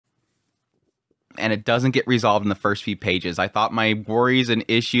and it doesn't get resolved in the first few pages. I thought my worries and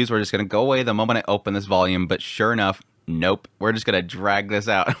issues were just going to go away the moment I open this volume, but sure enough, nope. We're just going to drag this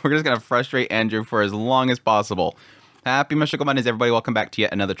out. We're just going to frustrate Andrew for as long as possible. Happy Mushoku Mondays, everybody. Welcome back to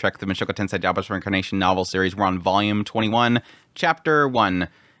yet another trek through the Mushoku Tensei Jobless Reincarnation novel series. We're on Volume 21, Chapter 1.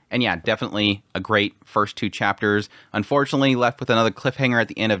 And yeah, definitely a great first 2 chapters. Unfortunately, left with another cliffhanger at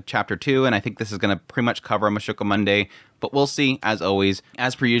the end of Chapter 2, and I think this is going to pretty much cover Mushoku Monday. But we'll see, as always.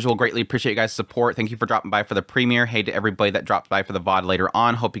 As per usual, greatly appreciate you guys' support. Thank you for dropping by for the premiere. Hey to everybody that dropped by for the VOD later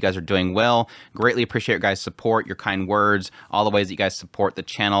on. Hope you guys are doing well. Greatly appreciate your guys' support, your kind words, all the ways that you guys support the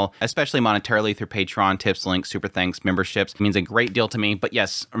channel, especially monetarily through Patreon, tips, links, super thanks, memberships. It means a great deal to me. But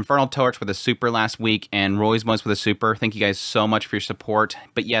yes, Infernal Torch with a super last week, and Roy's Moist with a super. Thank you guys so much for your support.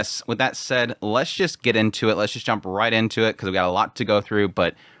 But yes, with that said, let's just get into it. Let's just jump right into it, because we got a lot to go through.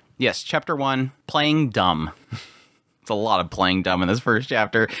 But yes, Chapter 1, Playing Dumb. It's a lot of playing dumb in this first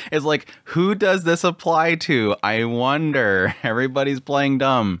chapter. It's like, who does this apply to? I wonder. Everybody's playing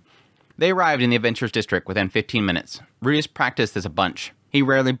dumb. They arrived in the Adventurers District within 15 minutes. Rudius practiced this a bunch. He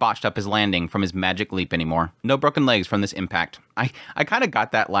rarely botched up his landing from his magic leap anymore. No broken legs from this impact. I kind of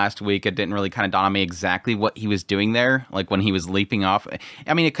got that last week. It didn't really kind of dawn on me exactly what he was doing there, like when he was leaping off.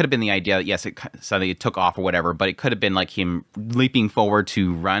 I mean, it could have been the idea that, yes, suddenly it took off or whatever, but it could have been like him leaping forward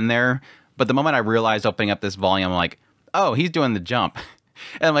to run there. But the moment I realized opening up this volume, I'm like, oh, he's doing the jump.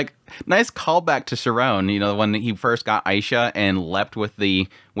 And I'm like, nice callback to Sharon, you know, when he first got Aisha and leapt with the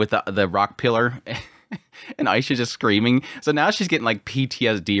rock pillar and Aisha just screaming. So now she's getting like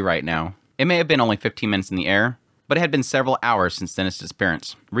PTSD right now. It may have been only 15 minutes in the air, but it had been several hours since Zenith's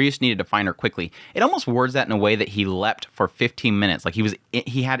disappearance. Rius needed to find her quickly. It almost words that in a way that he leapt for 15 minutes. Like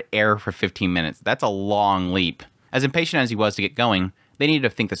he had air for 15 minutes. That's a long leap. As impatient as he was to get going, they needed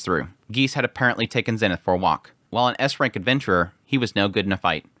to think this through. Geese had apparently taken Zenith for a walk. While an S-rank adventurer, he was no good in a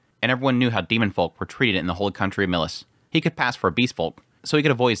fight, and everyone knew how demon folk were treated in the holy country of Millis. He could pass for a beast folk, so he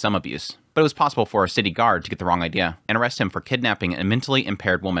could avoid some abuse, but it was possible for a city guard to get the wrong idea and arrest him for kidnapping a mentally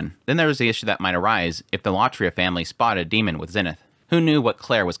impaired woman. Then there was the issue that might arise if the Latria family spotted a demon with Zenith. Who knew what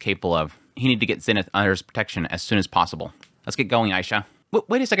Claire was capable of? He needed to get Zenith under his protection as soon as possible. Let's get going, Aisha.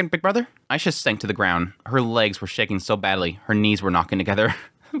 Wait a second, big brother. Aisha sank to the ground. Her legs were shaking so badly, her knees were knocking together.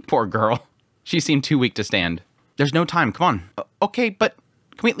 Poor girl. She seemed too weak to stand. There's no time, come on. Okay, but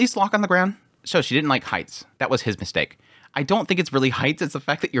can we at least walk on the ground? So she didn't like heights. That was his mistake. I don't think it's really heights, it's the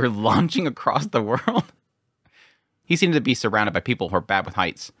fact that you're launching across the world. He seemed to be surrounded by people who are bad with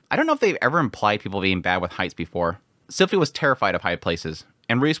heights. I don't know if they've ever implied people being bad with heights before. Sylphie was terrified of high places,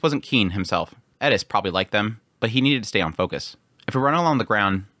 and Reese wasn't keen himself. Edis probably liked them, but he needed to stay on focus. If we run along the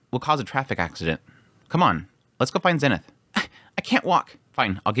ground, we'll cause a traffic accident. Come on, let's go find Zenith. I can't walk.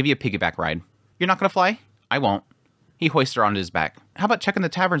 Fine, I'll give you a piggyback ride. You're not gonna fly? I won't. He hoisted her onto his back. How about checking the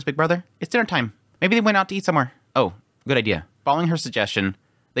taverns, big brother? It's dinner time. Maybe they went out to eat somewhere. Oh, good idea. Following her suggestion,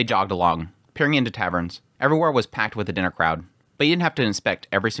 they jogged along, peering into taverns. Everywhere was packed with a dinner crowd, but you didn't have to inspect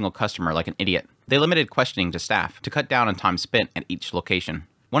every single customer like an idiot. They limited questioning to staff to cut down on time spent at each location.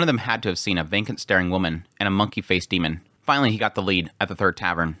 One of them had to have seen a vacant staring woman and a monkey-faced demon. Finally, he got the lead at the 3rd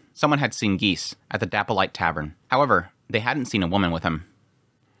tavern. Someone had seen Geese at the Dapplelight Tavern. However, they hadn't seen a woman with him.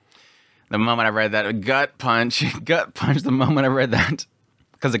 The moment I read that, gut punch the moment I read that.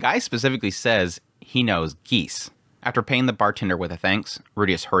 Because the guy specifically says he knows Geese. After paying the bartender with a thanks,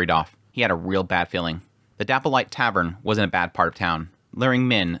 Rudius hurried off. He had a real bad feeling. The Dapplelight Tavern was in a bad part of town. Leering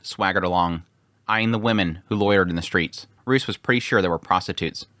men swaggered along, eyeing the women who loitered in the streets. Rudius was pretty sure there were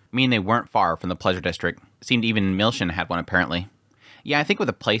prostitutes, meaning they weren't far from the Pleasure District. It seemed even Milshin had one apparently. Yeah, I think with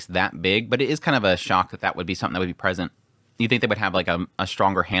a place that big, but it is kind of a shock that that would be something that would be present. You think they would have like a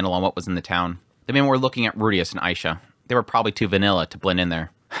stronger handle on what was in the town? The men were looking at Rudius and Aisha. They were probably too vanilla to blend in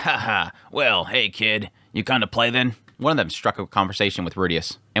there. Haha, well, hey kid, you kind of play then? One of them struck a conversation with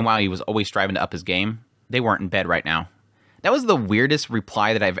Rudius, and while he was always striving to up his game, they weren't in bed right now. That was the weirdest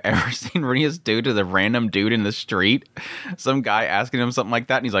reply that I've ever seen Rudius do to the random dude in the street. Some guy asking him something like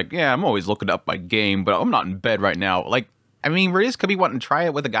that, and he's like, yeah, I'm always looking to up my game, but I'm not in bed right now. Like, I mean, Rudius could be wanting to try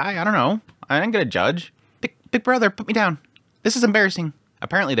it with a guy, I don't know. I ain't gonna judge. Big brother, put me down. This is embarrassing.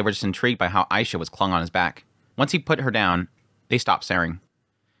 Apparently, they were just intrigued by how Aisha was clung on his back. Once he put her down, they stopped staring.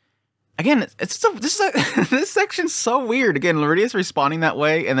 Again, this section's so weird. Again, Rudius responding that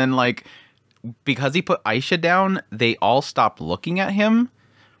way, and then, like, because he put Aisha down, they all stopped looking at him.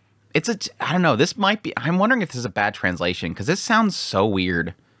 I don't know, this might be, I'm wondering if this is a bad translation, because this sounds so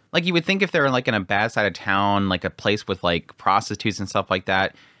weird. Like, you would think if they're, like, in a bad side of town, like, a place with, like, prostitutes and stuff like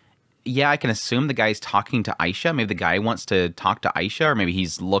that, yeah, I can assume the guy's talking to Aisha. Maybe the guy wants to talk to Aisha, or maybe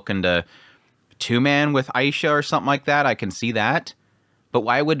he's looking to two-man with Aisha or something like that. I can see that. But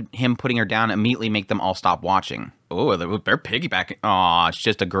why would him putting her down immediately make them all stop watching? Oh, they're piggybacking. Aw, it's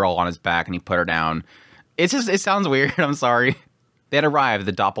just a girl on his back and he put her down. It sounds weird, I'm sorry. They had arrived at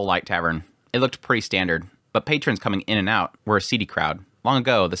the Doppellight Tavern. It looked pretty standard, but patrons coming in and out were a seedy crowd. Long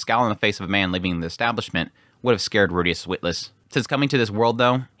ago, the scowl on the face of a man leaving the establishment would have scared Rudius witless. Since coming to this world,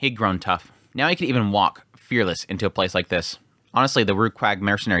 though, he'd grown tough. Now he could even walk, fearless, into a place like this. Honestly, the Ruquag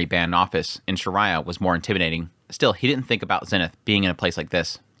mercenary band office in Shariah was more intimidating. Still, he didn't think about Zenith being in a place like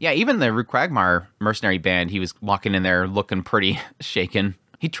this. Yeah, even the Ruquagmar mercenary band, he was walking in there looking pretty shaken.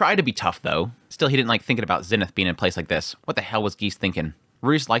 He tried to be tough, though. Still, he didn't like thinking about Zenith being in a place like this. What the hell was Geese thinking?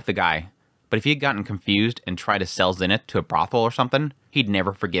 Rudius liked the guy, but if he had gotten confused and tried to sell Zenith to a brothel or something, he'd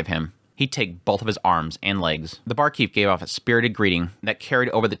never forgive him. He'd take both of his arms and legs. The barkeep gave off a spirited greeting that carried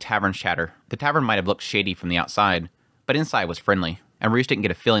over the tavern's chatter. The tavern might have looked shady from the outside, but inside was friendly, and Rudius didn't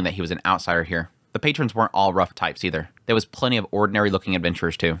get a feeling that he was an outsider here. The patrons weren't all rough types either. There was plenty of ordinary-looking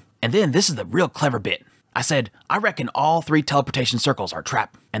adventurers too. And then this is the real clever bit. I said, I reckon all 3 teleportation circles are a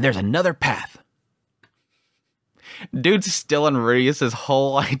trap, and there's another path. Dude's still in Rudius'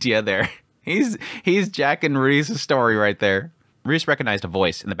 whole idea there. He's jacking Rudius' story right there. Rudius recognized a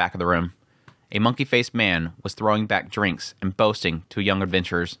voice in the back of the room. A monkey-faced man was throwing back drinks and boasting to young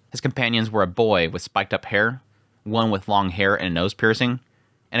adventurers. His companions were a boy with spiked-up hair, one with long hair and a nose piercing,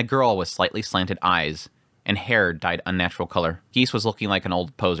 and a girl with slightly slanted eyes and hair dyed unnatural color. Geese was looking like an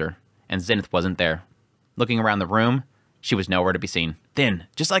old poser, and Zenith wasn't there. Looking around the room, she was nowhere to be seen. Then,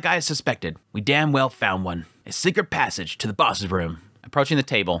 just like I suspected, we damn well found one. A secret passage to the boss's room. Approaching the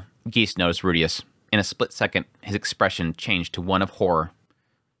table, Geese noticed Rudius. In a split second, his expression changed to one of horror.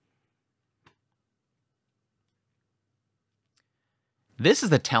 This is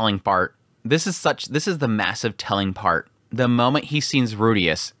the telling part. This is the massive telling part. The moment he sees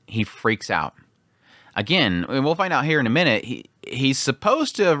Rudius, he freaks out. Again, we'll find out here in a minute, he's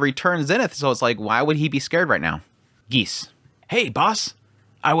supposed to return Zenith, so it's like, why would he be scared right now? Geese. Hey, boss.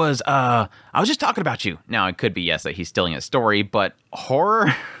 I was just talking about you. Now, it could be, yes, that he's stealing a story, but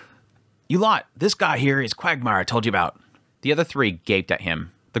horror? You lot, this guy here is Quagmire I told you about. The other 3 gaped at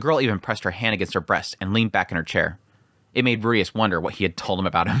him. The girl even pressed her hand against her breast and leaned back in her chair. It made Rudius wonder what he had told him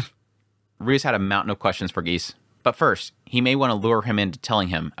about him. Rudius had a mountain of questions for Geese. But first, he may want to lure him into telling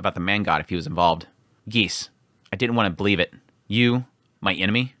him about the man god if he was involved. Geese, I didn't want to believe it. You, my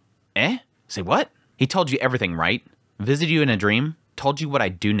enemy? Eh? Say what? He told you everything, right? Visited you in a dream? Told you what I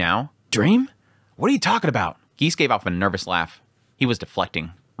do now? Dream? What are you talking about? Geese gave off a nervous laugh. He was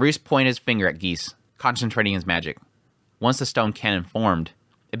deflecting. Rudius pointed his finger at Geese, concentrating his magic. Once the stone cannon formed,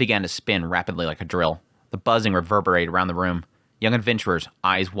 it began to spin rapidly like a drill. The buzzing reverberated around the room. Young adventurers,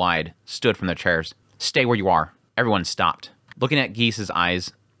 eyes wide, stood from their chairs. Stay where you are. Everyone stopped. Looking at Geese's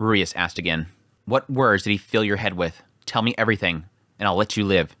eyes, Rudius asked again, what words did he fill your head with? Tell me everything, and I'll let you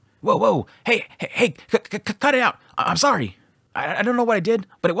live. Whoa. Hey, cut it out. I'm sorry. I don't know what I did,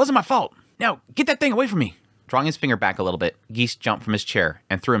 but it wasn't my fault. Now, get that thing away from me. Drawing his finger back a little bit, Geese jumped from his chair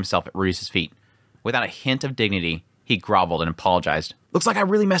and threw himself at Rudius' feet. Without a hint of dignity, he groveled and apologized. Looks like I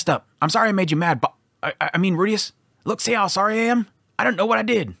really messed up. I'm sorry I made you mad, but I mean, Rudius, look, see how sorry I am? I don't know what I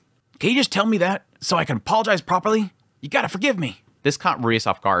did. Can you just tell me that so I can apologize properly? You gotta forgive me. This caught Rudius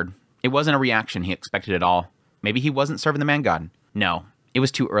off guard. It wasn't a reaction he expected at all. Maybe he wasn't serving the man god. No, it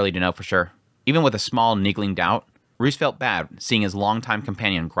was too early to know for sure. Even with a small, niggling doubt, Rudius felt bad seeing his longtime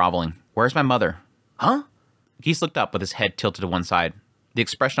companion groveling. Where's my mother? Huh? Geese looked up with his head tilted to one side. The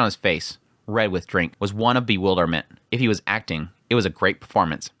expression on his face, red with drink, was one of bewilderment. If he was acting, it was a great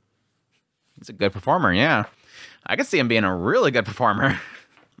performance. He's a good performer, yeah. I could see him being a really good performer.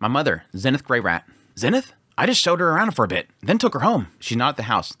 My mother, Zenith Greyrat. Zenith? I just showed her around for a bit, then took her home. She's not at the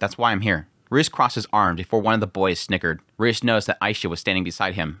house. That's why I'm here. Rudius crossed his arms before one of the boys snickered. Rudius noticed that Aisha was standing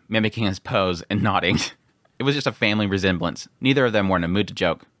beside him, mimicking his pose and nodding. It was just a family resemblance. Neither of them were in a mood to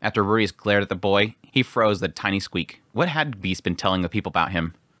joke. After Rudius glared at the boy, he froze with a tiny squeak. What had Beast been telling the people about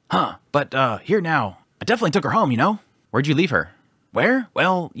him? Huh, but here now. I definitely took her home, you know? Where'd you leave her? Where?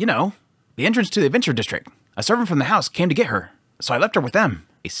 Well, you know, the entrance to the Adventure District. A servant from the house came to get her, so I left her with them.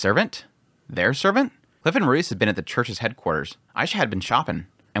 A servant? Their servant? Cliff and Rudius had been at the church's headquarters. Aisha had been shopping,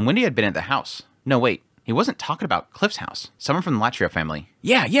 and Wendy had been at the house. No, wait. He wasn't talking about Cliff's house. Someone from the Latria family.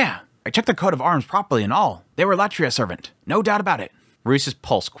 Yeah. I checked their coat of arms properly and all. They were a Latria servant. No doubt about it. Rudius'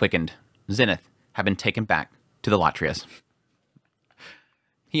 pulse quickened. Zenith had been taken back to the Latrias.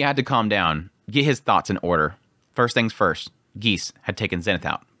 He had to calm down, get his thoughts in order. First things first, Geese had taken Zenith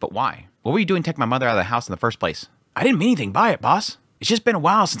out. But why? What were you doing taking my mother out of the house in the first place? I didn't mean anything by it, boss. It's just been a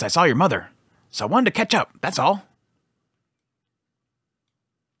while since I saw your mother. So I wanted to catch up, that's all.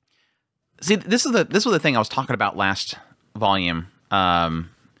 See, this was the thing I was talking about last volume.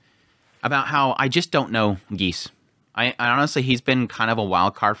 about how I just don't know Geese. I honestly, he's been kind of a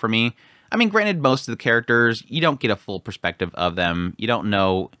wild card for me. I mean, granted, most of the characters, you don't get a full perspective of them. You don't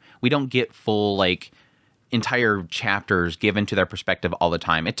know, we don't get full, like, entire chapters given to their perspective all the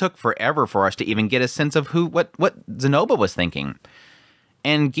time. It took forever for us to even get a sense of what Zenoba was thinking.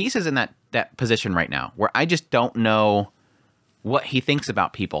 And Geese is in that position right now, where I just don't know what he thinks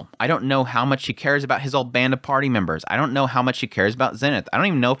about people. I don't know how much he cares about his old band of party members. I don't know how much he cares about Zenith. I don't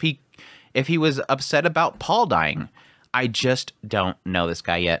even know if he was upset about Paul dying. I just don't know this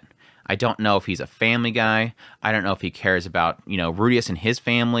guy yet. I don't know if he's a family guy. I don't know if he cares about, Rudius and his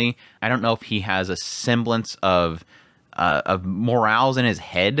family. I don't know if he has a semblance of morals in his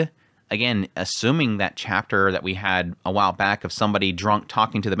head. Again, assuming that chapter that we had a while back of somebody drunk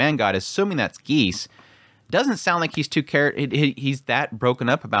talking to the man god, assuming that's Geese, doesn't sound like he's he's that broken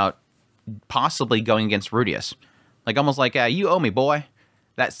up about possibly going against Rudius. Like, almost like, you owe me, boy.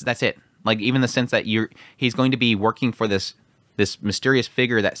 That's it. Like, even the sense that he's going to be working for this mysterious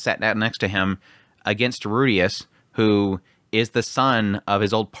figure that sat down next to him against Rudius, who is the son of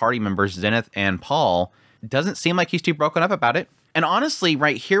his old party members, Zenith and Paul. Doesn't seem like he's too broken up about it. And honestly,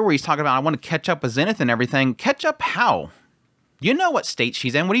 right here where he's talking about, I want to catch up with Zenith and everything, catch up how? You know what state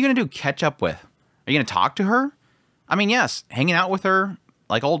she's in. What are you going to do catch up with? Are you going to talk to her? I mean, yes, hanging out with her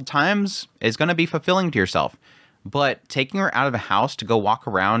like old times is going to be fulfilling to yourself. But taking her out of the house to go walk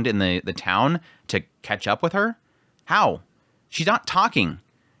around in the town to catch up with her? How? She's not talking.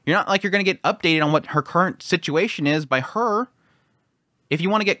 You're not like you're going to get updated on what her current situation is by her. If you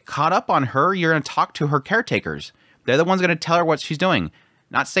want to get caught up on her, you're going to talk to her caretakers. They're the ones going to tell her what she's doing.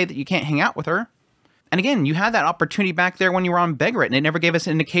 Not say that you can't hang out with her. And again, you had that opportunity back there when you were on Begaret, and it never gave us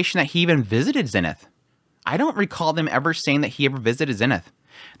an indication that he even visited Zenith. I don't recall them ever saying that he ever visited Zenith.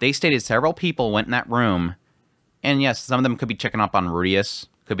 They stated several people went in that room, and yes, some of them could be checking up on Rudius,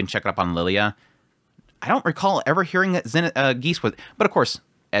 could have been checking up on Lilia. I don't recall ever hearing that Geese was... But of course,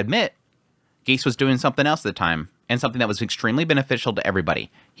 admit, Geese was doing something else at the time, and something that was extremely beneficial to everybody.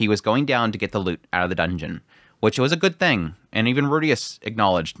 He was going down to get the loot out of the dungeon, which was a good thing. And even Rudius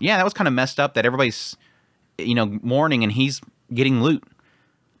acknowledged, yeah, that was kind of messed up that everybody's, mourning and he's getting loot.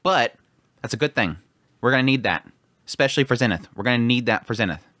 But that's a good thing. We're going to need that, especially for Zenith. We're going to need that for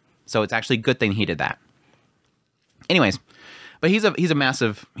Zenith. So it's actually a good thing he did that. Anyways, but he's a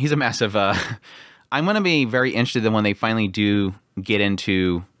massive, I'm going to be very interested in when they finally do get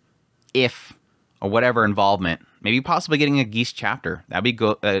into if or whatever involvement, maybe possibly getting a Geese chapter. That'd be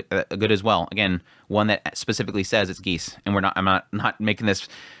good as well. Again, one that specifically says it's Geese, and I'm not making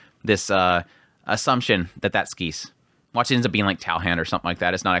this assumption that that's Geese. Watch it ends up being like Talhand or something like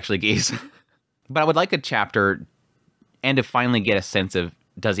that. It's not actually Geese. But I would like a chapter and to finally get a sense of,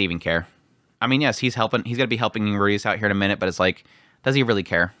 does he even care? I mean, yes, he's helping. He's going to be helping Rudius out here in a minute, but it's like, does he really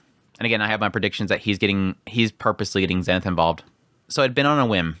care? And again, I have my predictions that he's purposely getting Zenith involved. So it'd been on a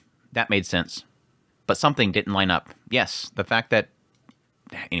whim. That made sense. But something didn't line up. Yes, the fact that...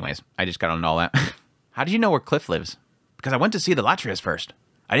 Anyways, I just got on all that. How did you know where Cliff lives? Because I went to see the Latrias first.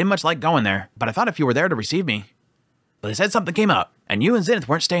 I didn't much like going there, but I thought if you were there to receive me. But they said something came up, and you and Zenith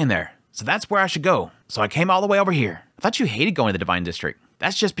weren't staying there. So that's where I should go. So I came all the way over here. I thought you hated going to the Divine District.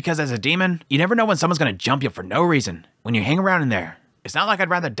 That's just because as a demon, you never know when someone's going to jump you for no reason. When you hang around in there. It's not like I'd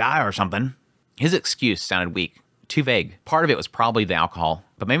rather die or something. His excuse sounded weak. Too vague. Part of it was probably the alcohol,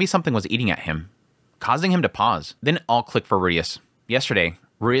 but maybe something was eating at him, causing him to pause. Then it all clicked for Rudius. Yesterday,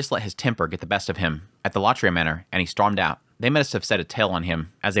 Rudius let his temper get the best of him at the Latria Manor, and he stormed out. They must have set a tail on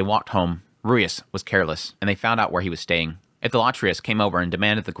him. As they walked home, Rudius was careless, and they found out where he was staying. If the Latrias came over and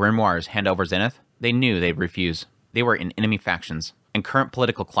demanded the Grimoires hand over Zenith, they knew they'd refuse. They were in enemy factions, and current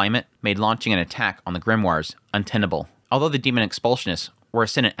political climate made launching an attack on the Grimoires untenable. Although the demon expulsionists were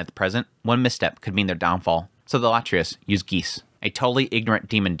ascendant at the present, one misstep could mean their downfall. So the Latrias used Geese, a totally ignorant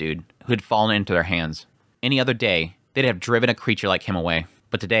demon dude who had fallen into their hands. Any other day, they'd have driven a creature like him away.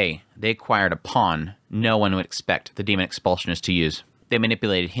 But today, they acquired a pawn no one would expect the demon expulsionist to use. They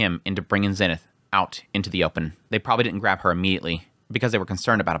manipulated him into bringing Zenith out into the open. They probably didn't grab her immediately because they were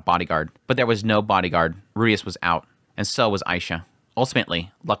concerned about a bodyguard. But there was no bodyguard. Rudius was out, and so was Aisha.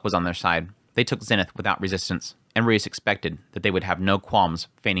 Ultimately, luck was on their side. They took Zenith without resistance, and Rudius expected that they would have no qualms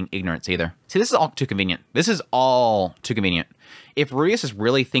feigning ignorance either. See, this is all too convenient. This is all too convenient. If Rudius is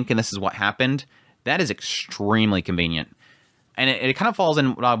really thinking this is what happened, that is extremely convenient. And it kind of falls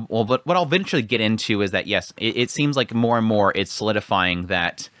in, what I'll eventually get into is that, yes, it seems like more and more it's solidifying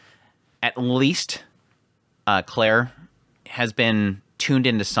that at least Claire has been tuned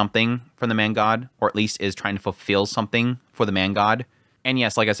into something from the man god, or at least is trying to fulfill something for the man god. And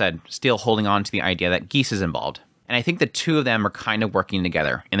yes, like I said, still holding on to the idea that Geese is involved. And I think the two of them are kind of working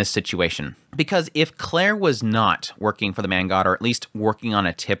together in this situation. Because if Claire was not working for the Man God, or at least working on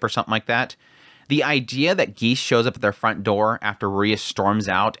a tip or something like that, the idea that Geese shows up at their front door after Rhea storms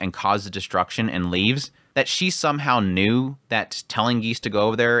out and causes destruction and leaves, that she somehow knew that telling Geese to go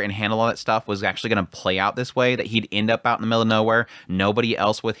over there and handle all that stuff was actually going to play out this way, that he'd end up out in the middle of nowhere, nobody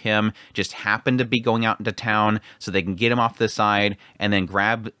else with him, just happened to be going out into town so they can get him off the side and then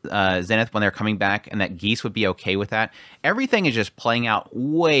grab Zenith when they're coming back, and that Geese would be okay with that. Everything is just playing out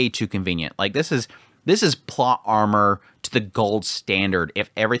way too convenient. Like, this is plot armor to the gold standard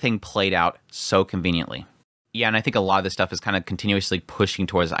if everything played out so conveniently. Yeah, and I think a lot of this stuff is kind of continuously pushing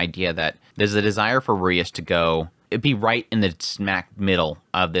towards the idea that there's a desire for Rias to go. It'd be right in the smack middle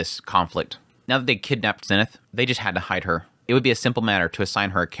of this conflict. Now that they kidnapped Zenith, they just had to hide her. It would be a simple matter to assign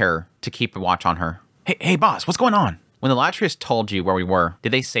her a carer to keep a watch on her. Hey, boss, what's going on? When the Latrius told you where we were,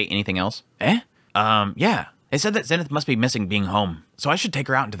 did they say anything else? Yeah. They said that Zenith must be missing being home, so I should take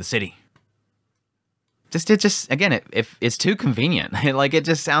her out into the city. Again, if it's too convenient. Like, it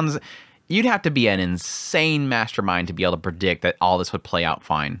just sounds... You'd have to be an insane mastermind to be able to predict that all this would play out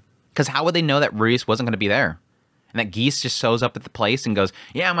fine. Because how would they know that Reese wasn't going to be there? And that Geese just shows up at the place and goes,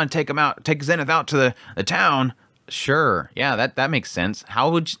 yeah, I'm going to take Zenith out to the town. Sure. Yeah, that makes sense. How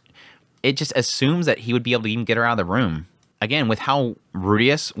would... It just assumes that he would be able to even get her out of the room. Again, with how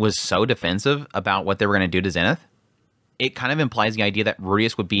Rudius was so defensive about what they were going to do to Zenith, it kind of implies the idea that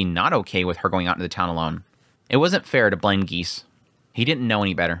Rudius would be not okay with her going out into the town alone. It wasn't fair to blame Geese. He didn't know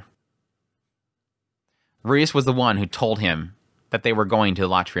any better. Rudius was the one who told him that they were going to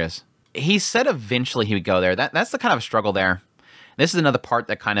Latrius. He said eventually he would go there. That's the kind of struggle there. This is another part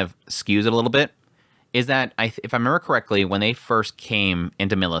that kind of skews it a little bit, is that, if I remember correctly, when they first came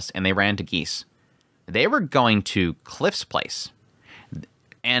into Millis and they ran to Geese, they were going to Cliff's place.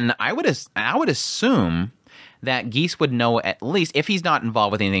 And I would assume that Geese would know, at least, if he's not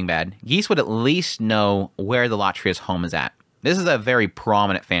involved with anything bad, Geese would at least know where the Latrius home is at. This is a very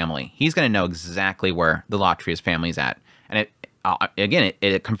prominent family. He's going to know exactly where the Latrius family is at. And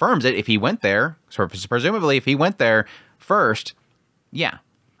it confirms it if he went there. So presumably, if he went there first, yeah.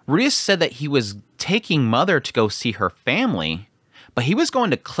 Rudius said that he was taking Mother to go see her family, but he was going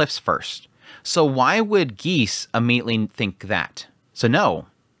to Cliff's first. So why would Geese immediately think that? So no,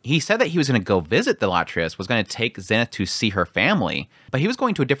 he said that he was going to go visit the Latrius, was going to take Zenith to see her family, but he was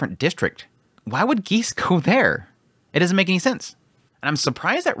going to a different district. Why would Geese go there? It doesn't make any sense. And I'm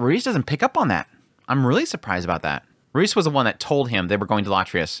surprised that Rudius doesn't pick up on that. I'm really surprised about that. Rudius was the one that told him they were going to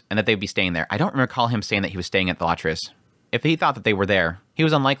Latrius and that they'd be staying there. I don't recall him saying that he was staying at the Latrius. If he thought that they were there, he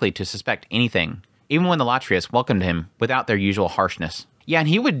was unlikely to suspect anything, even when the Latrius welcomed him without their usual harshness. Yeah, and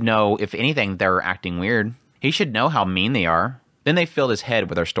he would know, if anything, they're acting weird. He should know how mean they are. Then they filled his head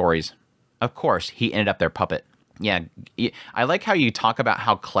with their stories. Of course, he ended up their puppet. Yeah, I like how you talk about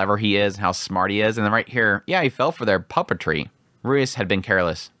how clever he is and how smart he is, and then right here, yeah, he fell for their puppetry. Rudius had been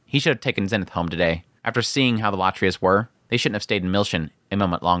careless. He should have taken Zenith home today. After seeing how the Latrius were, they shouldn't have stayed in Milshin a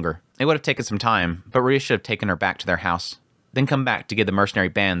moment longer. It would have taken some time, but Rudius should have taken her back to their house. Then come back to give the mercenary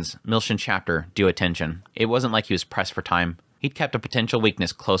band's Milshin chapter due attention. It wasn't like he was pressed for time. He'd kept a potential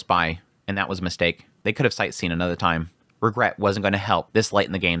weakness close by, and that was a mistake. They could have sightseen another time. Regret wasn't going to help this late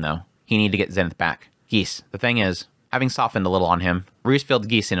in the game, though. He needed to get Zenith back. Geese. The thing is, having softened a little on him, Rudius filled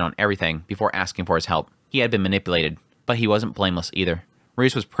Geese in on everything before asking for his help. He had been manipulated, but he wasn't blameless either.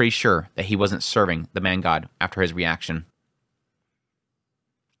 Rudius was pretty sure that he wasn't serving the Man God after his reaction.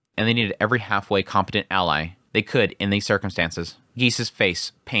 And they needed every halfway competent ally they could in these circumstances. Geese's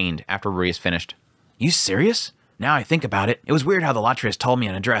face pained after Rudius finished. You serious? Now I think about it, it was weird how the Latrius told me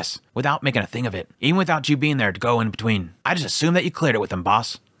an address, without making a thing of it, even without you being there to go in between. I just assumed that you cleared it with them,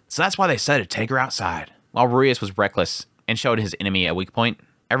 boss. So that's why they said to take her outside. While Rudius was reckless and showed his enemy a weak point,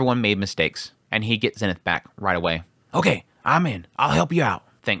 everyone made mistakes, and he'd get Zenith back right away. Okay, I'm in. I'll help you out.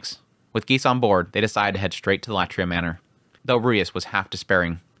 Thanks. With Geese on board, they decided to head straight to the Latria Manor. Though Rudius was half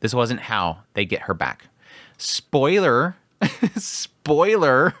despairing, this wasn't how they get her back. Spoiler!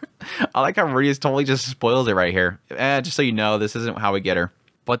 Spoiler! I like how Rudius totally just spoils it right here. Just so you know, this isn't how we get her.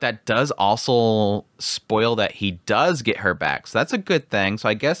 But that does also spoil that he does get her back. So that's a good thing. So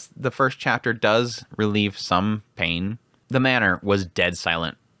I guess the first chapter does relieve some pain. The manor was dead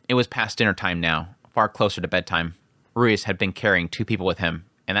silent. It was past dinner time now, far closer to bedtime. Rudius had been carrying 2 people with him,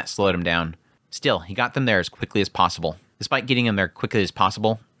 and that slowed him down. Still, he got them there as quickly as possible. Despite getting them there quickly as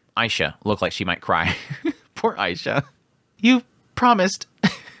possible, Aisha looked like she might cry. Poor Aisha. You promised.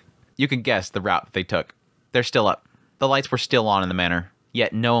 You can guess the route that they took. They're still up. The lights were still on in the manor,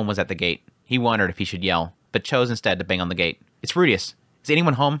 yet no one was at the gate. He wondered if he should yell, but chose instead to bang on the gate. It's Rudius. Is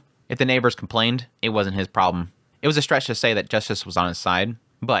anyone home? If the neighbors complained, it wasn't his problem. It was a stretch to say that justice was on his side,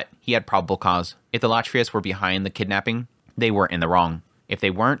 but he had probable cause. If the Latrias were behind the kidnapping, they were in the wrong. If they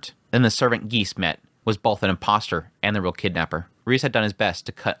weren't, then the servant Geese met was both an imposter and the real kidnapper. Reese had done his best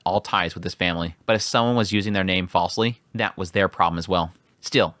to cut all ties with his family, but if someone was using their name falsely, that was their problem as well.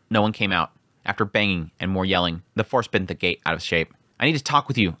 Still, no one came out. After banging and more yelling, the force bent the gate out of shape. I need to talk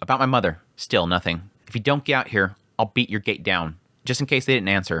with you about my mother. Still nothing. If you don't get out here, I'll beat your gate down. Just in case they didn't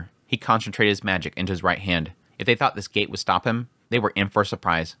answer, he concentrated his magic into his right hand. If they thought this gate would stop him, they were in for a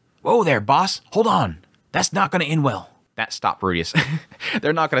surprise. Whoa there, boss. Hold on. That's not going to end well. That stopped Rudius.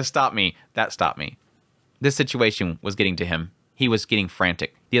 They're not going to stop me. That stopped me. This situation was getting to him. He was getting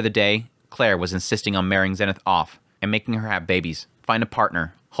frantic. The other day, Claire was insisting on marrying Zenith off and making her have babies, find a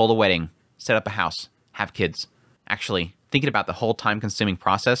partner, hold a wedding, set up a house, have kids. Actually, thinking about the whole time-consuming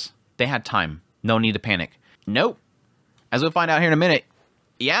process, they had time. No need to panic. Nope. As we'll find out here in a minute,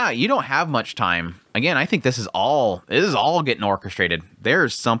 yeah, you don't have much time. Again, I think this is all getting orchestrated.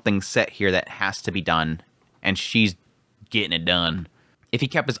 There's something set here that has to be done, and she's getting it done. If he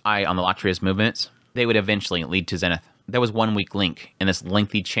kept his eye on the Latria's movements, they would eventually lead to Zenith. There was one weak link in this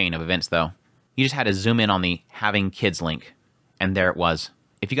lengthy chain of events, though. You just had to zoom in on the having kids link, and there it was.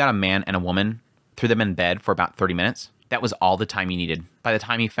 If you got a man and a woman, threw them in bed for about 30 minutes, that was all the time you needed. By the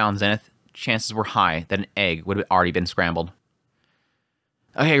time he found Zenith, chances were high that an egg would have already been scrambled.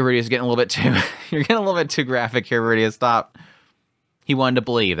 Okay, Rudius, getting a little bit too... You're getting a little bit too graphic here, Rudius. Stop. He wanted to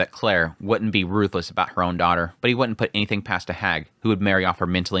believe that Claire wouldn't be ruthless about her own daughter, but he wouldn't put anything past a hag who would marry off her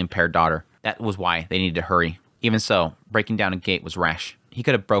mentally impaired daughter. That was why they needed to hurry. Even so, breaking down a gate was rash. He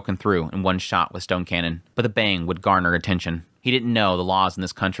could have broken through in one shot with stone cannon, but the bang would garner attention. He didn't know the laws in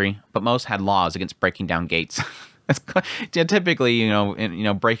this country, but most had laws against breaking down gates. Typically,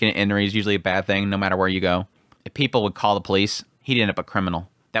 breaking and entering is usually a bad thing, no matter where you go. If people would call the police, he'd end up a criminal.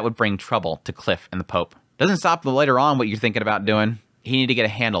 That would bring trouble to Cliff and the Pope. Doesn't stop later on what you're thinking about doing. He needed to get a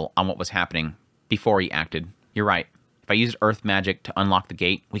handle on what was happening before he acted. You're right. If I used earth magic to unlock the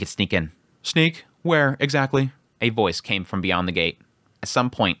gate, we could sneak in. Sneak? Where, exactly? A voice came from beyond the gate. At some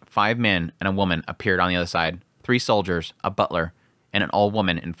point, 5 men and a woman appeared on the other side. 3 soldiers, a butler, and an old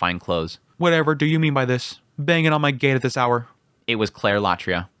woman in fine clothes. Whatever do you mean by this? Banging on my gate at this hour? It was Claire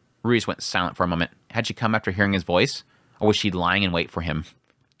Latria. Ruiz went silent for a moment. Had she come after hearing his voice? Or was she lying in wait for him?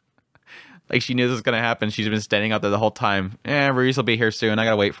 Like she knew this was going to happen. She's been standing out there the whole time. Ruiz will be here soon. I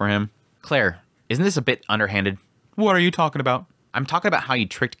got to wait for him. Claire, isn't this a bit underhanded? What are you talking about? I'm talking about how you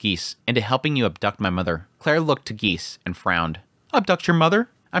tricked Geese into helping you abduct my mother. Claire looked to Geese and frowned. Abduct your mother?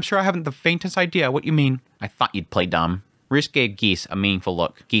 I'm sure I haven't the faintest idea what you mean. I thought you'd play dumb. Ruiz gave Geese a meaningful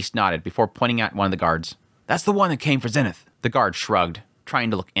look. Geese nodded before pointing at one of the guards. That's the one that came for Zenith. The guard shrugged, trying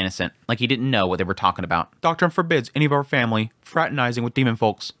to look innocent, like he didn't know what they were talking about. Doctrine forbids any of our family fraternizing with demon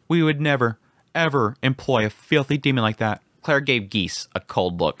folks. We would never, ever employ a filthy demon like that. Claire gave Geese a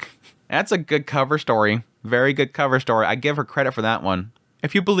cold look. That's a good cover story. Very good cover story. I give her credit for that one.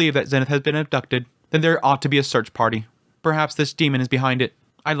 If you believe that Zenith has been abducted, then there ought to be a search party. Perhaps this demon is behind it.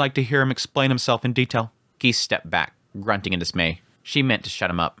 I'd like to hear him explain himself in detail. Geese stepped back, grunting in dismay. She meant to shut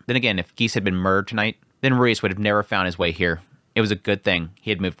him up. Then again, if Geese had been murdered tonight, then Ruiz would have never found his way here. It was a good thing he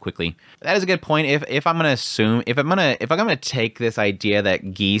had moved quickly. That is a good point. If I'm gonna assume, if I'm gonna take this idea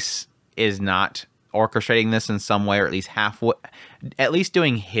that Geese is not orchestrating this in some way, or at least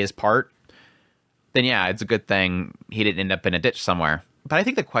doing his part, then yeah, it's a good thing he didn't end up in a ditch somewhere. But I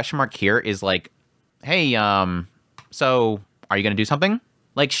think the question mark here is like, hey, so are you gonna do something?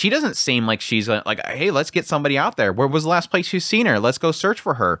 Like, she doesn't seem like she's like, hey, let's get somebody out there. Where was the last place you've seen her? Let's go search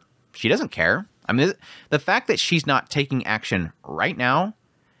for her. She doesn't care. I mean, the fact that she's not taking action right now,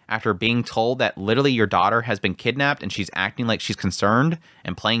 after being told that literally your daughter has been kidnapped and she's acting like she's concerned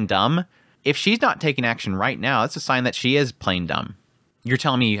and playing dumb, if she's not taking action right now, that's a sign that she is playing dumb. You're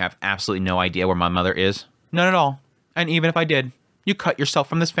telling me you have absolutely no idea where my mother is? None at all. And even if I did, you cut yourself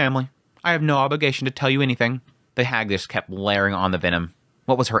from this family. I have no obligation to tell you anything. The hag just kept layering on the venom.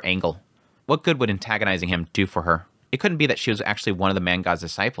 What was her angle? What good would antagonizing him do for her? It couldn't be that she was actually one of the man god's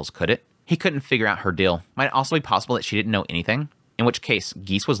disciples, could it? He couldn't figure out her deal. Might it also be possible that she didn't know anything? In which case,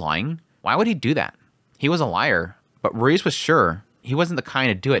 Geese was lying? Why would he do that? He was a liar, but Ruiz was sure he wasn't the kind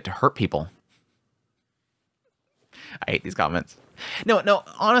to do it to hurt people. I hate these comments. No,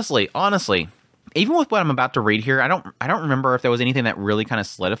 honestly, even with what I'm about to read here, I don't remember if there was anything that really kind of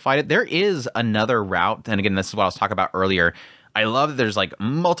solidified it. There is another route, and again, this is what I was talking about earlier. I love that there's like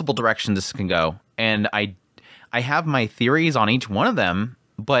multiple directions this can go, and I have my theories on each one of them,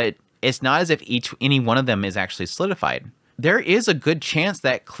 but it's not as if any one of them is actually solidified. There is a good chance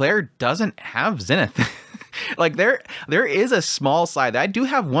that Claire doesn't have Zenith. Like there is a small side. I do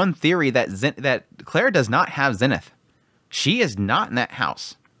have one theory that Claire does not have Zenith. She is not in that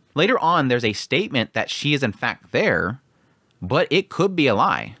house. Later on, there's a statement that she is in fact there, but it could be a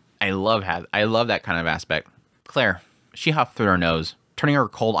lie. I love that kind of aspect. Claire, she huffed through her nose, turning her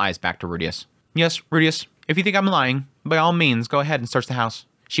cold eyes back to Rudius. Yes, Rudius, if you think I'm lying, by all means, go ahead and search the house.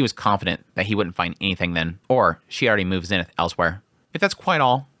 She was confident that he wouldn't find anything then, or she already moved Zenith elsewhere. If that's quite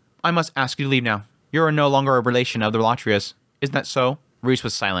all, I must ask you to leave now. You are no longer a relation of the Latrias. Isn't that so? Rudius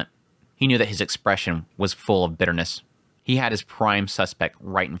was silent. He knew that his expression was full of bitterness. He had his prime suspect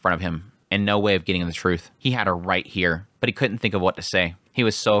right in front of him, and no way of getting the truth. He had her right here, but he couldn't think of what to say. He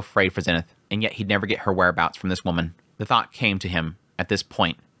was so afraid for Zenith, and yet he'd never get her whereabouts from this woman. The thought came to him, at this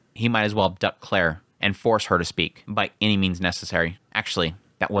point, he might as well abduct Claire and force her to speak, by any means necessary. Actually,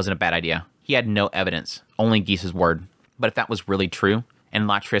 that wasn't a bad idea. He had no evidence, only Geese's word. But if that was really true, and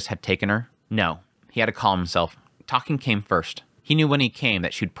Latrias had taken her, no. He had to calm himself. Talking came first. He knew when he came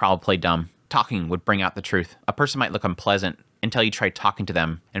that she'd probably play dumb. Talking would bring out the truth. A person might look unpleasant until you tried talking to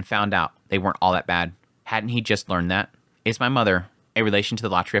them and found out they weren't all that bad. Hadn't he just learned that? Is my mother a relation to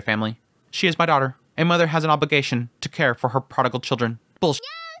the Latria family? She is my daughter. A mother has an obligation to care for her prodigal children. Bullshit.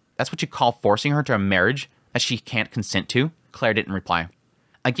 That's what you call forcing her to a marriage that she can't consent to? Claire didn't reply.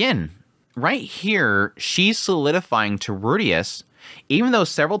 Again, right here, she's solidifying to Rudius, even though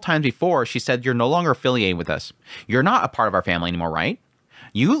several times before she said, you're no longer affiliated with us. You're not a part of our family anymore, right?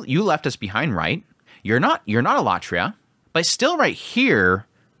 You left us behind, right? You're not a Latria. But still right here,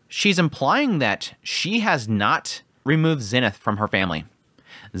 she's implying that she has not removed Zenith from her family.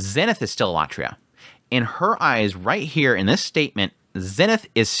 Zenith is still a Latria. In her eyes, right here in this statement, Zenith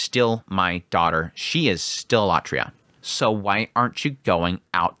is still my daughter. She is still a Latria. So why aren't you going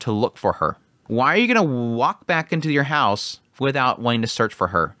out to look for her? Why are you going to walk back into your house without wanting to search for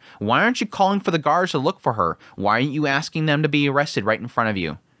her? Why aren't you calling for the guards to look for her? Why aren't you asking them to be arrested right in front of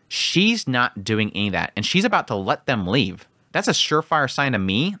you? She's not doing any of that, and she's about to let them leave. That's a surefire sign to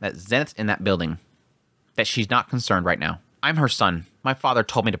me that Zenith's in that building, that she's not concerned right now. I'm her son. My father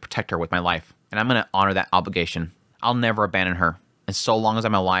told me to protect her with my life, and I'm going to honor that obligation. I'll never abandon her, and so long as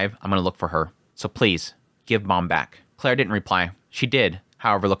I'm alive, I'm going to look for her. So please, give Mom back. Claire didn't reply. She did,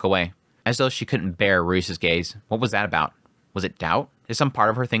 however, look away, as though she couldn't bear Rudius's gaze. What was that about? Was it doubt? Did some part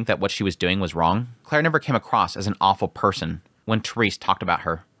of her think that what she was doing was wrong? Claire never came across as an awful person when Therese talked about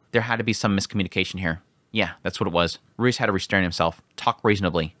her. There had to be some miscommunication here. Yeah, that's what it was. Rudius had to restrain himself, talk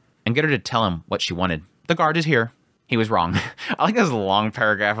reasonably, and get her to tell him what she wanted. The guard is here. He was wrong. I like this long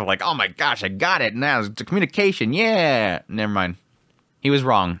paragraph of like, oh my gosh, I got it. Now it's communication. Yeah. Never mind. He was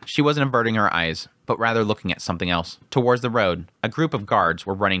wrong. She wasn't averting her eyes, but rather looking at something else. Towards the road, a group of guards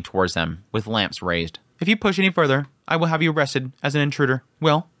were running towards them, with lamps raised. If you push any further, I will have you arrested as an intruder.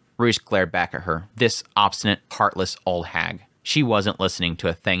 Will? Rudius glared back at her. This obstinate, heartless old hag. She wasn't listening to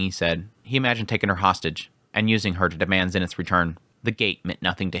a thing he said. He imagined taking her hostage and using her to demand Zenith's return. The gate meant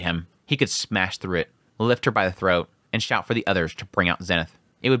nothing to him. He could smash through it, lift her by the throat, and shout for the others to bring out Zenith.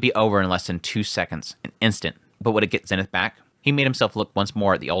 It would be over in less than 2 seconds, an instant. But would it get Zenith back? He made himself look once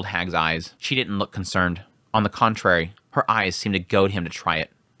more at the old hag's eyes. She didn't look concerned. On the contrary, her eyes seemed to goad him to try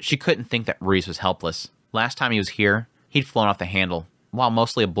it. She couldn't think that Rudius was helpless. Last time he was here, he'd flown off the handle. While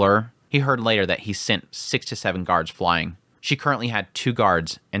mostly a blur, he heard later that he sent 6 to 7 guards flying. She currently had 2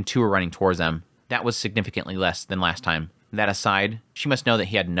 guards, and 2 were running towards them. That was significantly less than last time. That aside, she must know that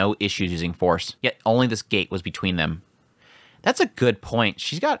he had no issues using force, yet only this gate was between them. That's a good point.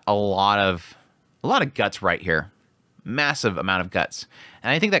 She's got a lot of guts right here. Massive amount of guts.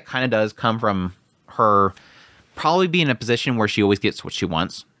 And I think that kind of does come from her probably being in a position where she always gets what she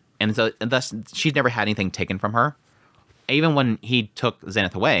wants. And thus, she's never had anything taken from her. Even when he took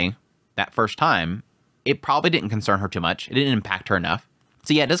Zenith away that first time, it probably didn't concern her too much. It didn't impact her enough.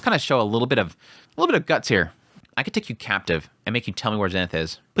 So yeah, it does kind of show a little bit of guts here. I could take you captive and make you tell me where Zenith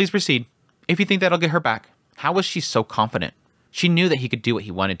is. Please proceed. If you think that'll get her back. How was she so confident? She knew that he could do what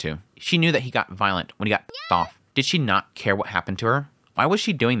he wanted to. She knew that he got violent when he got pissed off. Did she not care what happened to her? Why was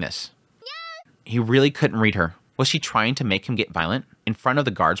she doing this? He really couldn't read her. Was she trying to make him get violent? In front of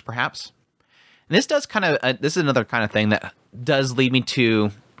the guards, perhaps? And this does kind of, this is another kind of thing that does lead me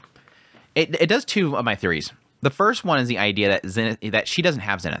to, it does 2 of my theories. The first one is the idea that that she doesn't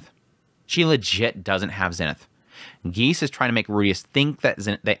have Zenith. She legit doesn't have Zenith. Geese is trying to make Rudius think that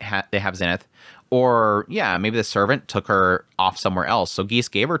they have Zenith. Or, yeah, maybe the servant took her off somewhere else. So Geese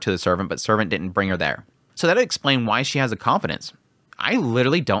gave her to the servant, but servant didn't bring her there. So that would explain why she has the confidence. I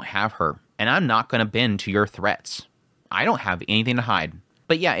literally don't have her, and I'm not going to bend to your threats. I don't have anything to hide.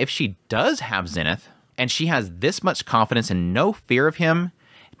 But yeah, if she does have Zenith, and she has this much confidence and no fear of him,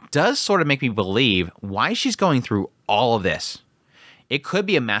 it does sort of make me believe why she's going through all of this. It could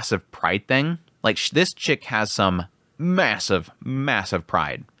be a massive pride thing, Like, this chick has some massive, massive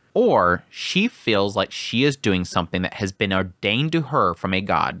pride. Or she feels like she is doing something that has been ordained to her from a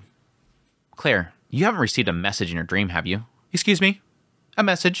god. Claire, you haven't received a message in your dream, have you? Excuse me? A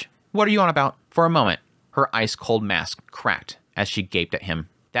message? What are you on about? For a moment, her ice-cold mask cracked as she gaped at him.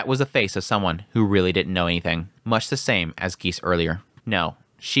 That was the face of someone who really didn't know anything, much the same as Geese earlier. No,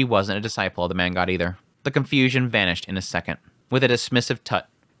 she wasn't a disciple of the man god either. The confusion vanished in a second. With a dismissive tut,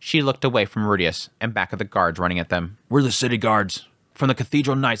 she looked away from Rudius and back at the guards running at them. We're the city guards. From the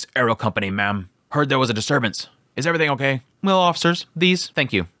Cathedral Knights Aero Company, ma'am. Heard there was a disturbance. Is everything okay? Well, officers, these...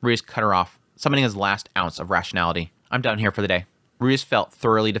 Thank you. Rudius cut her off, summoning his last ounce of rationality. I'm done here for the day. Rudius felt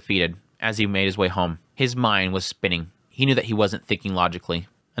thoroughly defeated as he made his way home. His mind was spinning. He knew that he wasn't thinking logically.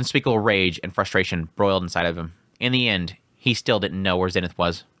 Unspeakable rage and frustration broiled inside of him. In the end, he still didn't know where Zenith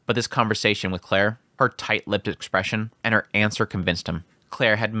was. But this conversation with Claire, her tight-lipped expression, and her answer convinced him.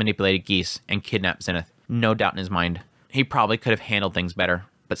 Claire had manipulated Geese and kidnapped Zenith. No doubt in his mind. He probably could have handled things better,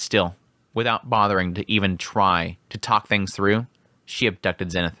 but still, without bothering to even try to talk things through, she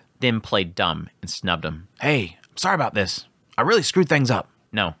abducted Zenith, then played dumb and snubbed him. Hey, I'm sorry about this. I really screwed things up.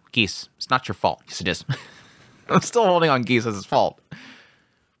 No, Geese, it's not your fault. Yes, it is. I'm still holding on Geese as his fault.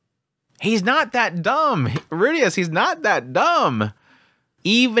 He's not that dumb. Rudius, he's not that dumb.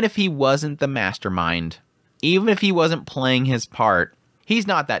 Even if he wasn't the mastermind, even if he wasn't playing his part, he's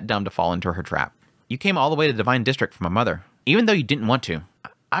not that dumb to fall into her trap. You came all the way to Divine District from my mother, even though you didn't want to.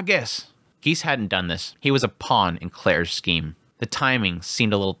 I guess. Geese hadn't done this. He was a pawn in Claire's scheme. The timing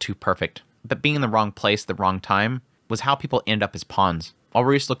seemed a little too perfect, but being in the wrong place at the wrong time was how people end up as pawns. While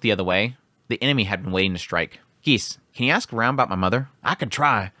Rudius looked the other way, the enemy had been waiting to strike. Geese, can you ask around about my mother? I could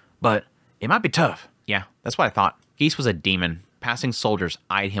try, but it might be tough. Yeah, that's what I thought. Geese was a demon. Passing soldiers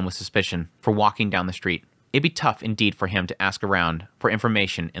eyed him with suspicion for walking down the street. It'd be tough indeed for him to ask around for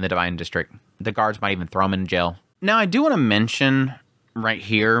information in the Divine District. The guards might even throw him in jail. Now, I do want to mention right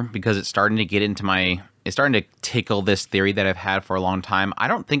here, because it's starting to get into it's starting to tickle this theory that I've had for a long time. I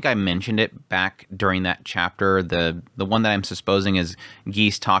don't think I mentioned it back during that chapter, the one that I'm supposing is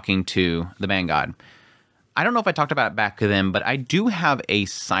Geese talking to the man god. I don't know if I talked about it back then, but I do have a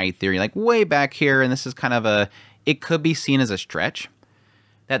side theory, like way back here, and this is kind of it could be seen as a stretch,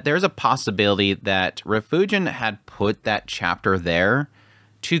 that there's a possibility that Refugin had put that chapter there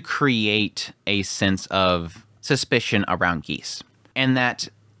to create a sense of suspicion around Geese. And that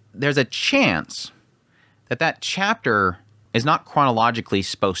there's a chance that that chapter is not chronologically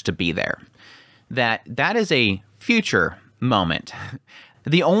supposed to be there. That is a future moment.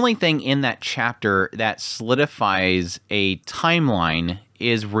 The only thing in that chapter that solidifies a timeline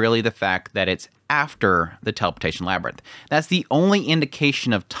is really the fact that it's after the Teleportation Labyrinth. That's the only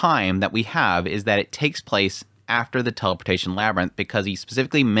indication of time that we have, is that it takes place after the Teleportation Labyrinth, because he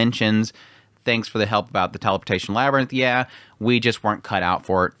specifically mentions, thanks for the help about the Teleportation Labyrinth. Yeah, we just weren't cut out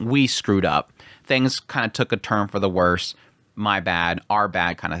for it. We screwed up. Things kind of took a turn for the worse. My bad, our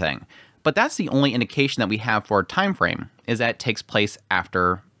bad kind of thing. But that's the only indication that we have for a time frame, is that it takes place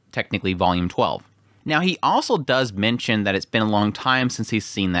after, technically, Volume 12. Now, he also does mention that it's been a long time since he's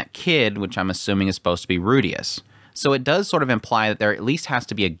seen that kid, which I'm assuming is supposed to be Rudius. So it does sort of imply that there at least has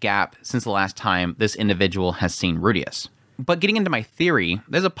to be a gap since the last time this individual has seen Rudius. But getting into my theory,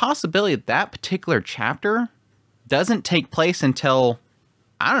 there's a possibility that that particular chapter doesn't take place until,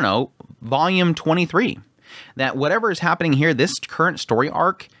 I don't know, Volume 23. That whatever is happening here, this current story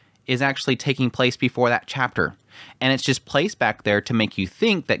arc, is actually taking place before that chapter. And it's just placed back there to make you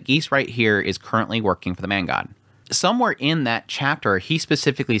think that Geese right here is currently working for the man god. Somewhere in that chapter, he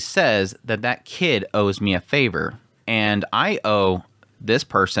specifically says that that kid owes me a favor, and I owe this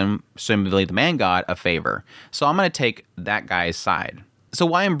person, presumably the man god, a favor. So I'm going to take that guy's side. So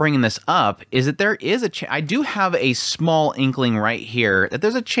why I'm bringing this up is that there is I do have a small inkling right here that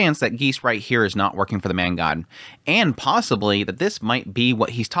there's a chance that Geese right here is not working for the man god, and possibly that this might be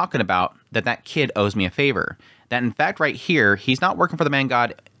what he's talking about, that that kid owes me a favor. That in fact right here, he's not working for the man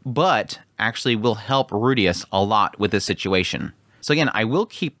god, but actually will help Rudius a lot with this situation. So again, I will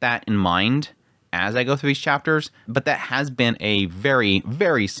keep that in mind as I go through these chapters, but that has been a very,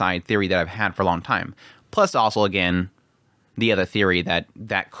 very side theory that I've had for a long time. Plus also, again, the other theory that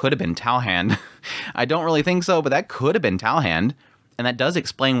could have been Talhand. I don't really think so, but that could have been Talhand. And that does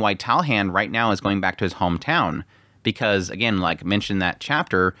explain why Talhand right now is going back to his hometown. Because, again, like mentioned in that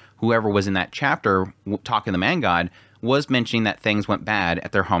chapter, whoever was in that chapter talking to the man god was mentioning that things went bad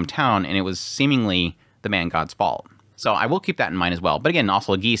at their hometown, and it was seemingly the man god's fault. So I will keep that in mind as well. But again,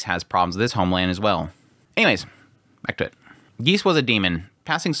 also Geese has problems with his homeland as well. Anyways, back to it. Geese was a demon.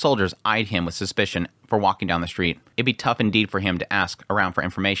 Passing soldiers eyed him with suspicion for walking down the street. It'd be tough indeed for him to ask around for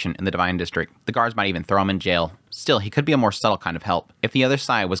information in the Divine District. The guards might even throw him in jail. Still, he could be a more subtle kind of help. If the other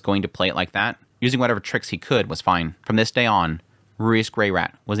side was going to play it like that, using whatever tricks he could was fine. From this day on, Ruius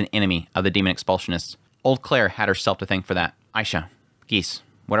Greyrat was an enemy of the demon expulsionists. Old Claire had herself to thank for that. Aisha, Geese,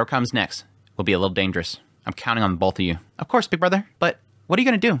 whatever comes next will be a little dangerous. I'm counting on both of you. Of course, big brother, but what are you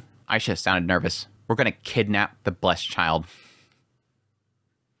going to do? Aisha sounded nervous. We're going to kidnap the blessed child.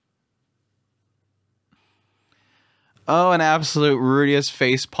 Oh, an absolute Rudius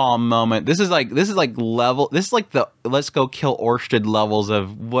facepalm moment. This is like the let's go kill Orsted levels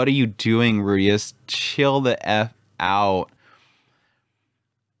of what are you doing, Rudius? Chill the F out.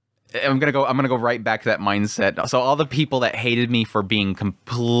 I'm gonna go right back to that mindset. So all the people that hated me for being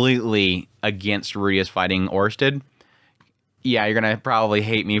completely against Rudius fighting Orsted, yeah, you're gonna probably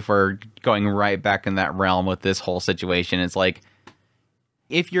hate me for going right back in that realm with this whole situation. It's like,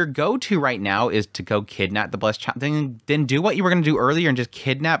 if your go-to right now is to go kidnap the blessed child, then do what you were going to do earlier and just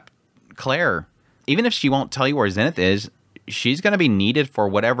kidnap Claire. Even if she won't tell you where Zenith is, she's going to be needed for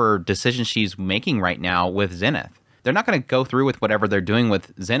whatever decision she's making right now with Zenith. They're not going to go through with whatever they're doing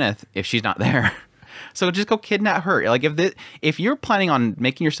with Zenith if she's not there. So just go kidnap her. Like if you're planning on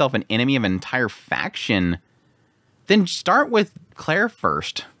making yourself an enemy of an entire faction, then start with Claire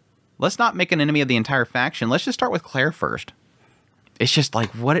first. Let's not make an enemy of the entire faction. Let's just start with Claire first. It's just like,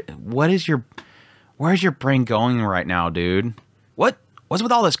 where's your brain going right now, dude? What's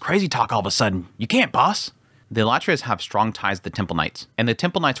with all this crazy talk all of a sudden? You can't, boss. The Elatrias have strong ties to the Temple Knights, and the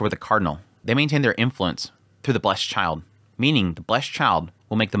Temple Knights were the Cardinal. They maintain their influence through the Blessed Child, meaning the Blessed Child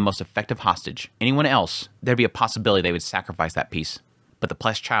will make the most effective hostage. Anyone else, there'd be a possibility they would sacrifice that piece. But the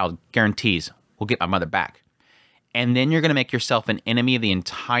Blessed Child guarantees we'll get my mother back. And then you're going to make yourself an enemy of the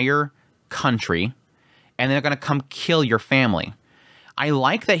entire country, and they're going to come kill your family. I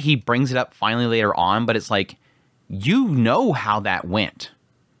like that he brings it up finally later on, but it's like, you know how that went.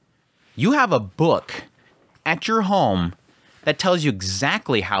 You have a book at your home that tells you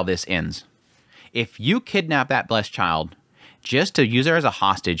exactly how this ends. If you kidnap that blessed child just to use her as a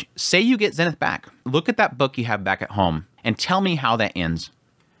hostage, say you get Zenith back, look at that book you have back at home and tell me how that ends.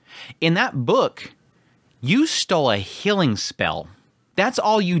 In that book, you stole a healing spell. That's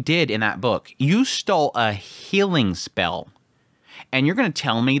all you did in that book. You stole a healing spell. And you're going to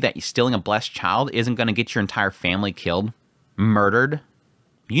tell me that stealing a blessed child isn't going to get your entire family killed, murdered?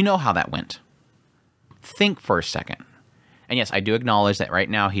 You know how that went. Think for a second. And yes, I do acknowledge that right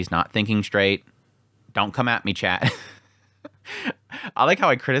now he's not thinking straight. Don't come at me, chat. I like how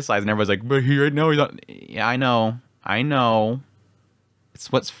I criticize and everyone's like, but he right now he's not. Yeah, I know.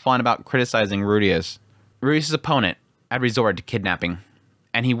 It's what's fun about criticizing Rudius. Rudius' opponent had resorted to kidnapping,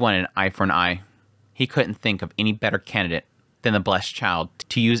 and he won an eye for an eye. He couldn't think of any better candidate than the blessed child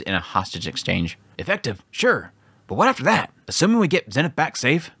to use in a hostage exchange. Effective, sure. But what after that? Assuming we get Zenith back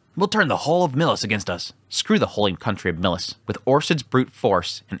safe, we'll turn the whole of Millis against us. Screw the holy country of Millis. With Orsid's brute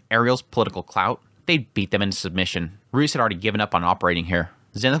force and Ariel's political clout, they'd beat them into submission. Rudius had already given up on operating here.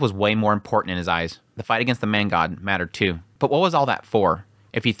 Zenith was way more important in his eyes. The fight against the man god mattered too. But what was all that for,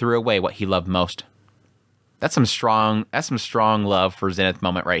 if he threw away what he loved most? That's some strong love for Zenith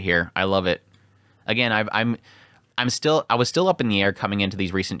moment right here. I love it. Again, I was still up in the air coming into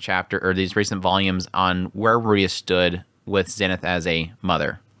these recent these recent volumes on where Rudius stood with Zenith as a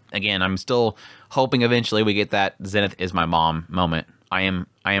mother. Again, I'm still hoping eventually we get that Zenith is my mom moment. I am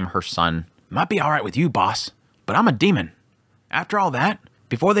her son. Might be all right with you, boss, but I'm a demon. After all that,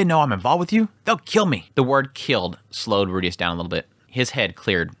 before they know I'm involved with you, they'll kill me. The word killed slowed Rudius down a little bit. His head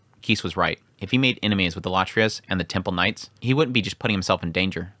cleared. Keese was right. If he made enemies with the Latrias and the Temple Knights, he wouldn't be just putting himself in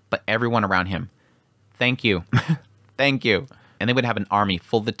danger, but everyone around him. Thank you. Thank you. And they would have an army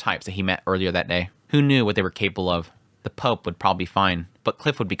full of the types that he met earlier that day. Who knew what they were capable of? The Pope would probably be fine, but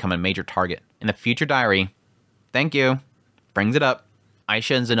Cliff would become a major target. In the future diary, thank you, brings it up,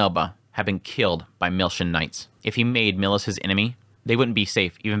 Aisha and Zenoba have been killed by Miltian Knights. If he made Millis his enemy, they wouldn't be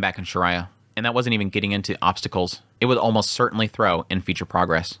safe even back in Shariah. And that wasn't even getting into obstacles. It would almost certainly throw in future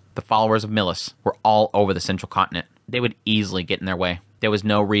progress. The followers of Millis were all over the central continent. They would easily get in their way. There was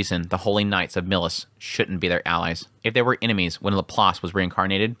no reason the Holy Knights of Millis shouldn't be their allies. If they were enemies when Laplace was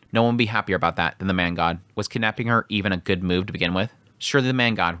reincarnated, no one would be happier about that than the Man God. Was kidnapping her even a good move to begin with? Surely the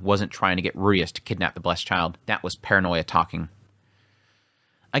Man God wasn't trying to get Rudius to kidnap the blessed child. That was paranoia talking.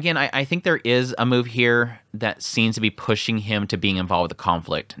 Again, I think there is a move here that seems to be pushing him to being involved with the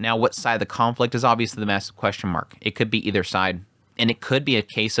conflict. Now, what side of the conflict is obviously the massive question mark. It could be either side. And it could be a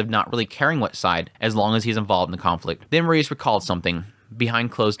case of not really caring what side, as long as he's involved in the conflict. Then Rudius recalled something.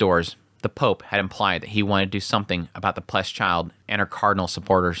 Behind closed doors, the Pope had implied that he wanted to do something about the blessed child and her cardinal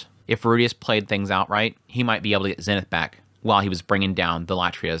supporters. If Rudius played things out right, he might be able to get Zenith back while he was bringing down the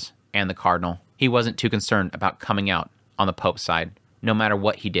Latrias and the Cardinal. He wasn't too concerned about coming out on the Pope's side, no matter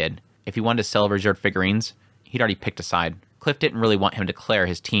what he did. If he wanted to sell reserved figurines, he'd already picked a side. Cliff didn't really want him to declare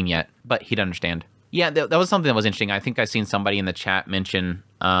his team yet, but he'd understand. Yeah, that was something that was interesting. I think I seen somebody in the chat mention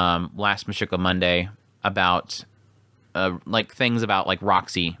last Mushoku Monday about like things about like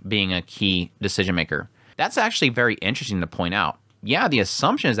Roxy being a key decision maker. That's actually very interesting to point out. Yeah, the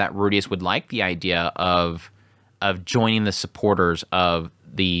assumption is that Rudius would like the idea of joining the supporters of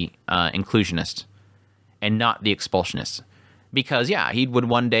the inclusionists and not the expulsionists. Because, yeah, he would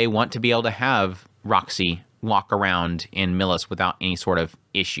one day want to be able to have Roxy walk around in Millis without any sort of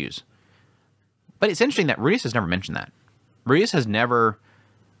issues. But it's interesting that Rudius has never mentioned that. Rudius has never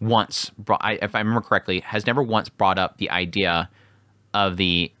once, if I remember correctly, has never once brought up the idea of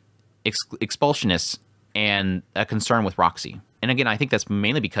the expulsionists and a concern with Roxy. And again, I think that's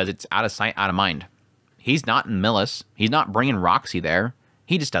mainly because it's out of sight, out of mind. He's not in Millis. He's not bringing Roxy there.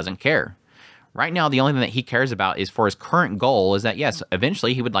 He just doesn't care. Right now, the only thing that he cares about is for his current goal is that, yes,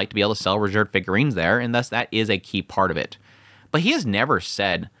 eventually he would like to be able to sell reserved figurines there, and thus that is a key part of it. But he has never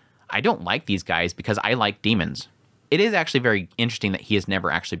said, I don't like these guys because I like demons. It is actually very interesting that he has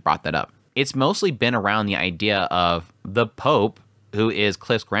never actually brought that up. It's mostly been around the idea of the Pope, who is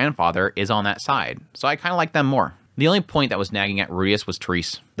Cliff's grandfather, is on that side. So I kind of like them more. The only point that was nagging at Rudius was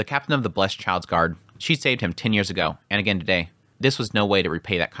Therese, the captain of the Blessed Child's Guard. She saved him 10 years ago, and again today. This was no way to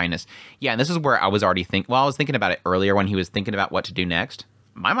repay that kindness. Yeah, and this is where I was already thinking, well, I was thinking about it earlier when he was thinking about what to do next.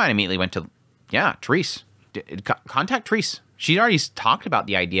 My mind immediately went to, yeah, Therese. Contact Therese. She'd already talked about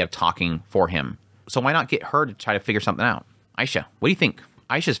the idea of talking for him. So why not get her to try to figure something out? Aisha, what do you think?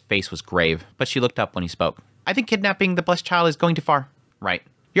 Aisha's face was grave, but she looked up when he spoke. I think kidnapping the Blessed Child is going too far. Right.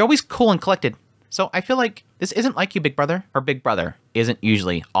 You're always cool and collected. So I feel like this isn't like you, big brother. Her big brother isn't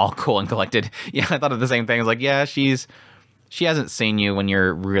usually all cool and collected. Yeah, I thought of the same thing. I was like, yeah, she hasn't seen you when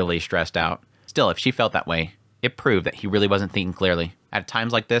you're really stressed out. Still, if she felt that way, it proved that he really wasn't thinking clearly. At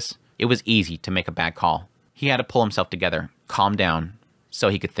times like this, it was easy to make a bad call. He had to pull himself together, calm down, so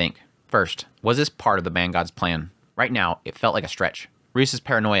he could think. First, was this part of the Man God's plan? Right now, it felt like a stretch. Rudius's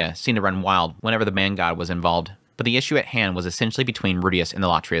paranoia seemed to run wild whenever the Man God was involved. But the issue at hand was essentially between Rudius and the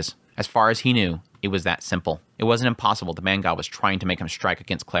Latrias. As far as he knew, it was that simple. It wasn't impossible the Man God was trying to make him strike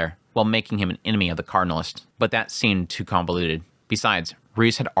against Claire, while making him an enemy of the Cardinalists. But that seemed too convoluted. Besides,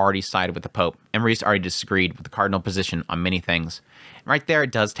 Rudius had already sided with the Pope, and Rudius already disagreed with the Cardinal position on many things. And right there,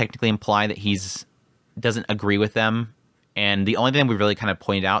 it does technically imply that he's doesn't agree with them. And the only thing we really kind of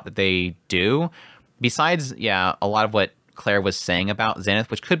pointed out that they do, besides, yeah, a lot of what Claire was saying about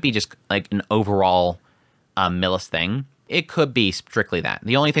Zenith, which could be just like an overall Millis thing, it could be strictly that.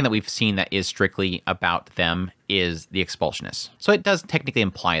 The only thing that we've seen that is strictly about them is the expulsionists. So it does technically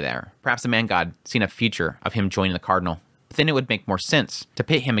imply there. Perhaps the Man God seen a future of him joining the Cardinal. But then it would make more sense to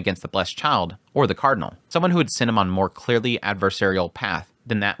pit him against the Blessed Child or the Cardinal. Someone who would send him on a more clearly adversarial path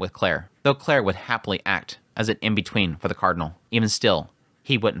than that with Claire. Though Claire would happily act as an in-between for the Cardinal. Even still,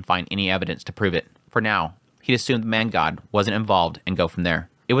 he wouldn't find any evidence to prove it. For now, he'd assume the Man God wasn't involved and go from there.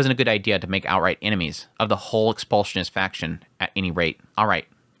 It wasn't a good idea to make outright enemies of the whole expulsionist faction at any rate. All right,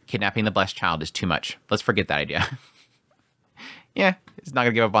 kidnapping the Blessed Child is too much. Let's forget that idea. Yeah, he's not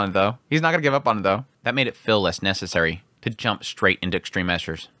going to give up on it, though. He's not going to give up on it, though. That made it feel less necessary to jump straight into extreme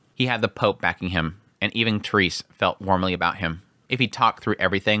measures. He had the Pope backing him, and even Therese felt warmly about him. If he talked through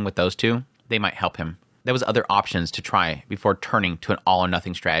everything with those two, they might help him. There was other options to try before turning to an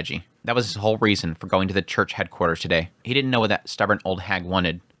all-or-nothing strategy. That was his whole reason for going to the church headquarters today. He didn't know what that stubborn old hag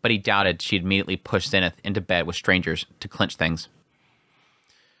wanted, but he doubted she'd immediately push Zenith into bed with strangers to clinch things.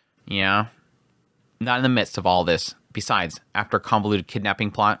 Yeah, not in the midst of all this. Besides, after a convoluted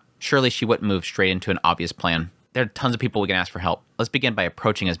kidnapping plot, surely she wouldn't move straight into an obvious plan. There are tons of people we can ask for help. Let's begin by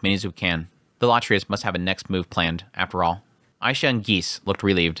approaching as many as we can. The Latrias must have a next move planned, after all. Aisha and Geese looked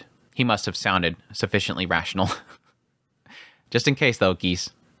relieved. He must have sounded sufficiently rational. Just in case, though, Geese,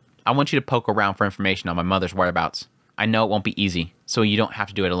 I want you to poke around for information on my mother's whereabouts. I know it won't be easy, so you don't have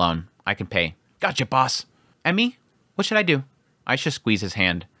to do it alone. I can pay. Gotcha, boss. And me? What should I do? Aisha squeezed his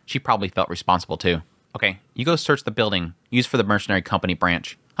hand. She probably felt responsible, too. Okay, you go search the building used for the mercenary company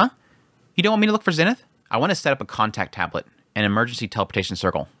branch. Huh? You don't want me to look for Zenith? I want to set up a contact tablet, an emergency teleportation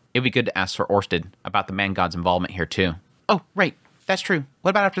circle. It'd be good to ask Sir Orsted about the Man God's involvement here, too. Oh, right. That's true.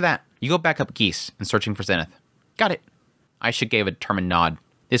 What about after that? You go back up Geese and searching for Zenith. Got it. Aisha gave a determined nod.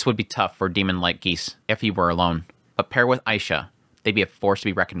 This would be tough for a demon like Geese if he were alone. But paired with Aisha, they'd be a force to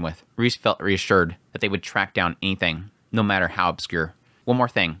be reckoned with. Reese felt reassured that they would track down anything, no matter how obscure. One more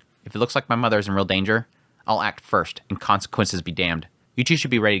thing. If it looks like my mother is in real danger, I'll act first and consequences be damned. You two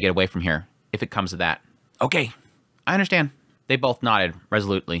should be ready to get away from here, if it comes to that. Okay, I understand. They both nodded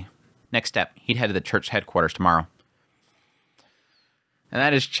resolutely. Next step, he'd head to the church headquarters tomorrow. And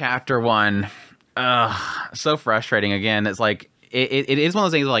that is chapter 1. So frustrating. Again, it's like, it is one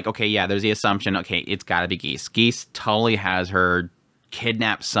of those things like, okay, yeah, there's the assumption, okay, it's got to be Geese. Geese totally has her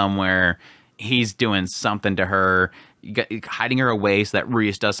kidnapped somewhere. He's doing something to her, hiding her away so that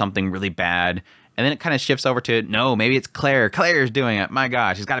Rudeus does something really bad. And then it kind of shifts over to, no, maybe it's Claire. Claire's doing it. My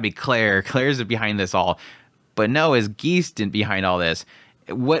gosh, it's got to be Claire. Claire's behind this all. But no, is Geese behind all this?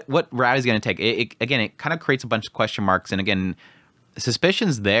 What route is going to take? Again, it kind of creates a bunch of question marks. And again,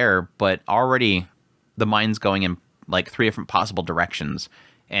 suspicion's there, but already the mind's going in like 3 different possible directions.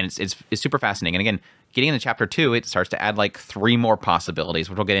 And it's super fascinating. And again, getting into chapter 2, it starts to add like 3 more possibilities,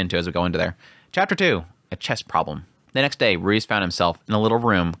 which we'll get into as we go into there. Chapter 2, a chess problem. The next day, Ruiz found himself in a little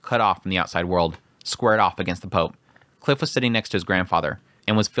room cut off from the outside world, squared off against the Pope. Cliff was sitting next to his grandfather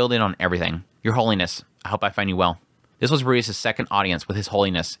and was filled in on everything. Your Holiness, I hope I find you well. This was Ruiz's second audience with His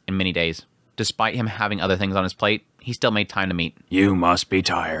Holiness in many days. Despite him having other things on his plate, he still made time to meet. You must be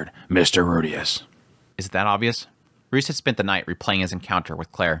tired, Mr. Rudius. Is it that obvious? Ruiz had spent the night replaying his encounter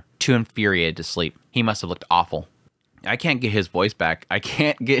with Claire, too infuriated to sleep. He must have looked awful. I can't get his voice back. I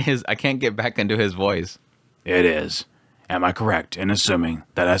can't get back into his voice. It is. Am I correct in assuming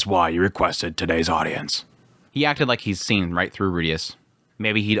that that's why you requested today's audience? He acted like he's seen right through Rudius.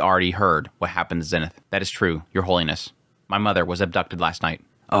 Maybe he'd already heard what happened to Zenith. That is true, Your Holiness. My mother was abducted last night.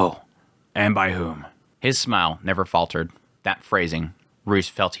 Oh, and by whom? His smile never faltered. That phrasing, Ruiz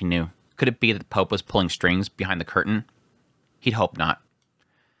felt he knew. Could it be that the Pope was pulling strings behind the curtain? He'd hope not.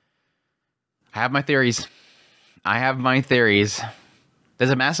 I have my theories. There's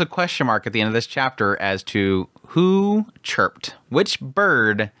a massive question mark at the end of this chapter as to who chirped. Which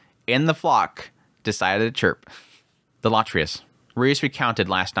bird in the flock decided to chirp? The Latrius. Ruiz recounted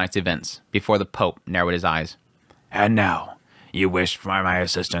last night's events before the Pope narrowed his eyes. And now, you wish for my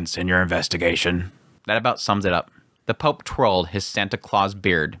assistance in your investigation? That about sums it up. The Pope twirled his Santa Claus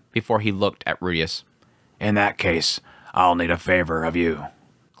beard before he looked at Rudius. In that case, I'll need a favor of you.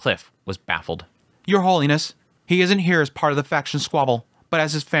 Cliff was baffled. Your Holiness, he isn't here as part of the faction squabble, but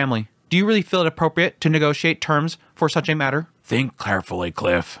as his family. Do you really feel it appropriate to negotiate terms for such a matter? Think carefully,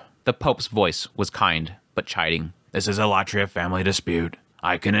 Cliff. The Pope's voice was kind, but chiding. This is a Latria family dispute.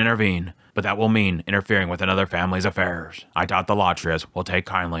 I can intervene, but that will mean interfering with another family's affairs. I doubt the Latrias will take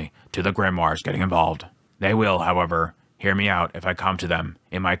kindly to the grimoires getting involved. They will, however, hear me out if I come to them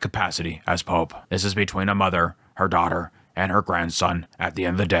in my capacity as Pope. This is between a mother, her daughter, and her grandson at the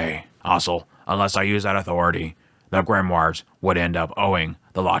end of the day. Also, unless I use that authority, the grimoires would end up owing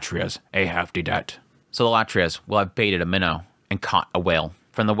the Latrias a hefty debt. So the Latrias will have baited a minnow and caught a whale.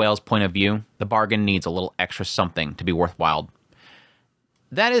 From the whale's point of view, the bargain needs a little extra something to be worthwhile.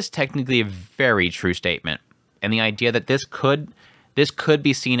 That is technically a very true statement. And the idea that this could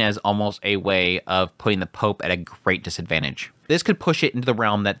be seen as almost a way of putting the Pope at a great disadvantage. This could push it into the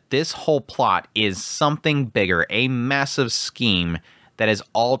realm that this whole plot is something bigger, a massive scheme that is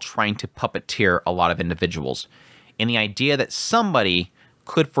all trying to puppeteer a lot of individuals. And the idea that somebody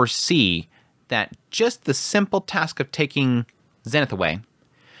could foresee that just the simple task of taking Zenith away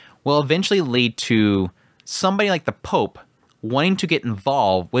will eventually lead to somebody like the Pope wanting to get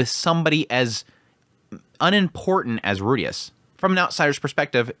involved with somebody as unimportant as Rudius. From an outsider's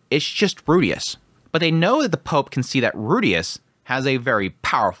perspective, it's just Rudius. But they know that the Pope can see that Rudius has a very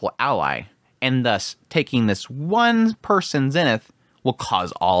powerful ally, and thus taking this one person, Zenith, will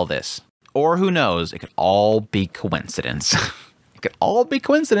cause all this. Or who knows, it could all be coincidence. It could all be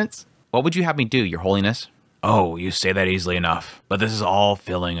coincidence. What would you have me do, Your Holiness? Oh, you say that easily enough, but this is all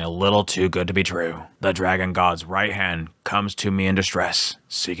feeling a little too good to be true. The Dragon God's right hand comes to me in distress,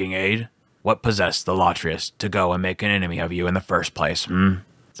 seeking aid. What possessed the Latrius to go and make an enemy of you in the first place,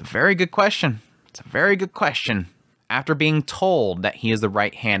 It's a very good question. After being told that he is the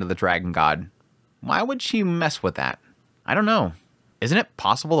right hand of the Dragon God, why would she mess with that? I don't know. Isn't it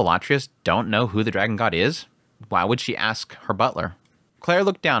possible the Latrius don't know who the Dragon God is? Why would she ask her butler? Claire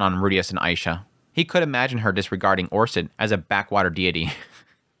looked down on Rudius and Aisha. He could imagine her disregarding Orsid as a backwater deity.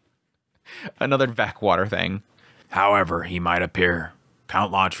 Another backwater thing. However he might appear,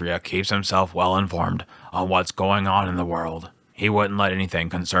 Count Latria keeps himself well informed on what's going on in the world. He wouldn't let anything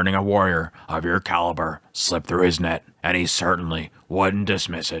concerning a warrior of your caliber slip through his net, and he certainly wouldn't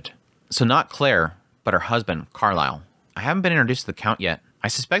dismiss it. So not Claire, but her husband, Carlisle. I haven't been introduced to the Count yet. I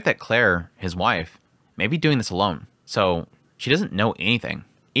suspect that Claire, his wife, may be doing this alone. So she doesn't know anything.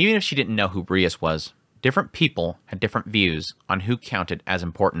 Even if she didn't know who Ruius was, different people had different views on who counted as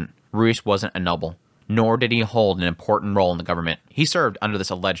important. Ruius wasn't a noble, nor did he hold an important role in the government. He served under this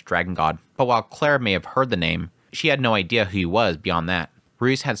alleged dragon god, but while Claire may have heard the name, she had no idea who he was beyond that.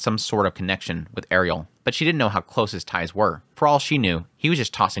 Rudius had some sort of connection with Ariel, but she didn't know how close his ties were. For all she knew, he was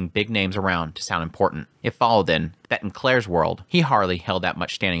just tossing big names around to sound important. It followed then that in Claire's world, he hardly held that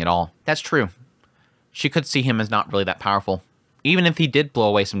much standing at all. That's true. She could see him as not really that powerful. Even if he did blow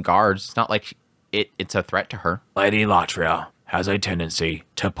away some guards, it's not like it's a threat to her. Lady Latria has a tendency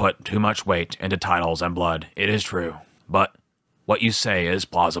to put too much weight into titles and blood, it is true. But what you say is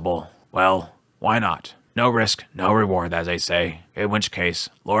plausible. Well, why not? No risk, no reward, as they say. In which case,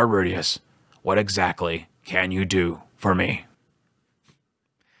 Lord Rudius, what exactly can you do for me?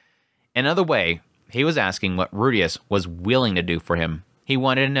 Another way, he was asking what Rudius was willing to do for him. He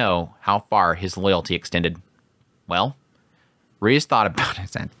wanted to know how far his loyalty extended. Well, Rudius thought about it.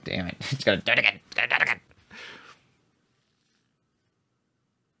 Said, damn it, he's gonna do it again.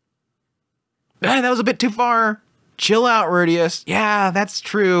 That was a bit too far. Chill out, Rudius. Yeah, that's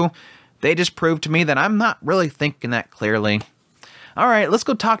true. They just proved to me that I'm not really thinking that clearly. All right, let's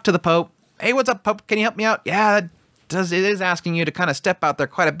go talk to the Pope. Hey, what's up, Pope? Can you help me out? Yeah, it is asking you to kind of step out there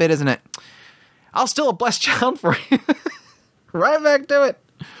quite a bit, isn't it? I'll steal a blessed child for you. Right back to it.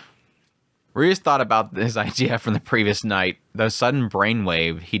 Rudius thought about his idea from the previous night. The sudden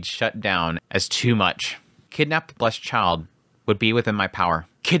brainwave he'd shut down as too much. Kidnap the blessed child would be within my power.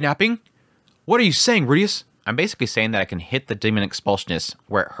 Kidnapping? What are you saying, Rudius? I'm basically saying that I can hit the demon expulsionist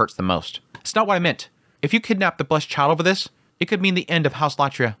where it hurts the most. It's not what I meant. If you kidnap the blessed child over this, it could mean the end of House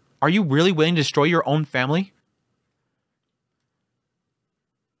Latria. Are you really willing to destroy your own family?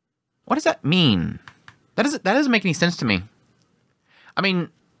 What does that mean? That doesn't make any sense to me. I mean,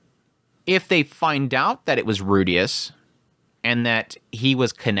 if they find out that it was Rudius and that he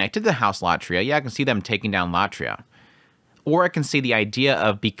was connected to House Latria, yeah, I can see them taking down Latria. Or I can see the idea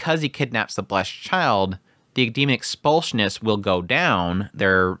of because he kidnaps the blessed child, the demon expulsionists will go down,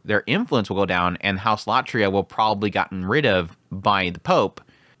 their influence will go down, and House Latria will probably gotten rid of by the Pope.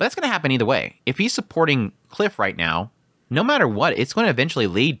 But that's going to happen either way. If he's supporting Cliff right now, no matter what, it's going to eventually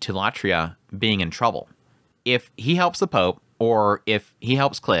lead to Latria being in trouble. If he helps the Pope, or if he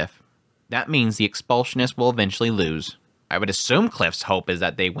helps Cliff, that means the expulsionists will eventually lose. I would assume Cliff's hope is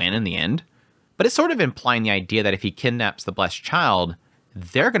that they win in the end. But it's sort of implying the idea that if he kidnaps the blessed child,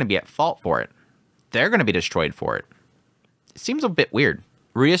 they're going to be at fault for it. They're going to be destroyed for it. It seems a bit weird.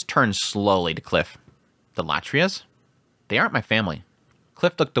 Rudius turned slowly to Cliff. The Latrias? They aren't my family.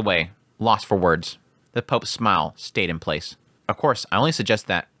 Cliff looked away, lost for words. The Pope's smile stayed in place. Of course, I only suggest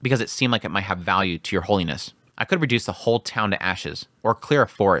that because it seemed like it might have value to your holiness. I could reduce the whole town to ashes, or clear a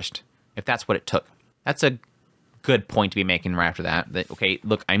forest, if that's what it took. That's a good point to be making right after that. Okay,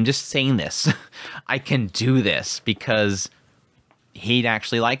 look, I'm just saying this. I can do this because he'd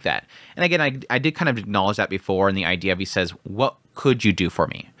actually like that. And again, I did kind of acknowledge that before in the idea of he says, what could you do for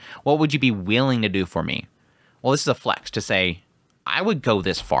me? What would you be willing to do for me? Well, this is a flex to say, I would go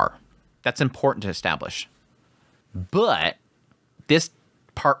this far. That's important to establish. But this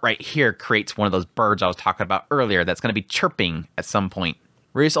part right here creates one of those birds I was talking about earlier that's going to be chirping at some point.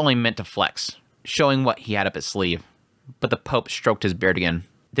 Rudius only meant to flex, showing what he had up his sleeve. But the Pope stroked his beard again.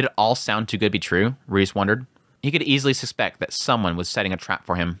 Did it all sound too good to be true? Rudius wondered. He could easily suspect that someone was setting a trap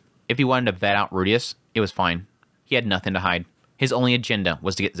for him. If he wanted to vet out Rudius, it was fine. He had nothing to hide. His only agenda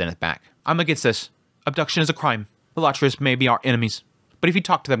was to get Zenith back. I'm against this. Abduction is a crime. The Latrias may be our enemies. But if you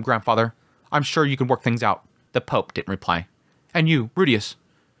talk to them, Grandfather, I'm sure you can work things out. The Pope didn't reply. And you, Rudius,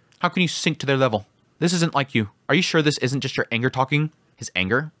 how can you sink to their level? This isn't like you. Are you sure this isn't just your anger talking? His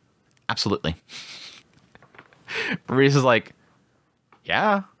anger? Absolutely. Rudius is like,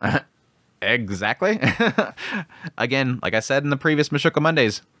 yeah, exactly. Again, like I said in the previous Mushoku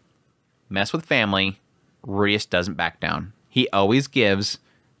Mondays, mess with family, Rudius doesn't back down. He always gives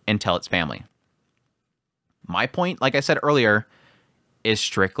until it's family. My point, like I said earlier, is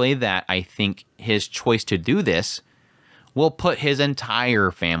strictly that I think his choice to do this will put his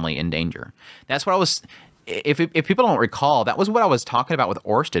entire family in danger. That's what I was... If people don't recall, that was what I was talking about with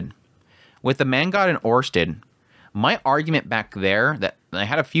Orsted. With the Man God and Orsted, my argument back there that I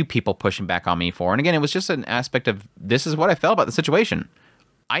had a few people pushing back on me for, and again, it was just an aspect of this is what I felt about the situation.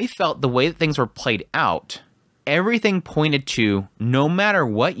 I felt the way that things were played out, everything pointed to no matter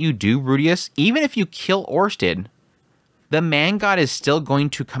what you do, Rudius, even if you kill Orsted, the Man God is still going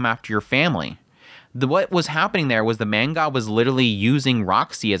to come after your family. What was happening there was the Man God was literally using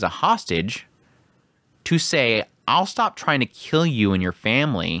Roxy as a hostage to say, I'll stop trying to kill you and your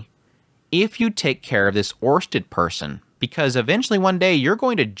family if you take care of this Orsted person. Because eventually one day you're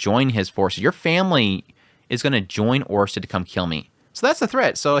going to join his forces. Your family is going to join Orsted to come kill me. So that's the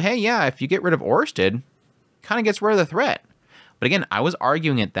threat. So, hey, yeah, if you get rid of Orsted, kind of gets rid of the threat. But again, I was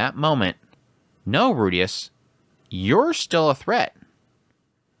arguing at that moment, no, Rudius, you're still a threat.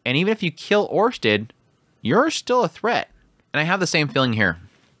 And even if you kill Orsted, you're still a threat. And I have the same feeling here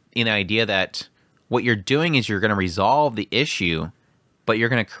in the idea that what you're doing is you're going to resolve the issue, but you're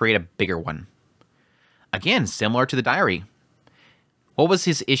going to create a bigger one. Again, similar to the diary. What was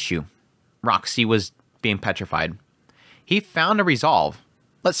his issue? Roxy was being petrified. He found a resolve.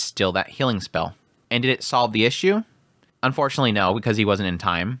 Let's steal that healing spell. And did it solve the issue? Unfortunately, no, because he wasn't in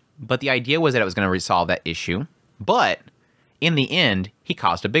time. But the idea was that it was going to resolve that issue. But in the end, he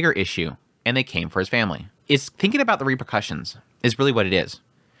caused a bigger issue, and they came for his family. It's thinking about the repercussions is really what it is.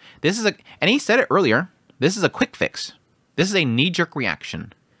 This is and he said it earlier, this is a quick fix. This is a knee-jerk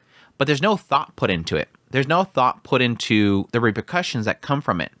reaction. But there's no thought put into it. There's no thought put into the repercussions that come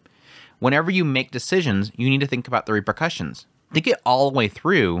from it. Whenever you make decisions, you need to think about the repercussions. Think it all the way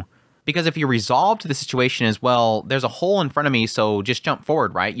through, because if you resolve to the situation as, well, there's a hole in front of me, so just jump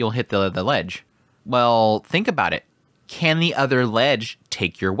forward, right? You'll hit the ledge. Well, think about it. Can the other ledge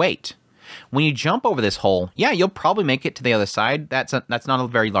take your weight? When you jump over this hole, yeah, you'll probably make it to the other side. That's not a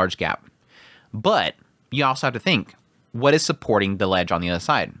very large gap. But you also have to think, what is supporting the ledge on the other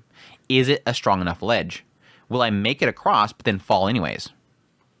side? Is it a strong enough ledge? Will I make it across, but then fall anyways?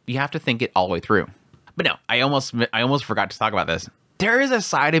 You have to think it all the way through. But no, I almost forgot to talk about this. There is a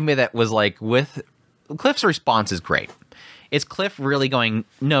side of me that was like, with Cliff's response is great. It's Cliff really going,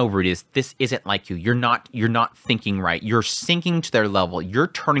 no, Rudius, this isn't like you. You're not thinking right. You're sinking to their level. You're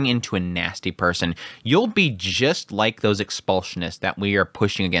turning into a nasty person. You'll be just like those expulsionists that we are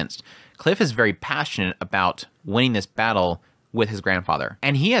pushing against. Cliff is very passionate about winning this battle with his grandfather.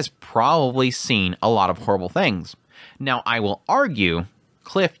 And he has probably seen a lot of horrible things. Now, I will argue,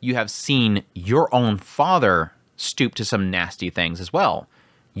 Cliff, you have seen your own father stoop to some nasty things as well.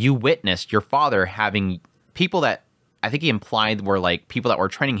 You witnessed your father having people that I think he implied were like people that were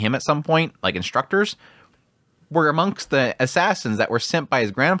training him at some point, like instructors, were amongst the assassins that were sent by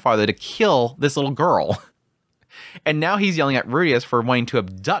his grandfather to kill this little girl. And now he's yelling at Rudius for wanting to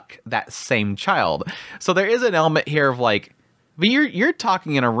abduct that same child. So there is an element here of like, but you're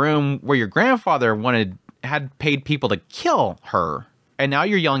talking in a room where your grandfather had paid people to kill her. And now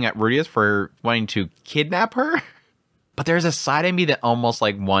you're yelling at Rudius for wanting to kidnap her? But there's a side of me that almost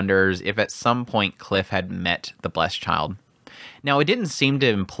like wonders if at some point Cliff had met the blessed child. Now, it didn't seem to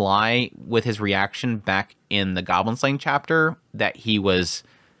imply with his reaction back in the Goblin Slaying chapter that he was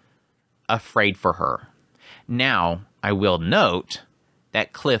afraid for her. Now, I will note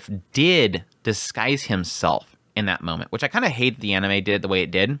that Cliff did disguise himself in that moment, which I kind of hate the anime did the way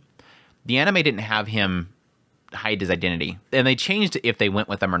it did. The anime didn't have him hide his identity, and they changed if they went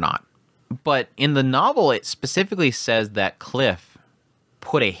with him or not. But in the novel, it specifically says that Cliff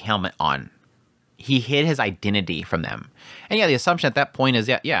put a helmet on. He hid his identity from them. And yeah, the assumption at that point is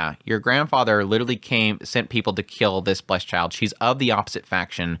that, yeah, your grandfather literally sent people to kill this blessed child. She's of the opposite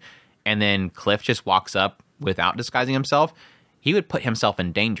faction. And then Cliff just walks up without disguising himself. He would put himself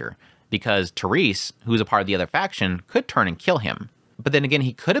in danger because Therese, who's a part of the other faction, could turn and kill him. But then again,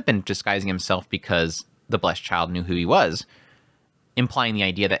 he could have been disguising himself because the blessed child knew who he was, implying the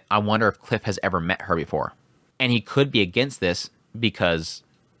idea that I wonder if Cliff has ever met her before. And he could be against this because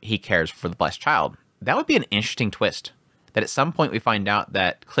he cares for the blessed child. That would be an interesting twist. That at some point we find out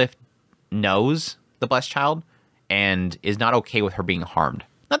that Cliff knows the blessed child and is not okay with her being harmed.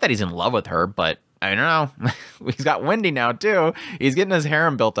 Not that he's in love with her, but I don't know. He's got Wendy now too. He's getting his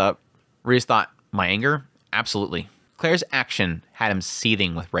harem built up. Reese thought, my anger? Absolutely. Claire's action had him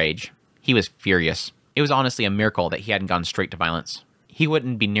seething with rage. He was furious. It was honestly a miracle that he hadn't gone straight to violence. He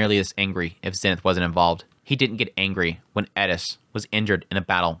wouldn't be nearly this angry if Zenith wasn't involved. He didn't get angry when Edis was injured in a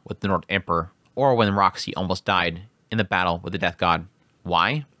battle with the Nord Emperor, or when Roxy almost died in the battle with the Death God.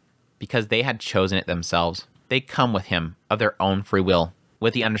 Why? Because they had chosen it themselves. They come with him of their own free will,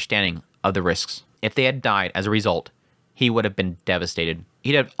 with the understanding of the risks. If they had died as a result, he would have been devastated.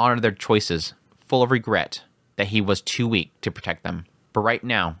 He'd have honored their choices, full of regret that he was too weak to protect them. But right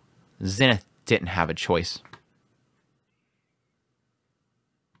now, Zenith didn't have a choice.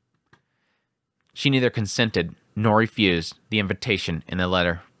 She neither consented nor refused the invitation in the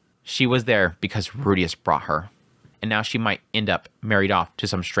letter. She was there because Rudius brought her, and now she might end up married off to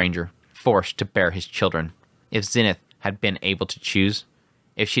some stranger, forced to bear his children. If Zenith had been able to choose,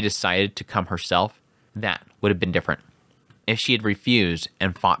 if she decided to come herself, that would have been different. If she had refused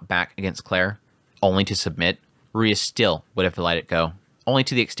and fought back against Claire, only to submit, Rudius still would have let it go. Only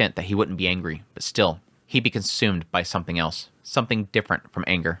to the extent that he wouldn't be angry, but still, he'd be consumed by something else, something different from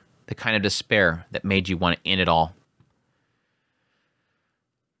anger, the kind of despair that made you want to end it all.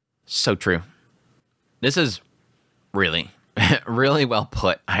 So true. This is really, really well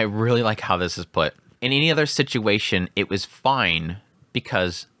put. I really like how this is put. In any other situation, it was fine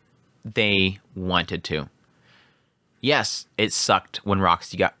because they wanted to. Yes, it sucked when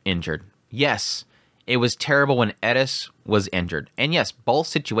Roxy got injured. Yes, it was terrible when Edis was injured. And yes, both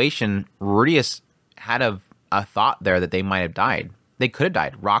situation, Rudius had a thought there that they might have died. They could have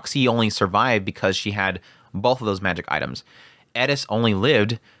died. Roxy only survived because she had both of those magic items. Edis only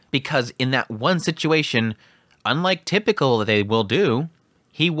lived because in that one situation, unlike typical that they will do,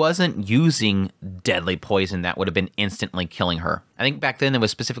 he wasn't using deadly poison that would have been instantly killing her. I think back then it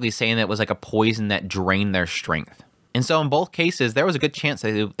was specifically saying that it was like a poison that drained their strength. And so in both cases, there was a good chance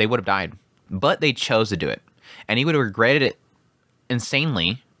that they would have died. But they chose to do it. And he would have regretted it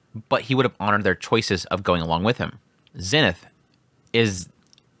insanely, but he would have honored their choices of going along with him. Zenith is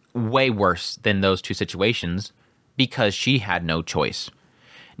way worse than those two situations because she had no choice.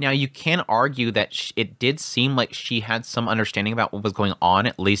 Now, you can argue that it did seem like she had some understanding about what was going on,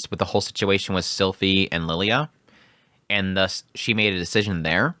 at least with the whole situation with Sylphie and Lilia, and thus she made a decision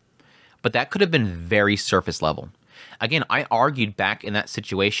there. But that could have been very surface level. Again, I argued back in that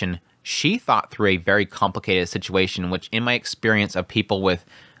situation, she thought through a very complicated situation, which in my experience of people with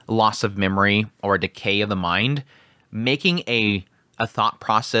loss of memory or a decay of the mind, making a thought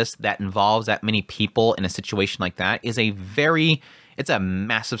process that involves that many people in a situation like that is it's a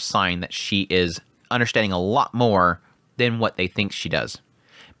massive sign that she is understanding a lot more than what they think she does.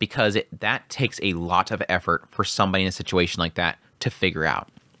 Because that takes a lot of effort for somebody in a situation like that to figure out.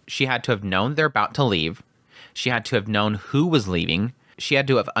 She had to have known they're about to leave. She had to have known who was leaving. She had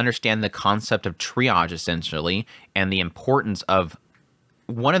to have understand the concept of triage, essentially, and the importance of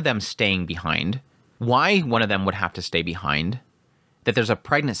one of them staying behind, why one of them would have to stay behind, that there's a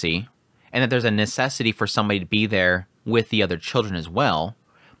pregnancy, and that there's a necessity for somebody to be there with the other children as well.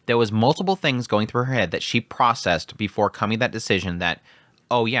 There was multiple things going through her head that she processed before coming to that decision that,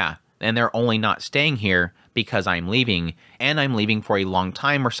 oh yeah, and they're only not staying here because I'm leaving, and I'm leaving for a long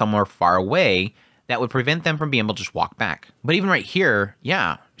time or somewhere far away that would prevent them from being able to just walk back. But even right here,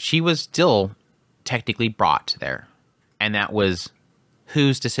 yeah, she was still technically brought there. And that was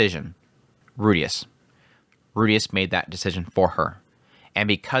whose decision? Rudius. Rudius made that decision for her. And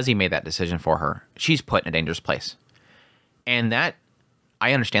because he made that decision for her, she's put in a dangerous place. And that,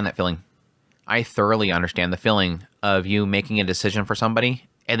 I understand that feeling. I thoroughly understand the feeling of you making a decision for somebody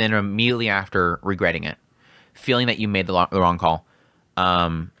and then immediately after regretting it, feeling that you made the wrong call.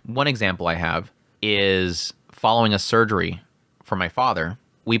 One example I have is following a surgery for my father.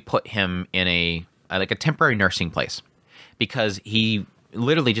 We put him in a temporary nursing place because he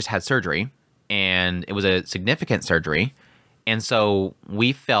literally just had surgery and it was a significant surgery. And so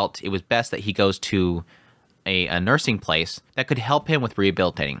we felt it was best that he goes to a nursing place that could help him with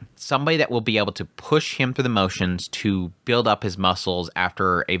rehabilitating. Somebody that will be able to push him through the motions to build up his muscles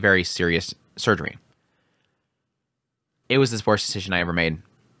after a very serious surgery. It was the worst decision I ever made.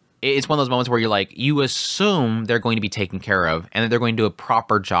 It's one of those moments where you're like, you assume they're going to be taken care of and that they're going to do a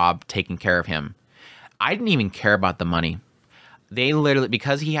proper job taking care of him. I didn't even care about the money. They literally,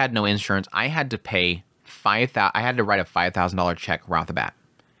 because he had no insurance, I had to pay I had to write a $5,000 check right off the bat.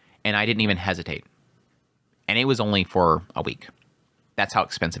 And I didn't even hesitate. And it was only for a week. That's how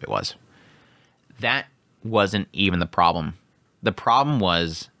expensive it was. That wasn't even the problem. The problem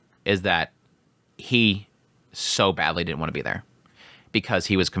is that he so badly didn't want to be there. Because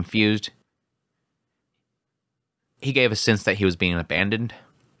he was confused. He gave a sense that he was being abandoned.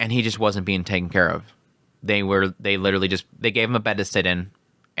 And he just wasn't being taken care of. They gave him a bed to sit in.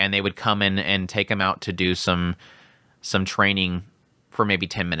 And they would come in and take him out to do some training for maybe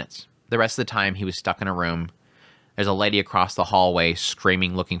 10 minutes. The rest of the time, he was stuck in a room. There's a lady across the hallway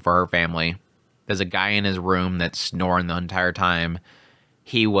screaming, looking for her family. There's a guy in his room that's snoring the entire time.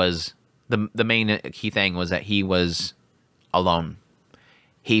 He was, the main key thing was that he was alone.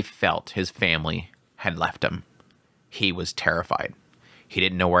 He felt his family had left him. He was terrified. He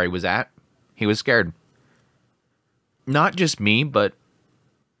didn't know where he was at. He was scared. Not just me, but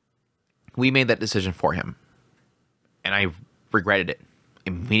we made that decision for him. And I regretted it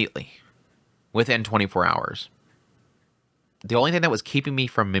immediately. Within 24 hours. The only thing that was keeping me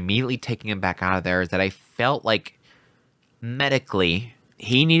from immediately taking him back out of there is that I felt like medically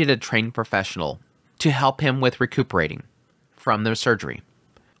he needed a trained professional to help him with recuperating from the surgery.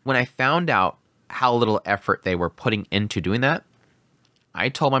 When I found out how little effort they were putting into doing that, I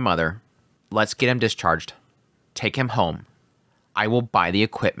told my mother, let's get him discharged. Take him home. I will buy the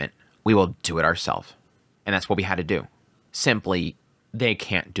equipment. We will do it ourselves. And that's what we had to do. Simply, they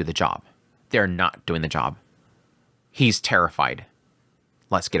can't do the job. They're not doing the job. He's terrified.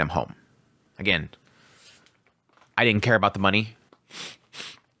 Let's get him home. Again, I didn't care about the money.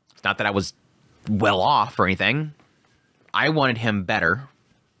 It's not that I was well off or anything. I wanted him better.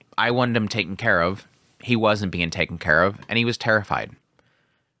 I wanted him taken care of. He wasn't being taken care of, and he was terrified.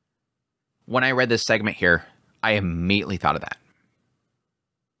 When I read this segment here, I immediately thought of that.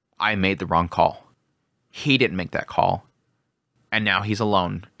 I made the wrong call. He didn't make that call. And now he's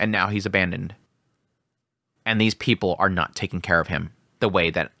alone, and now he's abandoned. And these people are not taking care of him the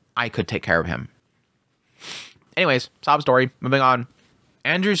way that I could take care of him. Anyways, sob story. Moving on.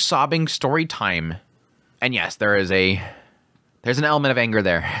 Andrew's sobbing story time. And yes, there's an element of anger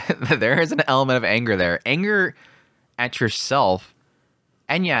there. There is an element of anger there. Anger at yourself,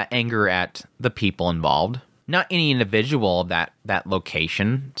 and yeah, anger at the people involved. Not any individual of that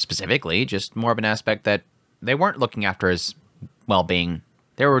location specifically, just more of an aspect that they weren't looking after his well-being.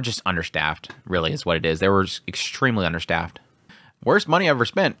 They were just understaffed, really, is what it is. They were just extremely understaffed. Worst money I've ever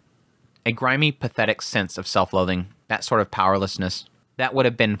spent. A grimy, pathetic sense of self-loathing, that sort of powerlessness. That would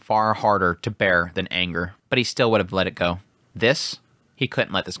have been far harder to bear than anger, but he still would have let it go. This, he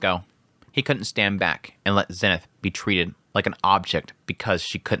couldn't let this go. He couldn't stand back and let Zenith be treated like an object because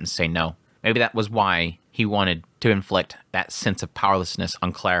she couldn't say no. Maybe that was why he wanted to inflict that sense of powerlessness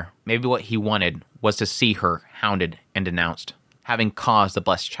on Claire. Maybe what he wanted was to see her hounded and denounced, having caused the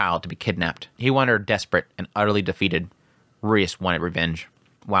blessed child to be kidnapped. He wanted her desperate and utterly defeated. Rurius wanted revenge.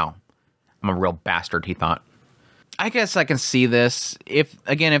 Wow. I'm a real bastard, he thought. I guess I can see this. If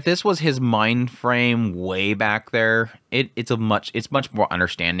this was his mind frame way back there, it's much more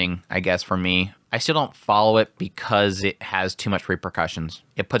understanding, I guess, for me. I still don't follow it because it has too much repercussions.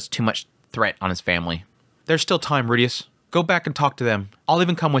 It puts too much threat on his family. There's still time, Rudius. Go back and talk to them. I'll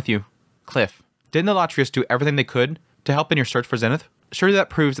even come with you. Cliff, didn't the Latrius do everything they could to help in your search for Zenith? Surely that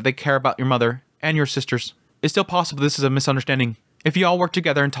proves that they care about your mother and your sisters. It's still possible this is a misunderstanding. If you all work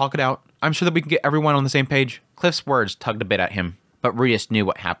together and talk it out, I'm sure that we can get everyone on the same page. Cliff's words tugged a bit at him, but Rudius knew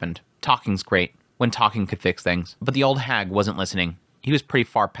what happened. Talking's great, when talking could fix things. But the old hag wasn't listening. He was pretty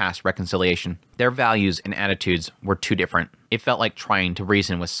far past reconciliation. Their values and attitudes were too different. It felt like trying to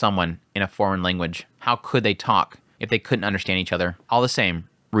reason with someone in a foreign language. How could they talk if they couldn't understand each other? All the same,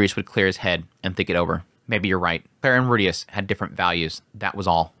 Rudius would clear his head and think it over. Maybe you're right. Claire and Rudius had different values. That was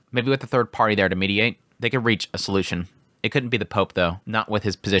all. Maybe with a third party there to mediate, they could reach a solution. It couldn't be the Pope, though, not with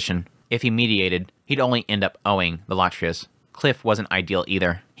his position. If he mediated, he'd only end up owing the Latrias. Cliff wasn't ideal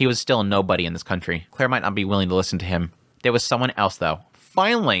either. He was still a nobody in this country. Claire might not be willing to listen to him. There was someone else, though.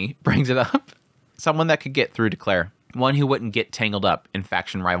 Finally brings it up. Someone that could get through to Claire. One who wouldn't get tangled up in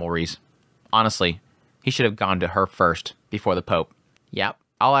faction rivalries. Honestly, he should have gone to her first, before the Pope. Yep,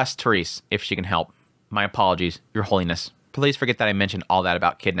 I'll ask Therese if she can help. My apologies, Your Holiness. Please forget that I mentioned all that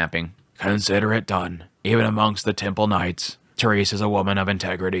about kidnapping. Consider it done. Even amongst the Temple Knights, Therese is a woman of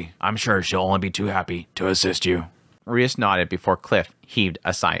integrity. I'm sure she'll only be too happy to assist you. Rudius nodded before Cliff heaved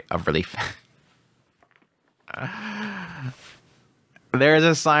a sigh of relief. There's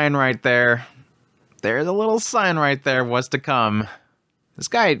a sign right there. There's a little sign right there. What's to come? This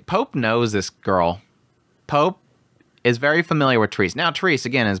guy, Pope, knows this girl. Pope is very familiar with Therese. Now, Therese,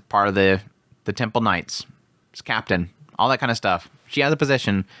 again, is part of the Temple Knights. She's captain. All that kind of stuff. She has a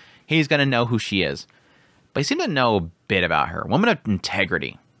position. He's going to know who she is. But he seems to know a bit about her. Woman of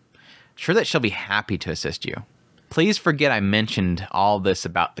integrity. Sure that she'll be happy to assist you. Please forget I mentioned all this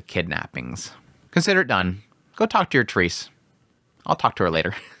about the kidnappings. Consider it done. Go talk to your Therese. I'll talk to her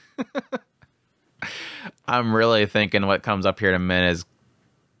later. I'm really thinking what comes up here in a minute is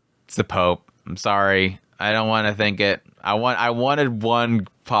it's the Pope. I'm sorry. I don't want to think it. I wanted one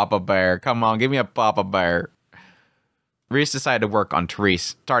Papa Bear. Come on, give me a Papa Bear. Reese decided to work on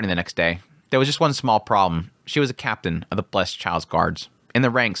Therese starting the next day. There was just one small problem. She was a captain of the Blessed Child's Guards. In the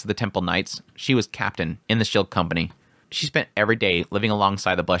ranks of the Temple Knights, she was captain in the Shield Company. She spent every day living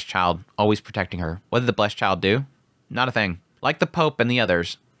alongside the Blessed Child, always protecting her. What did the Blessed Child do? Not a thing. Like the Pope and the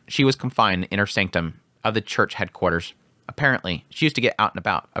others, she was confined in her sanctum of the church headquarters. Apparently, she used to get out and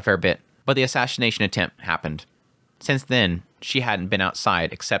about a fair bit, but the assassination attempt happened. Since then, she hadn't been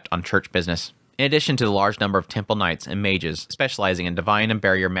outside except on church business. In addition to the large number of Temple Knights and mages specializing in divine and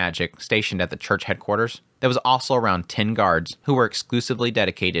barrier magic stationed at the church headquarters, there was also around 10 guards who were exclusively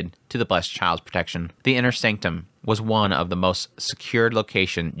dedicated to the Blessed Child's protection. The inner sanctum was one of the most secured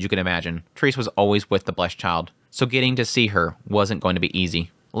locations you can imagine. Therese was always with the Blessed Child, so getting to see her wasn't going to be easy.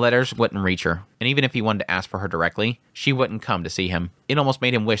 Letters wouldn't reach her, and even if he wanted to ask for her directly, she wouldn't come to see him. It almost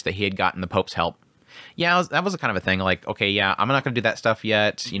made him wish that he had gotten the Pope's help. Yeah, that was a kind of a thing, like, okay, yeah, I'm not going to do that stuff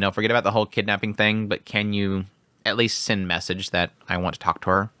yet, forget about the whole kidnapping thing, but can you at least send message that I want to talk to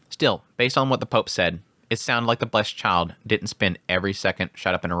her? Still, based on what the Pope said, It sounded like the blessed child didn't spend every second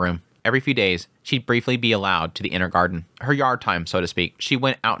shut up in a room. Every few days, she'd briefly be allowed to the inner garden, her yard time, so to speak. She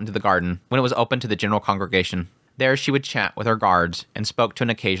went out into the garden when it was open to the general congregation. There she would chat with her guards and spoke to an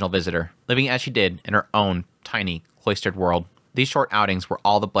occasional visitor, living as she did in her own tiny, cloistered world. These short outings were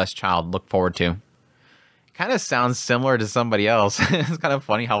all the blessed child looked forward to. It kind of sounds similar to somebody else. It's kind of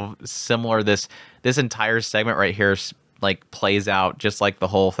funny how similar this entire segment right here like plays out, just like the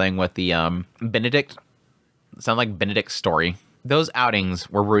whole thing with the Benedict. It sounded like Benedict's story. Those outings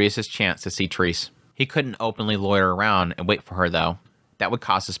were Rudius's chance to see Therese. He couldn't openly loiter around and wait for her, though. That would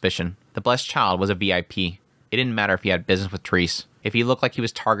cause suspicion. The blessed child was a VIP. It didn't matter if he had business with Therese. If he looked like he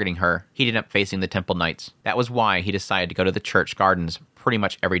was targeting her, he'd end up facing the temple knights. That was why he decided to go to the church gardens pretty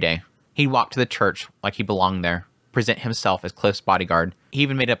much every day. He'd walk to the church like he belonged there, present himself as Cliff's bodyguard. He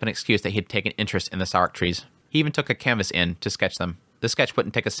even made up an excuse that he had taken interest in the Sauerk trees. He even took a canvas in to sketch them. The sketch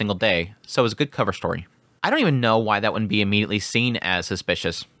wouldn't take a single day, so it was a good cover story. I don't even know why that wouldn't be immediately seen as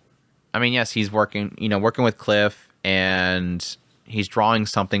suspicious. I mean, yes, he's working with Cliff, and he's drawing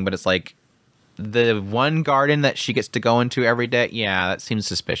something, but it's like the one garden that she gets to go into every day. Yeah, that seems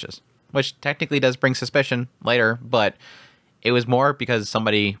suspicious, which technically does bring suspicion later, but it was more because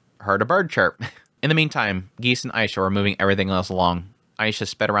somebody heard a bird chirp. In the meantime, Geese and Aisha were moving everything else along. Aisha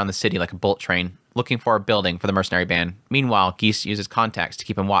sped around the city like a bullet train, looking for a building for the mercenary band. Meanwhile, Geese uses contacts to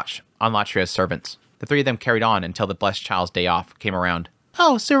keep him watch on Latria's servants. The three of them carried on until the blessed child's day off came around.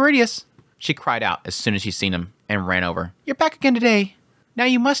 "Oh, Sir Rudius," she cried out as soon as she seen him, and ran over. "You're back again today. Now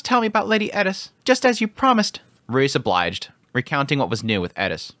you must tell me about Lady Eddis, just as you promised." Rudius obliged, recounting what was new with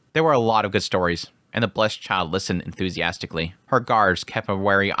Eddis. There were a lot of good stories, and the blessed child listened enthusiastically. Her guards kept a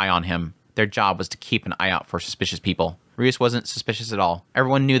wary eye on him. Their job was to keep an eye out for suspicious people. Rudius wasn't suspicious at all.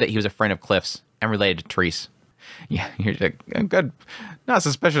 Everyone knew that he was a friend of Cliff's and related to Therese. Yeah, you're good. Not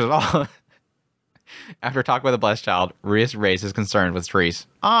suspicious at all. After talking with the blessed child, Rudius raised his concern with Therese.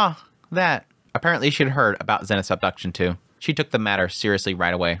 "Ah, that." Apparently she'd heard about Zenith's abduction too. She took the matter seriously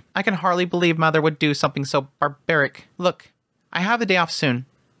right away. "I can hardly believe Mother would do something so barbaric. Look, I have the day off soon.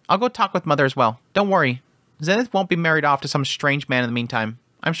 I'll go talk with Mother as well. Don't worry. Zenith won't be married off to some strange man in the meantime.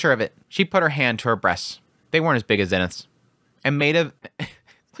 I'm sure of it." She put her hand to her breasts. They weren't as big as Zenith's. And made a...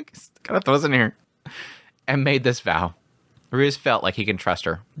 gotta throw this in here. And made this vow. Rudius felt like he can trust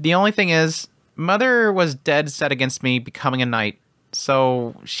her. "The only thing is, Mother was dead set against me becoming a knight,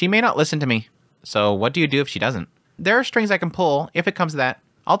 so she may not listen to me." "So what do you do if she doesn't?" "There are strings I can pull, if it comes to that.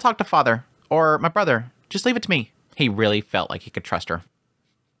 I'll talk to Father, or my brother. Just leave it to me." He really felt like he could trust her.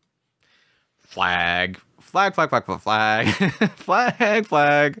 Flag. Flag, flag, flag, flag, flag. Flag,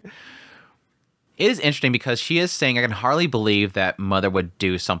 flag. It is interesting because she is saying, "I can hardly believe that Mother would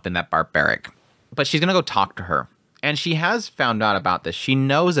do something that barbaric." But she's going to go talk to her. And she has found out about this. She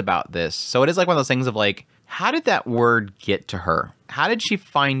knows about this. So it is like one of those things of like, how did that word get to her? How did she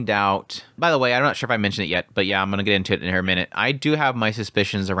find out? By the way, I'm not sure if I mentioned it yet, but yeah, I'm going to get into it in here a minute. I do have my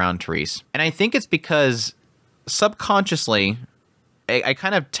suspicions around Therese. And I think it's because subconsciously, I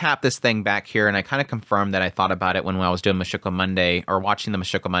kind of tapped this thing back here and I kind of confirmed that I thought about it when I was doing Mushoku Monday or watching the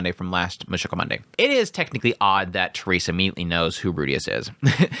Mushoku Monday from last Mushoku Monday. It is technically odd that Therese immediately knows who Rudius is.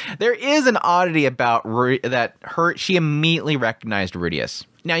 There is an oddity about she immediately recognized Rudius.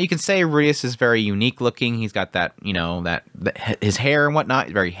 Now you can say Rudius is very unique looking. He's got that, his hair and whatnot,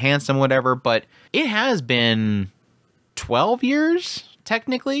 very handsome, whatever, but it has been 12 years,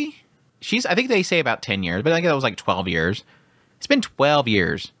 technically. I think they say about 10 years, but I think that was like 12 years. It's been 12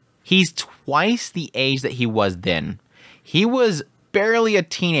 years. He's twice the age that he was then. He was barely a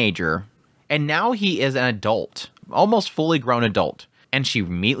teenager, and now he is an adult, almost fully grown adult. And she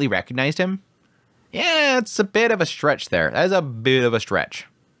immediately recognized him? Yeah, it's a bit of a stretch there. That is a bit of a stretch.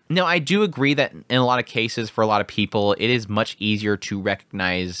 Now, I do agree that in a lot of cases, for a lot of people, it is much easier to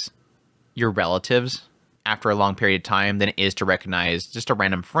recognize your relatives after a long period of time than it is to recognize just a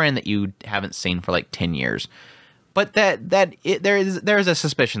random friend that you haven't seen for like 10 years. But there is a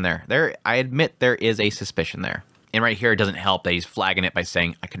suspicion there. I admit there is a suspicion there. And right here, it doesn't help that he's flagging it by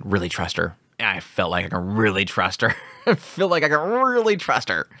saying, "I can really trust her." And I felt like I can really trust her. I feel like I can really trust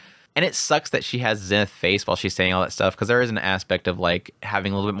her. And it sucks that she has Zenith face while she's saying all that stuff, because there is an aspect of like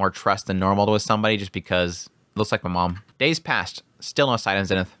having a little bit more trust than normal with somebody just because it looks like my mom. Days passed, still no sight on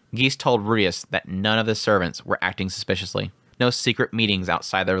Zenith. Geese told Rudius that none of the servants were acting suspiciously. No secret meetings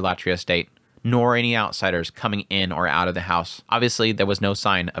outside their Latria estate, nor any outsiders coming in or out of the house. Obviously, there was no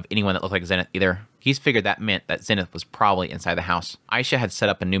sign of anyone that looked like Zenith either. Geese figured that meant that Zenith was probably inside the house. Aisha had set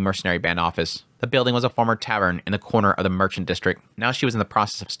up a new mercenary band office. The building was a former tavern in the corner of the merchant district. Now she was in the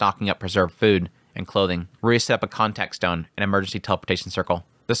process of stocking up preserved food and clothing. Rudius set up a contact stone and emergency teleportation circle.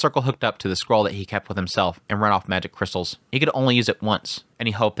 The circle hooked up to the scroll that he kept with himself and ran off magic crystals. He could only use it once, and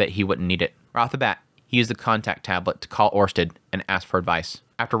he hoped that he wouldn't need it. Right off the bat, he used the contact tablet to call Orsted and ask for advice.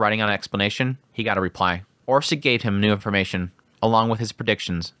 After writing out an explanation, he got a reply. Orsted gave him new information, along with his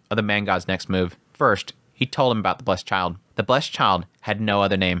predictions of the man god's next move. First, he told him about the Blessed Child. The Blessed Child had no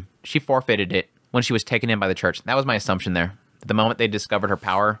other name. She forfeited it when she was taken in by the church. That was my assumption there. The moment they discovered her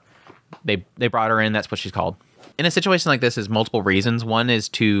power, they brought her in. That's what she's called. In a situation like this, there's multiple reasons. One is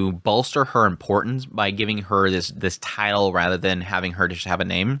to bolster her importance by giving her this title rather than having her just have a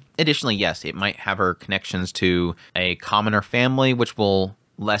name. Additionally, yes, it might have her connections to a commoner family, which will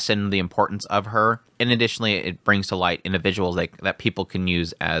lessen the importance of her. And additionally, it brings to light individuals that people can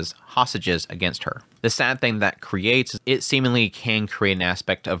use as hostages against her. The sad thing that creates, it seemingly can create an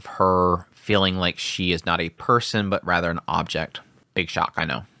aspect of her feeling like she is not a person, but rather an object. Big shock, I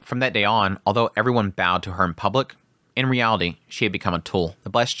know. From that day on, although everyone bowed to her in public, in reality, she had become a tool. The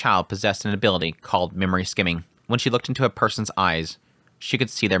Blessed Child possessed an ability called memory skimming. When she looked into a person's eyes, she could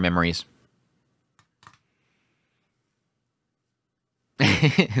see their memories.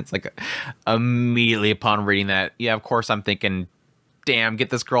 It's like immediately upon reading that, yeah, of course I'm thinking, damn, get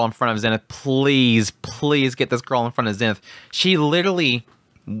this girl in front of Zenith. Please, please get this girl in front of Zenith. She literally,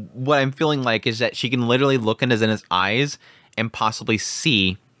 what I'm feeling like is that she can literally look into Zenith's eyes and possibly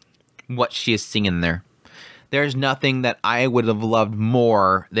see what she is seeing in there. There's nothing that I would have loved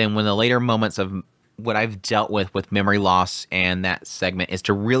more than when the later moments of what I've dealt with memory loss and that segment is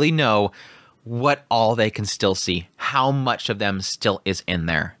to really know what all they can still see. How much of them still is in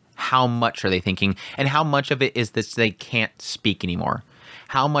there. How much are they thinking? And how much of it is that they can't speak anymore?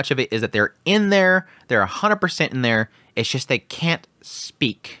 How much of it is that they're in there, they're 100% in there, it's just they can't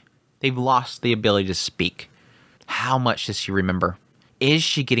speak. They've lost the ability to speak. How much does she remember? Is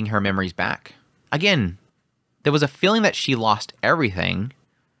she getting her memories back? Again, there was a feeling that she lost everything,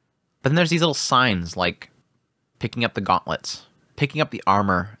 but then there's these little signs like picking up the gauntlets, picking up the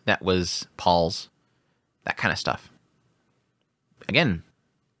armor that was Paul's, that kind of stuff. Again,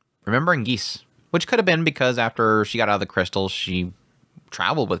 remembering Geese, which could have been because after she got out of the crystals, she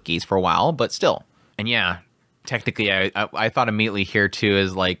traveled with Geese for a while, but still. And yeah, technically, I thought immediately here too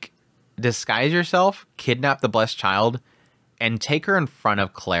is like, disguise yourself, kidnap the Blessed Child, and take her in front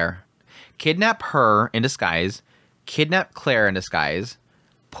of Claire. Kidnap her in disguise, kidnap Claire in disguise,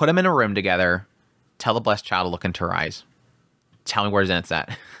 put them in a room together, tell the Blessed Child to look into her eyes. Tell me where Zenith's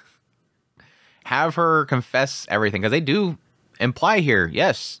at. Have her confess everything, because they do imply here,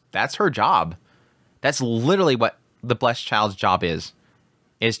 yes, that's her job. That's literally what the Blessed Child's job is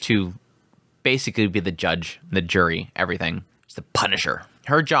to basically be the judge, the jury, everything. It's the punisher.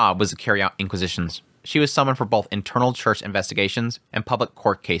 Her job was to carry out inquisitions. She was summoned for both internal church investigations and public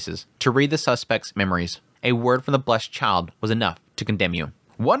court cases to read the suspect's memories. A word from the Blessed Child was enough to condemn you.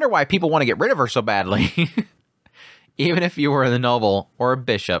 Wonder why people want to get rid of her so badly. Even if you were the noble or a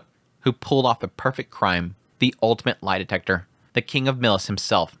bishop who pulled off the perfect crime, the ultimate lie detector, the King of Milis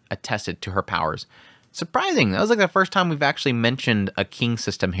himself attested to her powers. Surprising. That was like the first time we've actually mentioned a king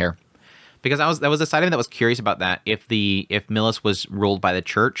system here. Because that was a side of me that was curious about that. If Milis was ruled by the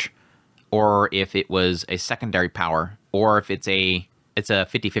church, or if it was a secondary power, or if it's a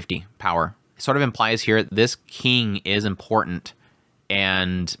 50-50 power. It sort of implies here this king is important,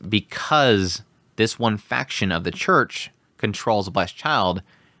 and because this one faction of the church controls the Blessed Child,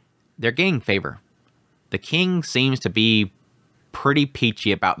 they're gaining favor. The king seems to be pretty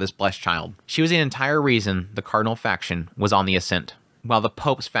peachy about this Blessed Child. She was the entire reason the cardinal faction was on the ascent, while the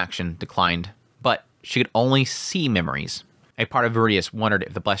Pope's faction declined, but she could only see memories. A part of Viridius wondered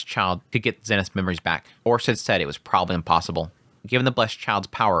if the Blessed Child could get Zenith's memories back. Orsted said it was probably impossible, given the Blessed Child's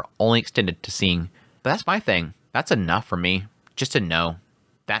power only extended to seeing. But that's my thing. That's enough for me, just to know.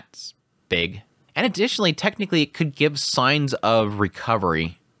 That's big. And additionally, technically, it could give signs of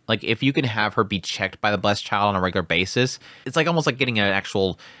recovery. Like, if you can have her be checked by the Blessed Child on a regular basis, it's like almost like getting an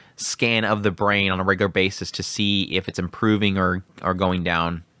actual scan of the brain on a regular basis to see if it's improving or going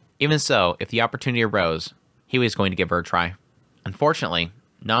down. Even so, if the opportunity arose, he was going to give her a try. Unfortunately,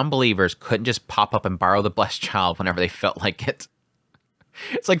 non-believers couldn't just pop up and borrow the Blessed Child whenever they felt like it.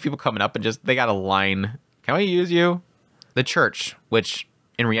 It's like people coming up and they got a line. Can we use you? The church, which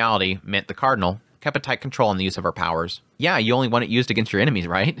in reality meant the cardinal, kept a tight control on the use of her powers. Yeah, you only want it used against your enemies,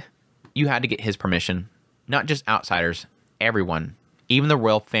 right? You had to get his permission. Not just outsiders, everyone. Even the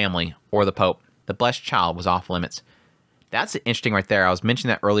royal family or the Pope. The Blessed Child was off limits. That's interesting right there. I was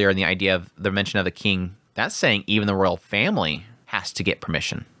mentioning that earlier in the idea of the mention of the king. That's saying even the royal family has to get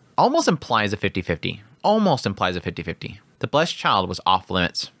permission. Almost implies a 50-50. Almost implies a 50-50. The Blessed Child was off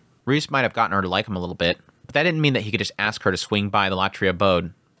limits. Roos might have gotten her to like him a little bit, but that didn't mean that he could just ask her to swing by the Latria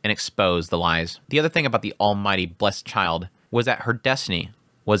abode and expose the lies. The other thing about the almighty blessed child was that her destiny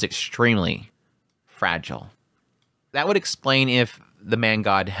was extremely fragile. That would explain if the man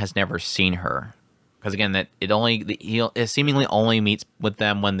god has never seen her. Because again, it seemingly only meets with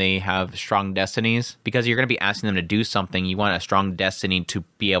them when they have strong destinies. Because you're going to be asking them to do something, you want a strong destiny to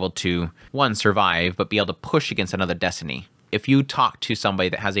be able to, one, survive, but be able to push against another destiny. If you talk to somebody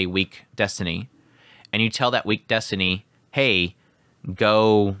that has a weak destiny, and you tell that weak destiny, hey,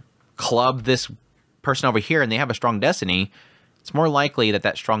 go club this person over here, and they have a strong destiny, it's more likely that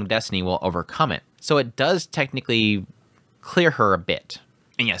that strong destiny will overcome it. So it does technically clear her a bit.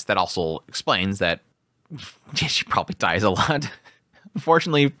 And yes, that also explains that she probably dies a lot.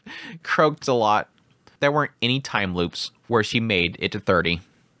 Unfortunately, croaked a lot. There weren't any time loops where she made it to 30.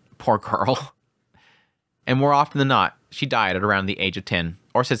 Poor girl. And more often than not, she died at around the age of 10.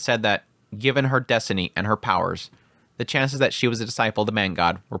 Orsted said that, given her destiny and her powers, the chances that she was a disciple of the man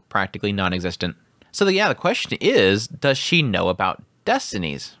god were practically non-existent. So the question is, does she know about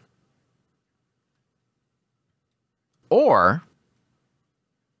destinies? Or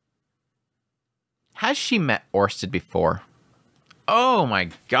has she met Orsted before? Oh my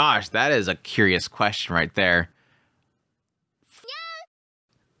gosh, that is a curious question right there.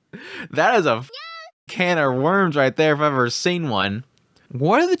 That is a can of worms right there if I've ever seen one.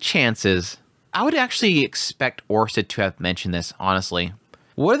 What are the chances? I would actually expect Orsted to have mentioned this, honestly.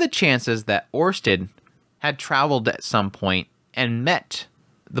 What are the chances that Orsted had traveled at some point and met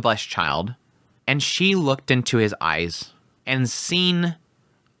the blessed child, and she looked into his eyes and seen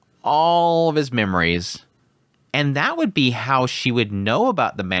all of his memories, and that would be how she would know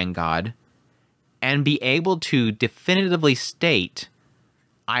about the man god and be able to definitively state,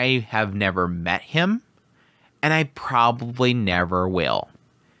 I have never met him, and I probably never will.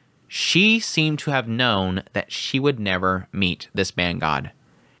 She seemed to have known that she would never meet this man god,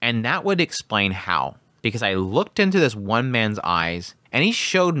 and that would explain how, because I looked into this one man's eyes, and he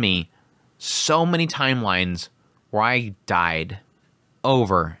showed me so many timelines where I died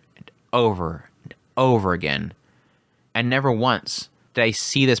over and over and over again. And never once did I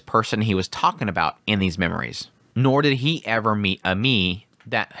see this person he was talking about in these memories. Nor did he ever meet a me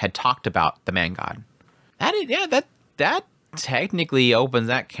that had talked about the man god. That technically opens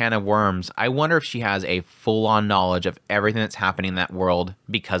that can of worms. I wonder if she has a full-on knowledge of everything that's happening in that world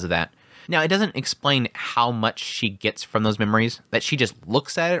because of that. Now, it doesn't explain how much she gets from those memories, that she just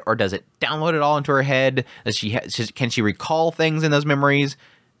looks at it, or does it download it all into her head? Can she recall things in those memories?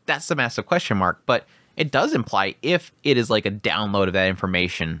 That's the massive question mark, but it does imply if it is like a download of that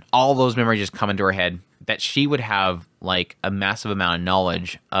information, all those memories just come into her head, that she would have like a massive amount of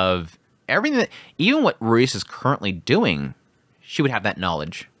knowledge of everything that, even what Ruiz is currently doing, she would have that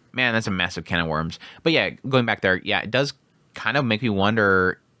knowledge. Man, that's a massive can of worms. But yeah, going back there, yeah, it does kind of make me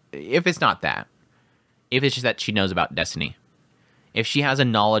wonder if it's not that. If it's just that she knows about destiny. If she has a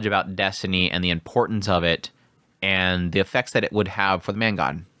knowledge about destiny and the importance of it and the effects that it would have for the man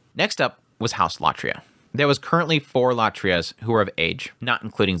god. Next up was House Latria. There was currently 4 Latrias who were of age, not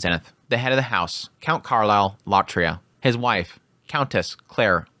including Zenith. The head of the house, Count Carlisle Latria. His wife, Countess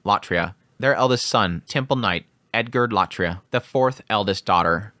Claire Latria. Their eldest son, Temple Knight Edgar Latria. The 4th eldest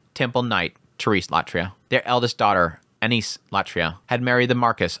daughter, Temple Knight Therese Latria. Their eldest daughter, Anise Latria, had married the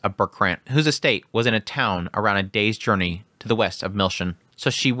Marquis of Berkrant, whose estate was in a town around a day's journey to the west of Milshan, so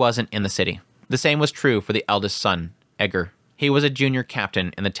she wasn't in the city. The same was true for the eldest son, Edgar. He was a junior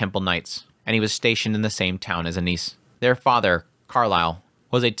captain in the Temple Knights, and he was stationed in the same town as Anise. Their father, Carlisle,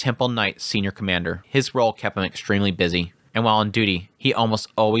 was a Temple Knight senior commander. His role kept him extremely busy, and while on duty, he almost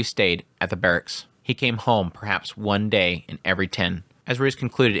always stayed at the barracks. He came home perhaps one day in every 10. As Ruiz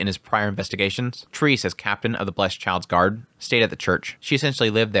concluded in his prior investigations, Therese, as captain of the Blessed Child's Guard, stayed at the church. She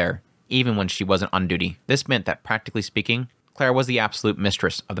essentially lived there, even when she wasn't on duty. This meant that, practically speaking, Claire was the absolute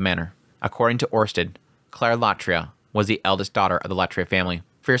mistress of the manor. According to Orsted, Claire Latria was the eldest daughter of the Latria family.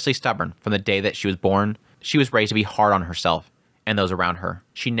 Fiercely stubborn from the day that she was born, she was raised to be hard on herself and those around her.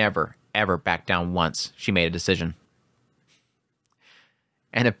 She never, ever backed down once she made a decision.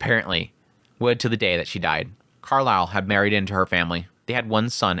 And apparently would to the day that she died. Carlisle had married into her family. They had 1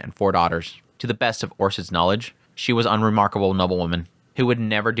 son and 4 daughters. To the best of Orsted's knowledge, she was an unremarkable noblewoman who would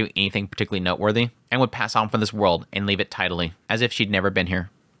never do anything particularly noteworthy and would pass on from this world and leave it tidily, as if she'd never been here.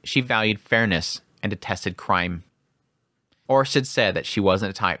 She valued fairness and detested crime. Orsted said that she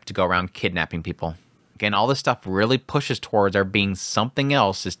wasn't the type to go around kidnapping people. Again, all this stuff really pushes towards there being something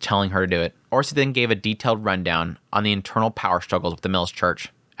else is telling her to do it. Orsted then gave a detailed rundown on the internal power struggles with the Mills Church.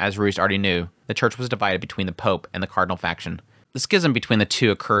 As Ruiz already knew, the church was divided between the Pope and the Cardinal faction. The schism between the two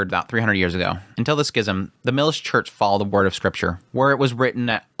occurred about 300 years ago. Until the schism, the Millis Church followed the word of Scripture, where it was written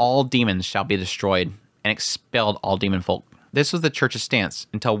that all demons shall be destroyed, and expelled all demon folk. This was the church's stance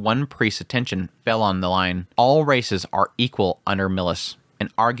until one priest's attention fell on the line, all races are equal under Millis,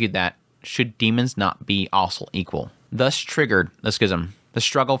 and argued that should demons not be also equal? Thus triggered the schism. The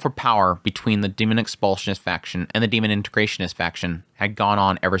struggle for power between the demon expulsionist faction and the demon integrationist faction had gone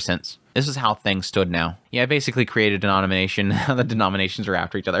on ever since. This is how things stood now. Yeah, I basically created a denomination. The denominations are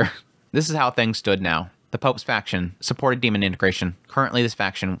after each other. This is how things stood now. The Pope's faction supported demon integration. Currently, this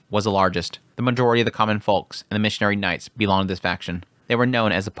faction was the largest. The majority of the common folks and the missionary knights belonged to this faction. They were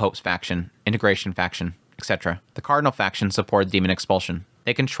known as the Pope's faction, integration faction, etc. The cardinal faction supported demon expulsion.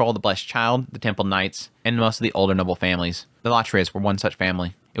 They controlled the Blessed Child, the Temple Knights, and most of the older noble families. The Latries were one such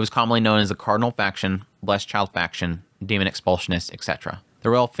family. It was commonly known as the Cardinal faction, Blessed Child faction, demon expulsionists, etc. The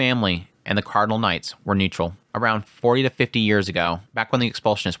royal family and the Cardinal Knights were neutral. Around 40 to 50 years ago, back when the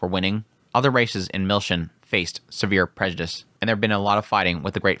expulsionists were winning, other races in Milshan faced severe prejudice, and there had been a lot of fighting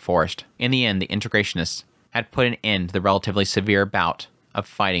with the Great Forest. In the end, the integrationists had put an end to the relatively severe bout of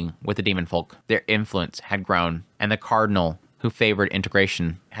fighting with the demon folk. Their influence had grown, and the cardinal who favored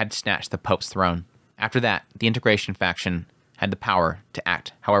integration had snatched the Pope's throne. After that, the integration faction had the power to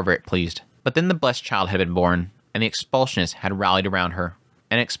act however it pleased. But then the Blessed Child had been born, and the expulsionists had rallied around her.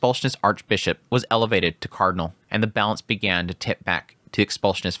 An expulsionist archbishop was elevated to cardinal, and the balance began to tip back to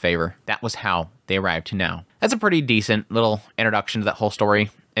expulsionist favor. That was how they arrived to now. That's a pretty decent little introduction to that whole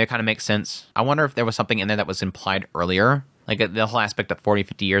story. It kind of makes sense. I wonder if there was something in there that was implied earlier, like the whole aspect that 40,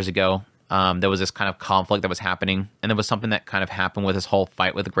 50 years ago, there was this kind of conflict that was happening, and there was something that kind of happened with this whole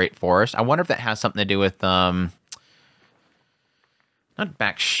fight with the Great Forest. I wonder if that has something to do with, not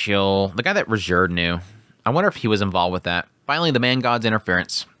Bakshill, the guy that Rajur knew. I wonder if he was involved with that. Finally, the man god's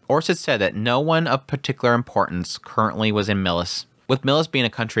interference. Orsid said that no one of particular importance currently was in Millis. With Millis being a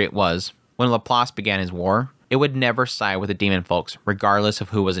country it was, when Laplace began his war, it would never side with the demon folks, regardless of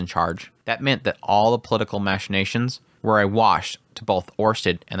who was in charge. That meant that all the political machinations were a wash to both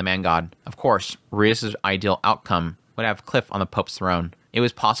Orsted and the man god. Of course, Rius' ideal outcome would have Cliff on the Pope's throne. It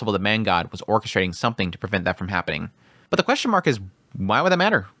was possible the man god was orchestrating something to prevent that from happening. But the question mark is, why would that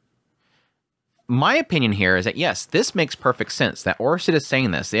matter? My opinion here is that yes, this makes perfect sense that Orsted is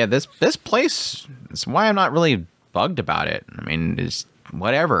saying this. Yeah, this place, that's why I'm not really bugged about it. I mean, it's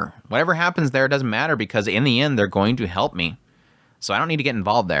whatever happens there, it doesn't matter, because in the end they're going to help me, so I don't need to get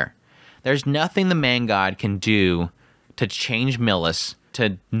involved there. There's nothing the man god can do to change Millis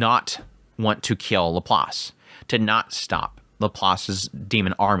to not want to kill Laplace, to not stop Laplace's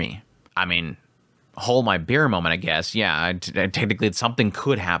demon army. I mean, hold my beer moment, I guess. Yeah, technically something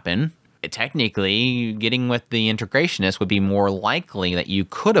could happen. Technically, getting with the integrationist would be more likely that you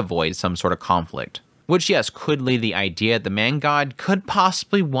could avoid some sort of conflict. Which, yes, could lead the idea that the man god could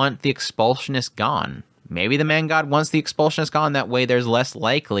possibly want the expulsionist gone. Maybe the man god wants the expulsionist gone, that way there's less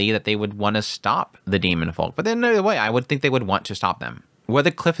likely that they would want to stop the demon folk. But then either way, I would think they would want to stop them.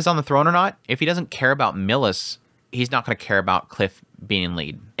 Whether Cliff is on the throne or not, if he doesn't care about Millis, he's not going to care about Cliff being in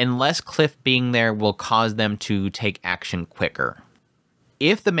lead. Unless Cliff being there will cause them to take action quicker.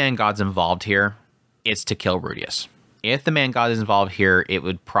 If the man god's involved here, it's to kill Rudius. If the man god is involved here, it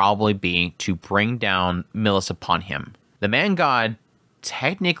would probably be to bring down Millis upon him. The man god,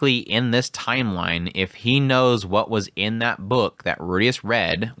 technically in this timeline, if he knows what was in that book that Rudius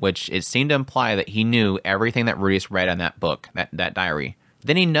read, which it seemed to imply that he knew everything that Rudius read in that book, that diary,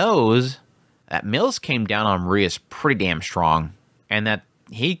 then he knows that Millis came down on Rudius pretty damn strong, and that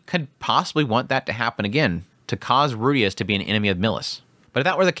he could possibly want that to happen again, to cause Rudius to be an enemy of Millis. But if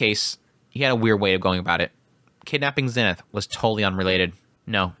that were the case, he had a weird way of going about it. Kidnapping Zenith was totally unrelated.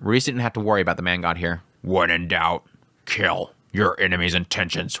 No, Rudius didn't have to worry about the man god here. When in doubt, kill. Your enemy's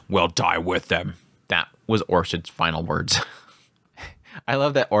intentions will die with them. That was Orsid's final words. I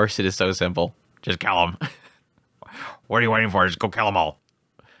love that Orsid is so simple. Just kill them. What are you waiting for? Just go kill them all.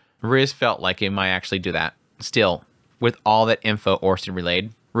 Rudius felt like he might actually do that. Still, with all that info Orsid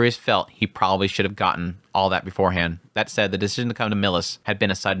relayed, Rudius felt he probably should have gotten all that beforehand. That said, the decision to come to Millis had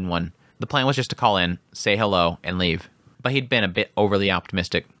been a sudden one. The plan was just to call in, say hello, and leave. But he'd been a bit overly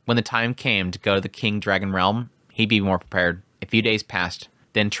optimistic. When the time came to go to the King Dragon Realm, he'd be more prepared. A few days passed.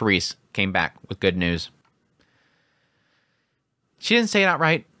 Then Therese came back with good news. She didn't say it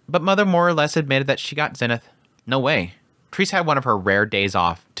outright, but Mother more or less admitted that she got Zenith. No way. Therese had one of her rare days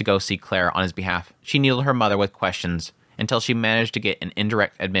off to go see Claire on his behalf. She needled her mother with questions until she managed to get an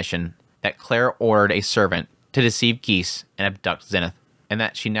indirect admission that Claire ordered a servant to deceive Geese and abduct Zenith, and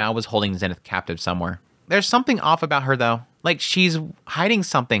that she now was holding Zenith captive somewhere. There's something off about her, though. Like she's hiding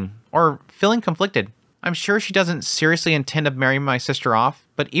something, or feeling conflicted. I'm sure she doesn't seriously intend to marry my sister off,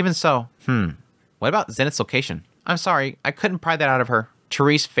 but even so, what about Zenith's location? I'm sorry, I couldn't pry that out of her.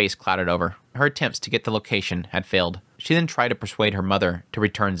 Therese's face clouded over. Her attempts to get the location had failed. She then tried to persuade her mother to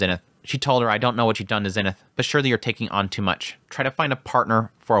return Zenith. She told her, I don't know what you've done to Zenith, but surely you're taking on too much. Try to find a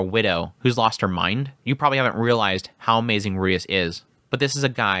partner for a widow who's lost her mind. You probably haven't realized how amazing Rudeus is, but this is a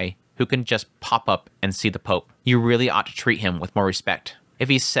guy who can just pop up and see the Pope. You really ought to treat him with more respect. If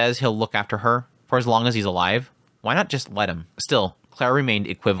he says he'll look after her for as long as he's alive, why not just let him? Still, Claire remained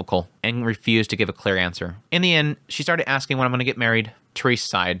equivocal and refused to give a clear answer. In the end, she started asking when I'm going to get married. Therese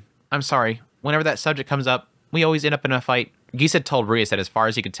sighed. I'm sorry. Whenever that subject comes up, we always end up in a fight. Geese had told Rudeus that as far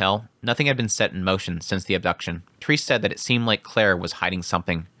as he could tell, nothing had been set in motion since the abduction. Therese said that it seemed like Claire was hiding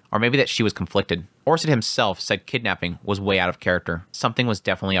something, or maybe that she was conflicted. Orson himself said kidnapping was way out of character. Something was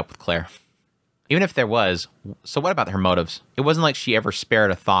definitely up with Claire. Even if there was, so what about her motives? It wasn't like she ever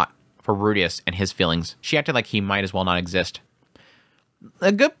spared a thought for Rudeus and his feelings. She acted like he might as well not exist.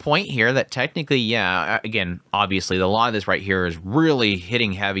 A good point here that technically, yeah, again, obviously, a lot of this right here is really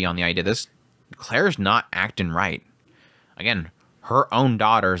hitting heavy on the idea. Claire's not acting right. Again, her own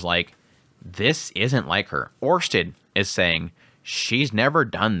daughter's like, this isn't like her. Orsted is saying, she's never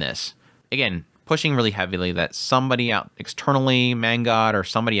done this. Again, pushing really heavily that somebody out externally, man god, or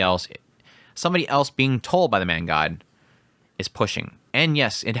somebody else being told by the man god is pushing. And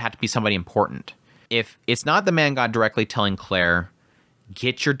yes, it had to be somebody important. If it's not the man god directly telling Claire,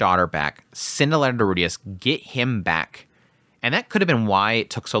 get your daughter back, send a letter to Rudeus, get him back. And that could have been why it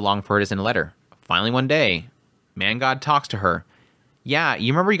took so long for her to send a letter. Finally, one day, man god talks to her. Yeah,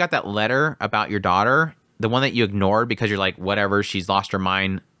 you remember you got that letter about your daughter? The one that you ignored because you're like, whatever, she's lost her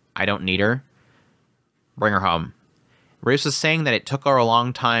mind. I don't need her. Bring her home. Rudeus was saying that it took her a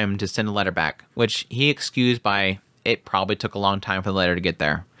long time to send a letter back, which he excused by it probably took a long time for the letter to get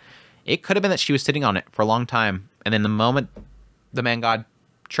there. It could have been that she was sitting on it for a long time, and then the moment the man god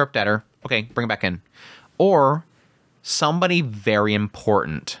chirped at her, okay, bring it back in. Or somebody very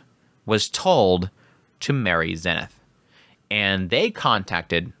important was told to marry Zenith. And they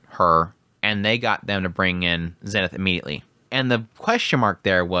contacted her, and they got them to bring in Zenith immediately. And the question mark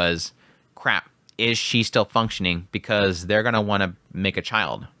there was, crap, is she still functioning? Because they're going to want to make a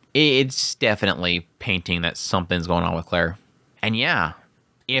child. It's definitely painting that something's going on with Claire. And yeah,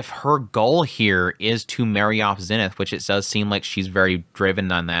 if her goal here is to marry off Zenith, which it does seem like she's very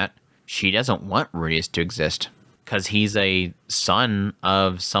driven on that, she doesn't want Rudeus to exist. Because he's a son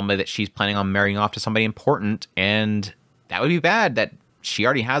of somebody that she's planning on marrying off to somebody important, and that would be bad that she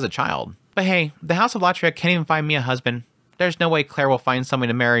already has a child. But hey, the House of Latria can't even find me a husband. There's no way Claire will find somebody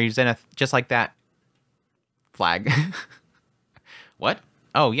to marry Zenith just like that. Flag. What?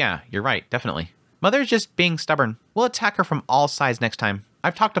 Oh yeah, you're right, definitely. Mother's just being stubborn. We'll attack her from all sides next time.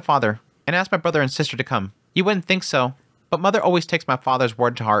 I've talked to Father, and asked my brother and sister to come. You wouldn't think so, but Mother always takes my father's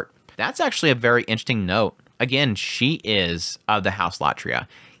word to heart. That's actually a very interesting note. Again, she is of the House Latria.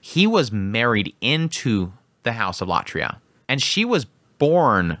 He was married into the House of Latria. And she was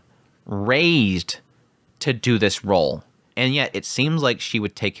born, raised to do this role. And yet it seems like she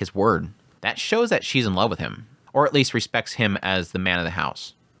would take his word. That shows that she's in love with him. Or at least respects him as the man of the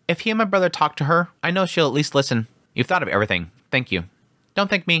house. If he and my brother talk to her, I know she'll at least listen. You've thought of everything. Thank you. Don't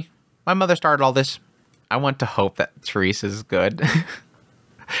thank me. My mother started all this. I want to hope that Therese is good.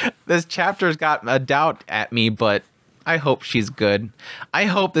 This chapter's got a doubt at me, but I hope she's good. I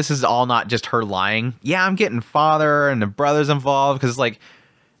hope this is all not just her lying. Yeah, I'm getting father and the brothers involved, because like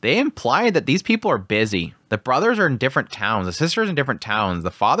they implied that these people are busy. The brothers are in different towns. The sister's in different towns.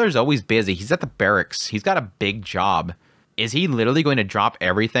 The father's always busy. He's at the barracks. He's got a big job. Is he literally going to drop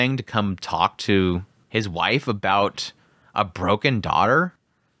everything to come talk to his wife about a broken daughter?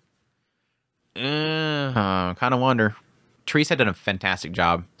 Kind of wonder. Therese had done a fantastic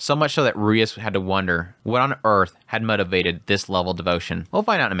job, so much so that Rudeus had to wonder what on earth had motivated this level of devotion. We'll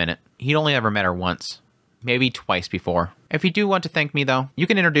find out in a minute. He'd only ever met her once, maybe twice before. If you do want to thank me, though, you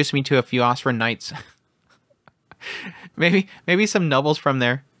can introduce me to a few Osran knights. maybe some nobles from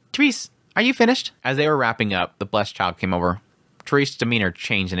there. Therese, are you finished? As they were wrapping up, the blessed child came over. Therese's demeanor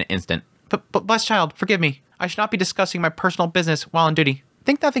changed in an instant. But blessed child, forgive me. I should not be discussing my personal business while on duty.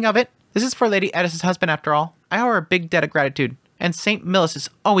 Think nothing of it. This is for Lady Edis's husband, after all. I owe her a big debt of gratitude, and St. Millis is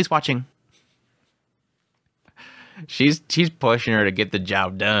always watching. She's pushing her to get the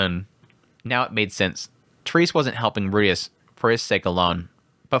job done. Now it made sense. Therese wasn't helping Rudeus for his sake alone,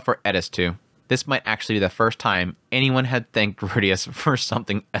 but for Edis too. This might actually be the first time anyone had thanked Rudeus for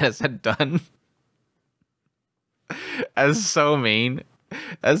something Edis had done. That's so mean.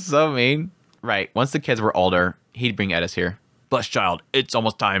 That's so mean. Right, once the kids were older, he'd bring Edis here. Blessed child, it's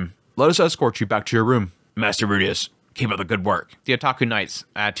almost time. Let us escort you back to your room. Master Rudius, keep up the good work. The Otaku Knight's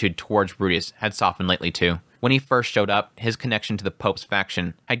attitude towards Rudius had softened lately too. When he first showed up, his connection to the Pope's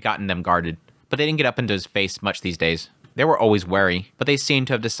faction had gotten them guarded, but they didn't get up into his face much these days. They were always wary, but they seemed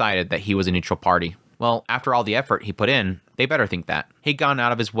to have decided that he was a neutral party. Well, after all the effort he put in, they better think that. He'd gone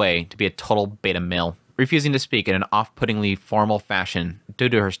out of his way to be a total beta male, refusing to speak in an off-puttingly formal fashion due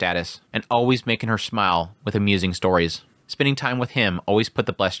to her status, and always making her smile with amusing stories. Spending time with him always put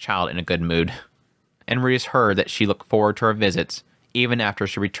the blessed child in a good mood. And Rudius heard that she looked forward to her visits, even after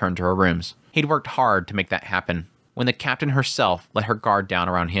she returned to her rooms. He'd worked hard to make that happen. When the captain herself let her guard down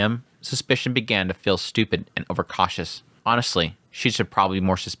around him, suspicion began to feel stupid and overcautious. Honestly, she should probably be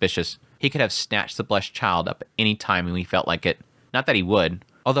more suspicious. He could have snatched the blessed child up at any time when he felt like it. Not that he would,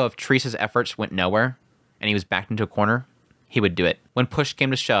 although if Teresa's efforts went nowhere, and he was backed into a corner, he would do it. When push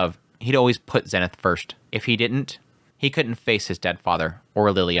came to shove, he'd always put Zenith first. If he didn't, he couldn't face his dead father,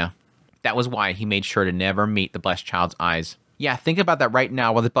 or Lilia. That was why he made sure to never meet the blessed child's eyes. Yeah, think about that right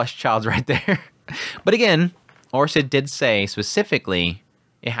now while the blessed child's right there. But again, Orsid did say specifically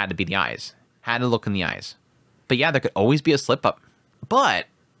it had to be the eyes. Had to look in the eyes. But yeah, there could always be a slip up. But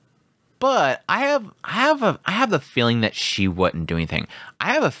I have the feeling that she wouldn't do anything.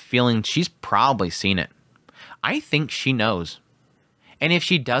 I have a feeling she's probably seen it. I think she knows. And if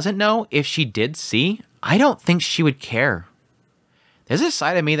she doesn't know, if she did see, I don't think she would care. There's a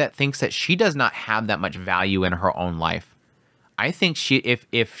side of me that thinks that she does not have that much value in her own life. I think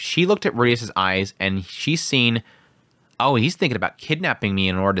if she looked at Rudius's eyes and she's seen, oh, he's thinking about kidnapping me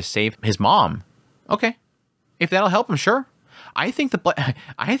in order to save his mom. Okay. If that'll help him, sure. I think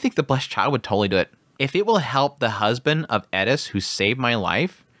the blessed child would totally do it. If it will help the husband of Edis who saved my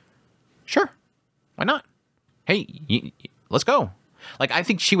life, sure. Why not? Hey, let's go. Like, I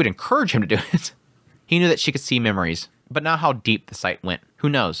think she would encourage him to do it. He knew that she could see memories, but not how deep the sight went. Who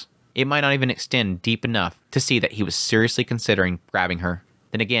knows? It might not even extend deep enough to see that he was seriously considering grabbing her.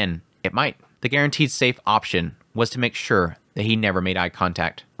 Then again, it might. The guaranteed safe option was to make sure that he never made eye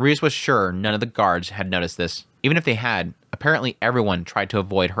contact. Rudius was sure none of the guards had noticed this. Even if they had, apparently everyone tried to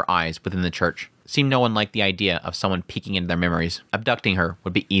avoid her eyes within the church. It seemed no one liked the idea of someone peeking into their memories. Abducting her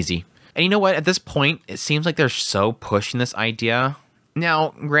would be easy. And you know what? At this point, it seems like they're so pushing this idea.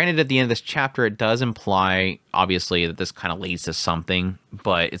 Now, granted, at the end of this chapter, it does imply, obviously, that this kind of leads to something.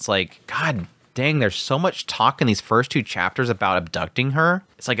 But it's like, God dang, there's so much talk in these first two chapters about abducting her.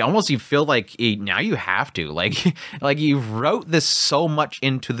 It's like almost you feel like now you have to. Like you wrote this so much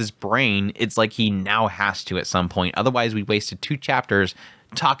into this brain, it's like he now has to at some point. Otherwise, we wasted 2 chapters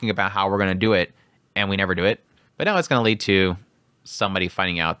talking about how we're going to do it, and we never do it. But now it's going to lead to somebody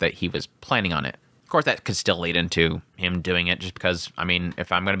finding out that he was planning on it. Of course, that could still lead into him doing it just because, I mean,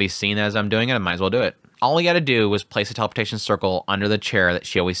 if I'm going to be seen as I'm doing it, I might as well do it. All he had to do was place a teleportation circle under the chair that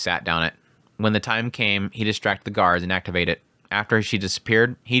she always sat down at. When the time came, he distracted the guards and activate it. After she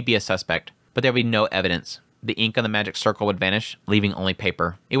disappeared, he'd be a suspect, but there would be no evidence. The ink on the magic circle would vanish, leaving only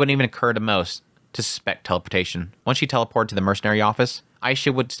paper. It wouldn't even occur to most to suspect teleportation. Once she teleported to the mercenary office,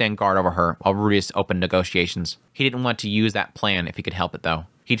 Aisha would stand guard over her while Rudius opened negotiations. He didn't want to use that plan if he could help it, though.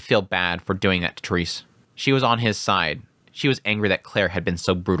 He'd feel bad for doing that to Therese. She was on his side. She was angry that Claire had been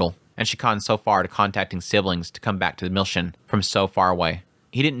so brutal, and she gone so far to contacting siblings to come back to the Milshin from so far away.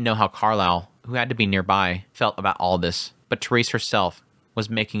 He didn't know how Carlisle, who had to be nearby, felt about all this, but Therese herself was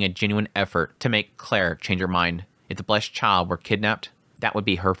making a genuine effort to make Claire change her mind. If the blessed child were kidnapped, that would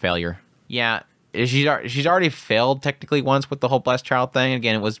be her failure. Yeah, she's already failed technically once with the whole blessed child thing.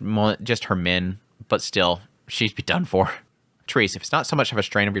 Again, it was just her men, but still, she'd be done for. Therese, if it's not so much of a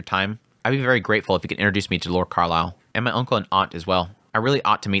strain of your time, I'd be very grateful if you could introduce me to Lord Carlisle, and my uncle and aunt as well. I really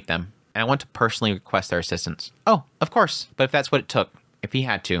ought to meet them, and I want to personally request their assistance. Oh, of course, but if that's what it took, if he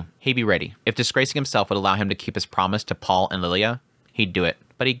had to, he'd be ready. If disgracing himself would allow him to keep his promise to Paul and Lilia, he'd do it.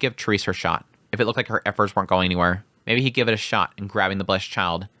 But he'd give Therese her shot. If it looked like her efforts weren't going anywhere, maybe he'd give it a shot in grabbing the blessed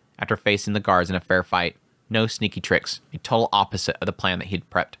child after facing the guards in a fair fight. No sneaky tricks. A total opposite of the plan that he'd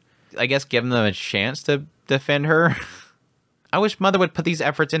prepped. I guess give them a chance to defend her. I wish Mother would put these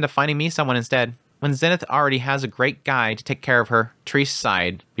efforts into finding me someone instead. When Zenith already has a great guy to take care of her, Therese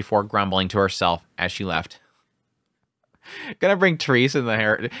sighed before grumbling to herself as she left. Gonna bring Therese in the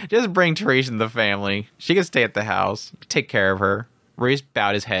hair. Just bring Therese in the family. She can stay at the house. Take care of her. Reese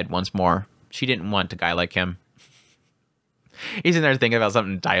bowed his head once more. She didn't want a guy like him. He's in there thinking about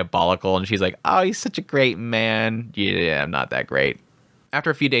something diabolical, and she's like, oh, he's such a great man. Yeah, I'm not that great. After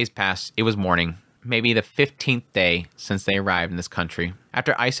a few days passed, it was morning. Maybe the 15th day since they arrived in this country.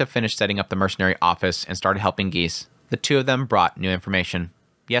 After Isa finished setting up the mercenary office and started helping Geese, the two of them brought new information.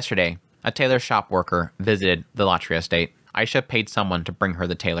 Yesterday, a tailor shop worker visited the Latria estate. Aisha paid someone to bring her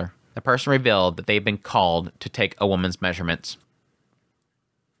the tailor. The person revealed that they'd been called to take a woman's measurements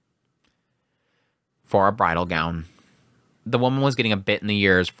for a bridal gown. The woman was getting a bit in the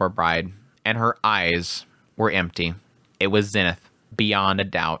years for a bride, and her eyes were empty. It was Zenith, beyond a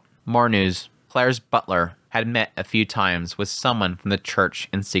doubt. More news. Claire's butler had met a few times with someone from the church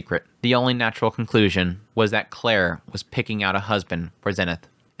in secret. The only natural conclusion was that Claire was picking out a husband for Zenith.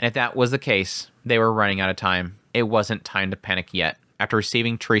 And if that was the case, they were running out of time. It wasn't time to panic yet. After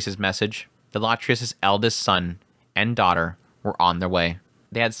receiving Teresa's message, the Latrius' eldest son and daughter were on their way.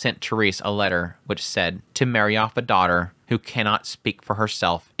 They had sent Therese a letter which said, to marry off a daughter who cannot speak for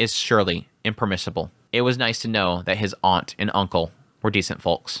herself is surely impermissible. It was nice to know that his aunt and uncle were decent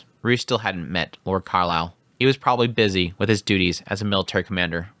folks. Ruth still hadn't met Lord Carlisle. He was probably busy with his duties as a military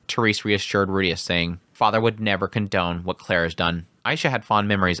commander. Therese reassured Rudius, saying, Father would never condone what Claire has done. Aisha had fond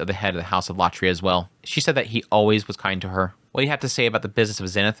memories of the head of the House of Latria as well. She said that he always was kind to her. What he had to say about the business of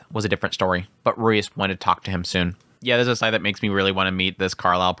Zenith was a different story, but Rudius wanted to talk to him soon. Yeah, there's a side that makes me really want to meet this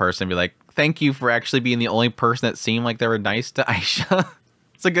Carlisle person and be like, thank you for actually being the only person that seemed like they were nice to Aisha.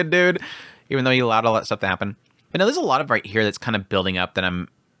 It's a good dude, even though he allowed all that stuff to happen. But now there's a lot of right here that's kind of building up that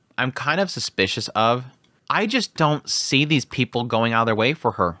I'm kind of suspicious of. I just don't see these people going out of their way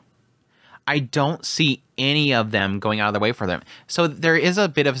for her. I don't see any of them going out of their way for them. So there is a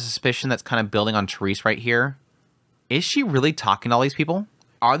bit of a suspicion that's kind of building on Therese right here. Is she really talking to all these people?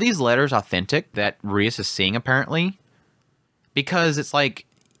 Are these letters authentic that Rudius is seeing apparently? Because it's like,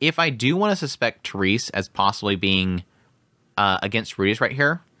 if I do want to suspect Therese as possibly being against Rudius right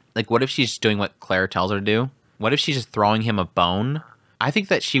here, like what if she's doing what Claire tells her to do? What if she's just throwing him a bone? I think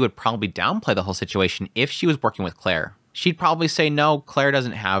that she would probably downplay the whole situation if she was working with Claire. She'd probably say, no, Claire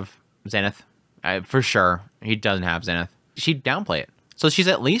doesn't have Zenith. For sure, he doesn't have Zenith. She'd downplay it. So she's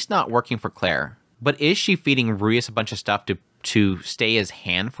at least not working for Claire. But is she feeding Rudius a bunch of stuff to stay his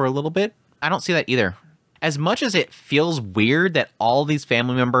hand for a little bit? I don't see that either. As much as it feels weird that all these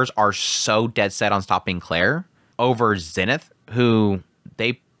family members are so dead set on stopping Claire over Zenith, who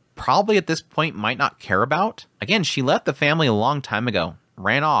they probably at this point might not care about. Again, she left the family a long time ago,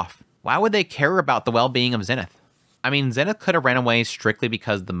 ran off. Why would they care about the well-being of Zenith? I mean, Zenith could have ran away strictly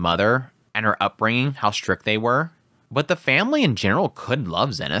because the mother and her upbringing, how strict they were. But the family in general could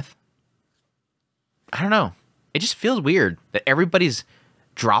love Zenith. I don't know. It just feels weird that everybody's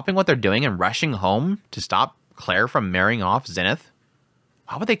dropping what they're doing and rushing home to stop Claire from marrying off Zenith.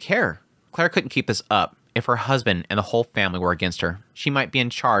 Why would they care? Claire couldn't keep this up if her husband and the whole family were against her. She might be in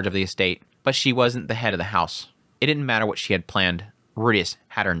charge of the estate, but she wasn't the head of the house. It didn't matter what she had planned. Rudius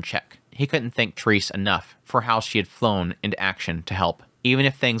had her in check. He couldn't thank Therese enough for how she had flown into action to help. Even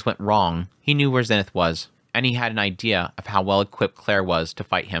if things went wrong, he knew where Zenith was, and he had an idea of how well equipped Claire was to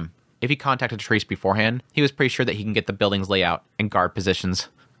fight him. If he contacted Therese beforehand, he was pretty sure that he can get the building's layout and guard positions.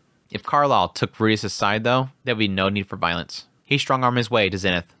 If Carlisle took Rudius' side, though, there would be no need for violence. He strong-armed his way to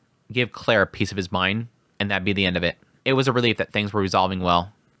Zenith, give Claire a piece of his mind, and that'd be the end of it. It was a relief that things were resolving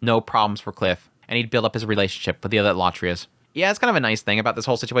well. No problems for Cliff, and he'd build up his relationship with the other Latrias. Yeah, it's kind of a nice thing about this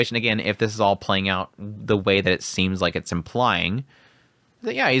whole situation, again, if this is all playing out the way that it seems like it's implying.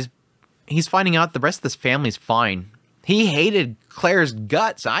 That, yeah, he's finding out the rest of this family's fine. He hated Claire's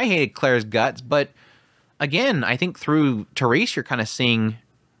guts. I hated Claire's guts. But again, I think through Therese, you're kind of seeing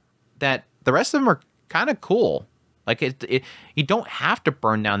that the rest of them are kind of cool. Like, you don't have to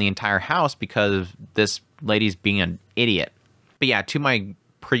burn down the entire house because this lady's being an idiot. But yeah, to my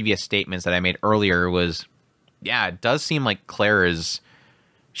previous statements that I made earlier was, yeah, it does seem like Claire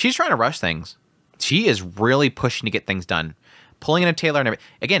she's trying to rush things. She is really pushing to get things done. Pulling in a tailor and everything.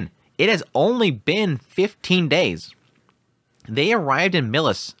 Again, it has only been 15 days. They arrived in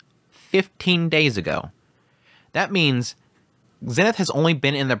Millis 15 days ago. That means Zenith has only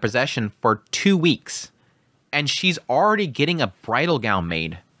been in their possession for 2 weeks, and she's already getting a bridal gown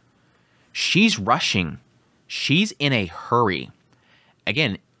made. She's rushing. She's in a hurry.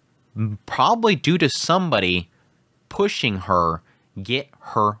 Again, probably due to somebody pushing her, get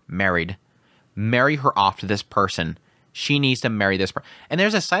her married. Marry her off to this person. She needs to marry this person. And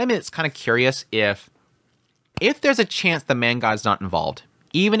there's a side of me that's kind of curious if there's a chance the man god's not involved.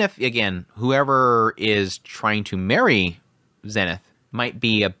 Even if, again, whoever is trying to marry Zenith might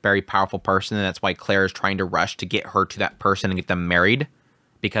be a very powerful person, and that's why Claire is trying to rush to get her to that person and get them married.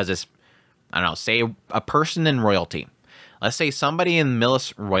 Because it's, I don't know, say a person in royalty. Let's say somebody in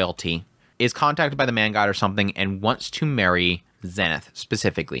Millis royalty is contacted by the man god or something and wants to marry Zenith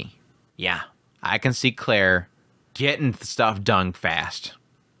specifically. Yeah, I can see Claire getting stuff done fast.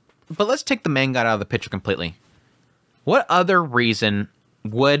 But let's take the man god out of the picture completely. What other reason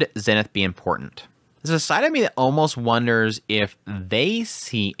would Zenith be important? There's a side of me that almost wonders if they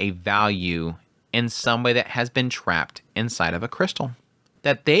see a value in somebody that has been trapped inside of a crystal.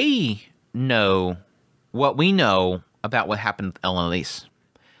 That they know what we know about what happened with Elise.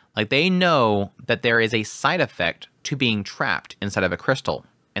 Like, they know that there is a side effect to being trapped inside of a crystal,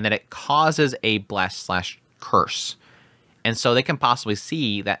 and that it causes a blast/curse. And so they can possibly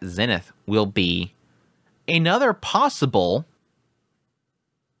see that Zenith will be another possible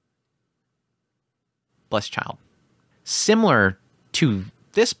blessed child. Similar to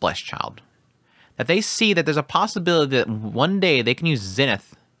this blessed child. That they see that there's a possibility that one day they can use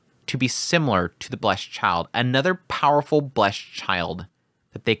Zenith to be similar to the blessed child. Another powerful blessed child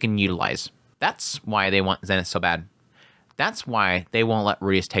that they can utilize. That's why they want Zenith so bad. That's why they won't let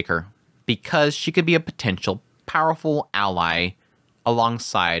Rudeus take her. Because she could be a potential powerful ally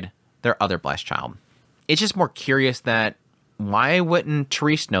alongside their other blessed child. It's just more curious that why wouldn't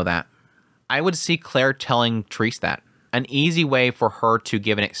Therese know that? I would see Claire telling Therese that. An easy way for her to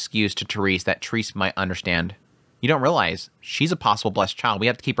give an excuse to Therese that Therese might understand. You don't realize she's a possible blessed child. We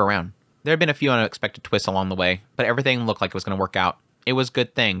have to keep her around. There had been a few unexpected twists along the way, but everything looked like it was going to work out. It was a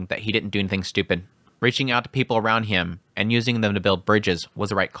good thing that he didn't do anything stupid. Reaching out to people around him and using them to build bridges was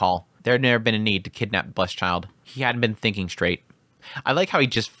the right call. There had never been a need to kidnap the blessed child. He hadn't been thinking straight. I like how he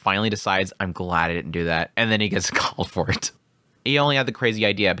just finally decides, I'm glad I didn't do that, and then he gets called for it. He only had the crazy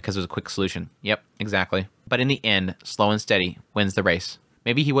idea because it was a quick solution. Yep, exactly. But in the end, slow and steady wins the race.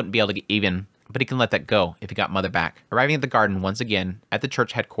 Maybe he wouldn't be able to get even, but he can let that go if he got Mother back. Arriving at the garden once again, at the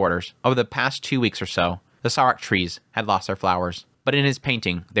church headquarters, over the past 2 weeks or so, the Sauroch trees had lost their flowers. But in his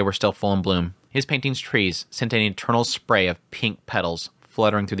painting, they were still full in bloom. His painting's trees sent an eternal spray of pink petals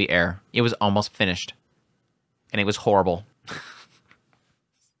fluttering through the air. It was almost finished. And it was horrible.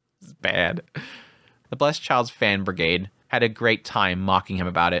 It's bad. The Blessed Child's fan brigade had a great time mocking him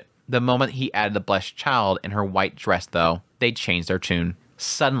about it. The moment he added the Blessed Child in her white dress, though, they changed their tune.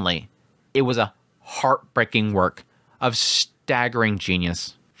 Suddenly, it was a heartbreaking work of staggering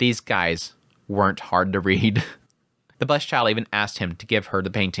genius. These guys weren't hard to read. The Blessed Child even asked him to give her the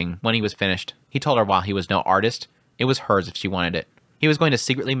painting when he was finished. He told her while he was no artist, it was hers if she wanted it. He was going to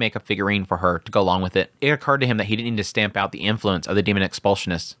secretly make a figurine for her to go along with it. It occurred to him that he didn't need to stamp out the influence of the demon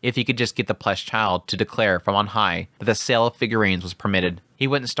expulsionists if he could just get the Blessed Child to declare from on high that the sale of figurines was permitted. He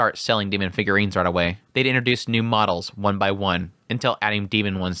wouldn't start selling demon figurines right away. They'd introduce new models one by one until adding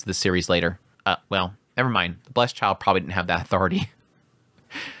demon ones to the series later. Well, never mind. The Blessed Child probably didn't have that authority.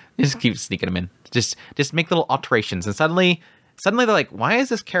 Just keep sneaking them in. Just make little alterations, and suddenly they're like, why does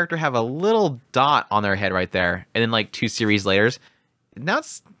this character have a little dot on their head right there? And then like 2 series later, now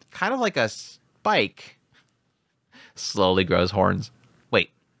it's kind of like a spike. Slowly grows horns.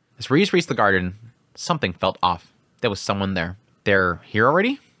 Wait, as Reese reached the garden, something felt off. There was someone there. They're here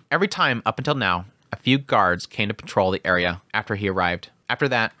already? Every time up until now, a few guards came to patrol the area after he arrived. After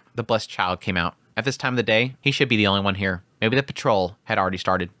that, the Blessed Child came out. At this time of the day, he should be the only one here. Maybe the patrol had already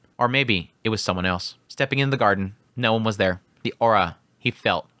started. Or maybe it was someone else. Stepping into the garden, no one was there. The aura he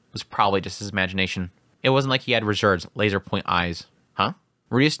felt was probably just his imagination. It wasn't like he had Reserve's laser point eyes. Huh?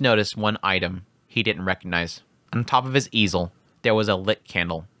 Rudeus noticed one item he didn't recognize. On top of his easel, there was a lit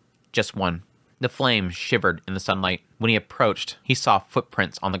candle. Just one. The flame shivered in the sunlight. When he approached, he saw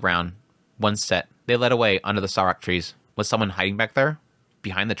footprints on the ground. One set. They led away under the Sauroch trees. Was someone hiding back there?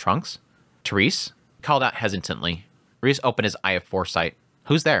 Behind the trunks? Therese? Called out hesitantly. Rudeus opened his eye of foresight.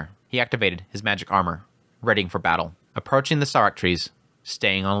 Who's there? He activated his magic armor, readying for battle. Approaching the Sauroch trees,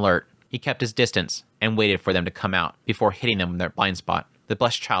 staying on alert, he kept his distance and waited for them to come out before hitting them in their blind spot. The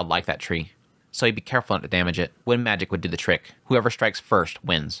Blessed Child liked that tree, so he'd be careful not to damage it. When magic would do the trick, whoever strikes first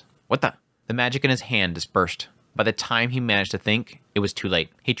wins. What the? The magic in his hand dispersed. By the time he managed to think, it was too late.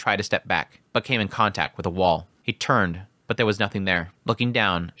 He tried to step back, but came in contact with a wall. He turned, but there was nothing there. Looking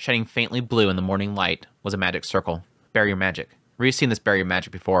down, shining faintly blue in the morning light, was a magic circle. Barrier magic. Ree's seen this barrier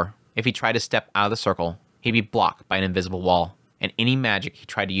magic before. If he tried to step out of the circle, he'd be blocked by an invisible wall, and any magic he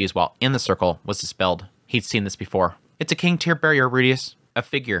tried to use while in the circle was dispelled. He'd seen this before. It's a king tier barrier, Rudeus. A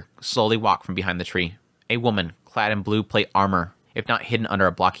figure slowly walked from behind the tree. A woman, clad in blue plate armor, if not hidden under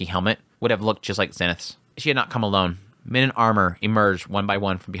a blocky helmet, would have looked just like Zenith's. She had not come alone. Men in armor emerged one by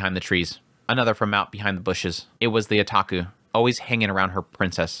one from behind the trees. Another from out behind the bushes. It was the Otaku, always hanging around her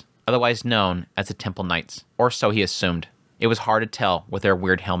princess, otherwise known as the Temple Knights, or so he assumed. It was hard to tell with their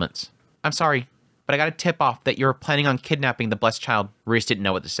weird helmets. I'm sorry, but I got a tip off that you're planning on kidnapping the Blessed Child. Reese didn't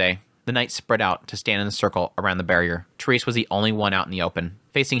know what to say. The knights spread out to stand in a circle around the barrier. Therese was the only one out in the open,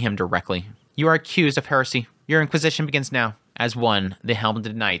 facing him directly. You are accused of heresy. Your inquisition begins now. As one, the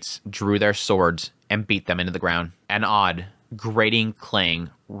helmeted knights drew their swords and beat them into the ground. An odd, grating clang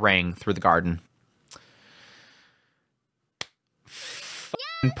rang through the garden.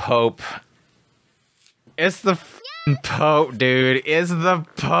 Pope. It's the Pope, dude. It's the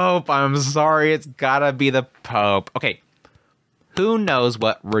Pope. I'm sorry. It's gotta be the Pope. Okay. Who knows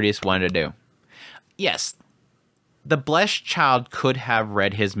what Rudius wanted to do? Yes. The blessed child could have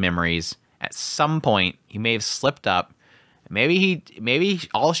read his memories at some point. He may have slipped up. Maybe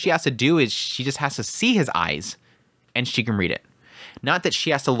all she has to do is she just has to see his eyes and she can read it. Not that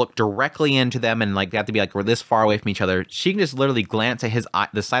she has to look directly into them and like they have to be like we're this far away from each other. She can just literally glance at his eye,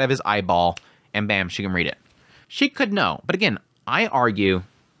 the side of his eyeball, and bam, she can read it. She could know. But again, I argue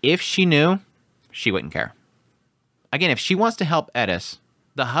if she knew, she wouldn't care. Again, if she wants to help Edis,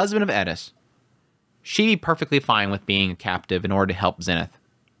 the husband of Edis, she'd be perfectly fine with being a captive in order to help Zenith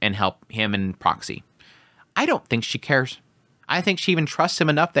and help him in Proxy. I don't think she cares. I think she even trusts him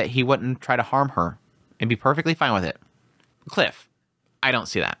enough that he wouldn't try to harm her and be perfectly fine with it. Cliff, I don't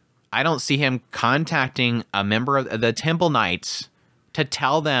see that. I don't see him contacting a member of the Temple Knights to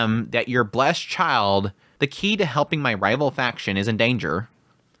tell them that your blessed child, the key to helping my rival faction, is in danger,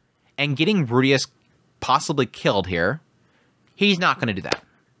 and getting Rudius possibly killed here. He's not going to do that.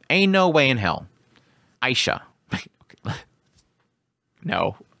 Ain't no way in hell. Aisha.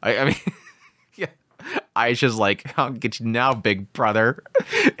 No. I mean, yeah. Aisha's like, I'll get you now, big brother.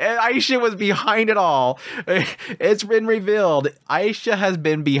 And Aisha was behind it all. It's been revealed. Aisha has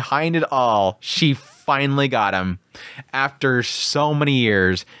been behind it all. She finally got him. After so many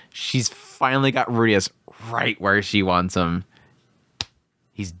years, she's finally got Rudius right where she wants him.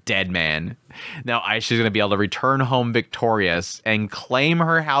 He's dead, man. Now Aisha's going to be able to return home victorious and claim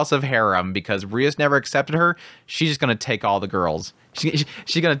her house of harem because Rudius never accepted her. She's just going to take all the girls. She's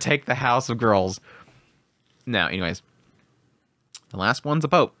going to take the house of girls. Now, anyways. The last one's a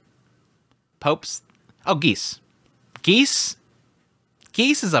Pope. Pope's... Oh, Geese. Geese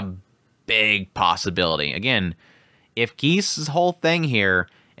is a big possibility. Again, if Geese's whole thing here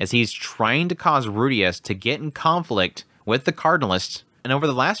is he's trying to cause Rudius to get in conflict with the Cardinalists, and over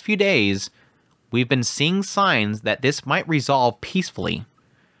the last few days, we've been seeing signs that this might resolve peacefully.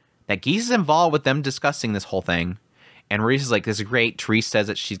 That Geese is involved with them discussing this whole thing. And Rudius is like, this is great. Therese says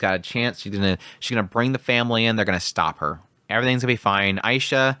that she's got a chance. She's gonna bring the family in. They're gonna stop her. Everything's gonna be fine.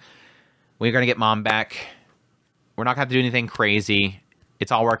 Aisha, we're gonna get mom back. We're not gonna have to do anything crazy.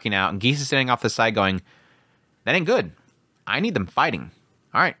 It's all working out. And Geese is sitting off the side going, that ain't good. I need them fighting.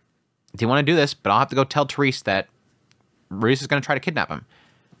 All right. Do you want to do this? But I'll have to go tell Therese that Rudius is going to try to kidnap him.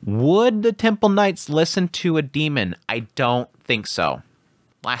 Would the Temple Knights listen to a demon? I don't think so.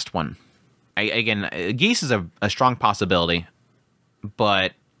 Last one. Again, Geese is a strong possibility,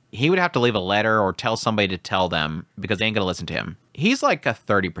 but he would have to leave a letter or tell somebody to tell them because they ain't going to listen to him. He's like a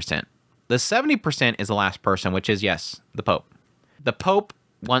 30%. The 70% is the last person, which is, yes, the Pope. The Pope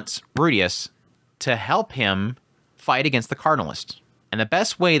wants Rudius to help him fight against the Cardinalists. And the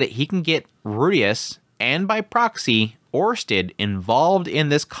best way that he can get Rudius, and by proxy, Orsted, involved in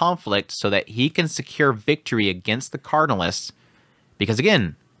this conflict so that he can secure victory against the Cardinalists. Because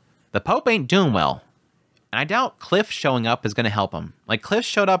again, the Pope ain't doing well. And I doubt Cliff showing up is going to help him. Like, Cliff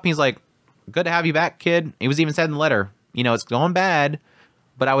showed up and he's like, good to have you back, kid. He was even said in the letter, you know, it's going bad,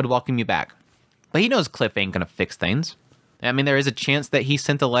 but I would welcome you back. But he knows Cliff ain't going to fix things. I mean, there is a chance that he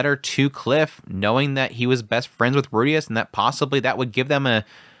sent a letter to Cliff knowing that he was best friends with Rudius and that possibly that would give them a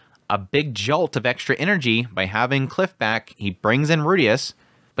big jolt of extra energy by having Cliff back. He brings in Rudius.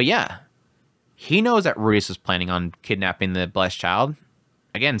 But yeah, he knows that Rudius is planning on kidnapping the blessed child.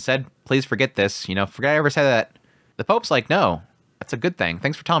 Again, said, please forget this. You know, forget I ever said that. The Pope's like, no, that's a good thing.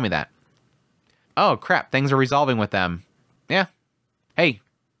 Thanks for telling me that. Oh, crap. Things are resolving with them. Yeah. Hey,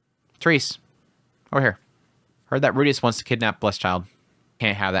 Therese, over here. Heard that Rudius wants to kidnap blessed child.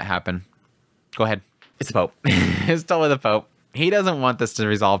 Can't have that happen. Go ahead. It's the Pope. It's totally the Pope. He doesn't want this to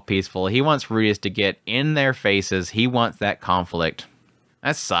resolve peaceful. He wants Rudius to get in their faces. He wants that conflict.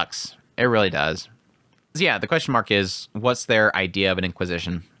 That sucks. It really does. So yeah, the question mark is, what's their idea of an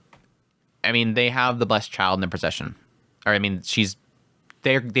Inquisition? I mean, they have the blessed child in their possession. Or, I mean,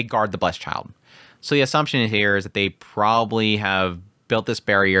 they guard the blessed child. So the assumption here is that they probably have built this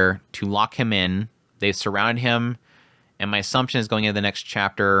barrier to lock him in. They've surrounded him. And my assumption is going into the next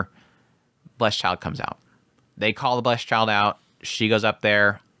chapter, blessed child comes out. They call the blessed child out. She goes up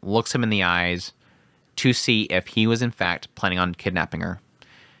there, looks him in the eyes to see if he was in fact planning on kidnapping her.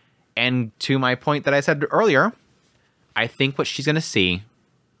 And to my point that I said earlier, I think what she's going to see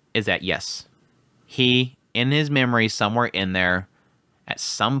is that, yes, he, in his memory somewhere in there, at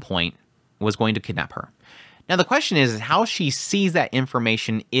some point, was going to kidnap her. Now, the question is how she sees that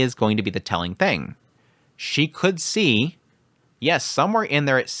information is going to be the telling thing. She could see Yes, somewhere in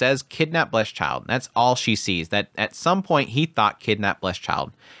there it says kidnap blessed child. That's all she sees. That at some point he thought kidnap blessed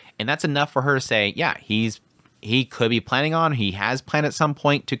child. And that's enough for her to say, yeah, he could be planning on, he has planned at some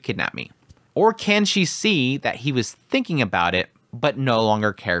point to kidnap me. Or can she see that he was thinking about it, but no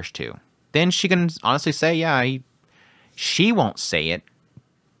longer cares to? Then she can honestly say, yeah, she won't say it,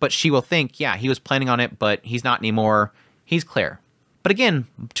 but she will think, yeah, he was planning on it, but he's not anymore. He's clear. But again,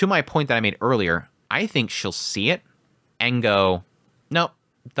 to my point that I made earlier, I think she'll see it and go, nope,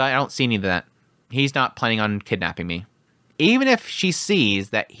 I don't see any of that. He's not planning on kidnapping me. Even if she sees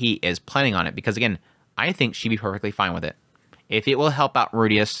that he is planning on it, because again, I think she'd be perfectly fine with it. If it will help out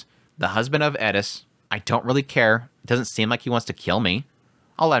Rudius, the husband of Edis, I don't really care. It doesn't seem like he wants to kill me.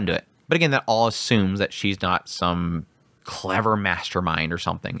 I'll let him do it. But again, that all assumes that she's not some clever mastermind or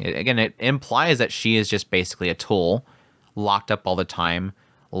something. It implies that she is just basically a tool, locked up all the time,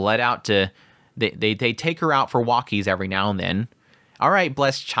 let out to... They take her out for walkies every now and then. All right,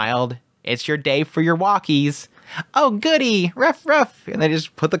 blessed child, it's your day for your walkies. Oh, goody, ruff, ruff. And they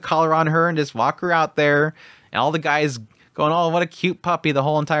just put the collar on her and just walk her out there. And all the guys going, oh, what a cute puppy the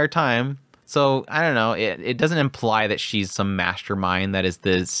whole entire time. So, I don't know, it doesn't imply that she's some mastermind that is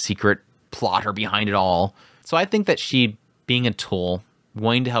the secret plotter behind it all. So I think that she, being a tool,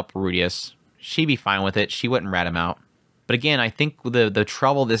 wanting to help Rudius, she'd be fine with it. She wouldn't rat him out. But again, I think the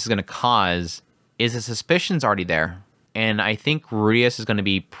trouble this is going to cause is the suspicion's already there. And I think Rudius is going to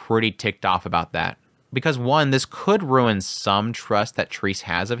be pretty ticked off about that. Because one, this could ruin some trust that Therese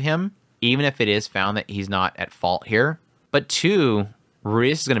has of him, even if it is found that he's not at fault here. But two,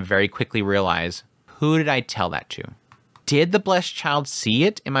 Rudius is going to very quickly realize, who did I tell that to? Did the blessed child see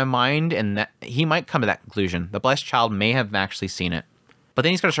it in my mind? And that he might come to that conclusion. The blessed child may have actually seen it. But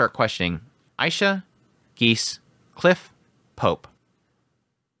then he's going to start questioning Aisha, Geese, Cliff, Pope.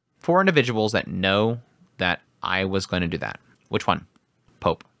 4 individuals that know that I was going to do that. Which one?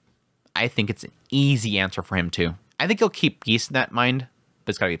 Pope. I think it's an easy answer for him too. I think he'll keep Geese in that mind,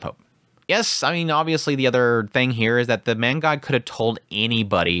 but it's got to be Pope. Yes, I mean, obviously the other thing here is that the man god could have told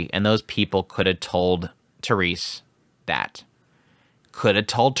anybody, and those people could have told Therese that. Could have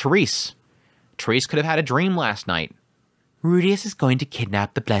told Therese. Therese could have had a dream last night. Rudius is going to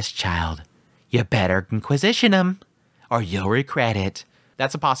kidnap the blessed child. You better inquisition him, or you'll regret it.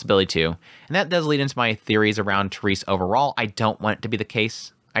 That's a possibility too. And that does lead into my theories around Therese overall. I don't want it to be the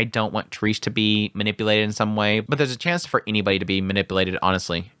case. I don't want Therese to be manipulated in some way, but there's a chance for anybody to be manipulated,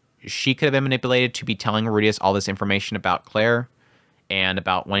 honestly. She could have been manipulated to be telling Rudius all this information about Claire and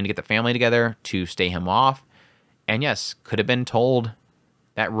about wanting to get the family together to stay him off. And yes, could have been told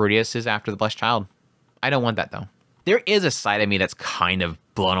that Rudius is after the blessed child. I don't want that though. There is a side of me that's kind of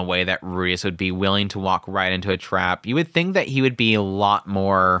blown away that Rudius would be willing to walk right into a trap. You would think that he would be a lot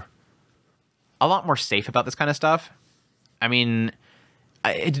more safe about this kind of stuff. I mean,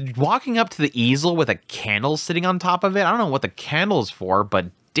 walking up to the easel with a candle sitting on top of it, I don't know what the candle's for, but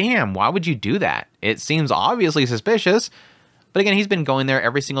damn, why would you do that? It seems obviously suspicious. But again, he's been going there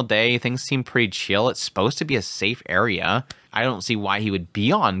every single day. Things seem pretty chill. It's supposed to be a safe area. I don't see why he would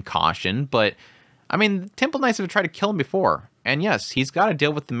be on caution, but I mean, Temple Knights have tried to kill him before. And yes, he's got to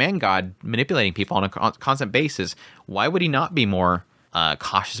deal with the man god manipulating people on a constant basis. Why would he not be more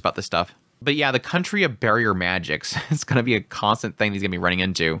cautious about this stuff? But yeah, the country of barrier magics is going to be a constant thing he's going to be running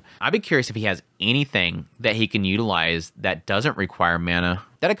into. I'd be curious if he has anything that he can utilize that doesn't require mana.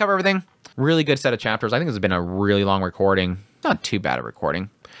 Did I cover everything? Really good set of chapters. I think this has been a really long recording. Not too bad a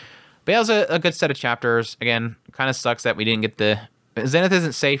recording. But yeah, it was a good set of chapters. Again, kind of sucks that we didn't get the... Zenith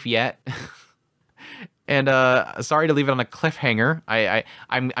isn't safe yet. And sorry to leave it on a cliffhanger.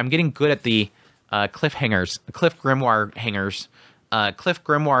 I'm getting good at the cliffhangers, Cliff Grimoire hangers. Cliff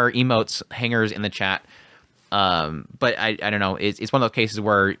Grimoire emotes hangers in the chat. But I don't know. It's one of those cases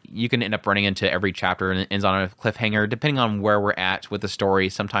where you can end up running into every chapter and it ends on a cliffhanger. Depending on where we're at with the story,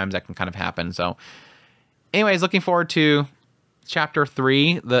 sometimes that can kind of happen. So anyways, looking forward to chapter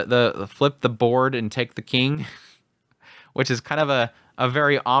 3, the flip the board and take the king, which is kind of a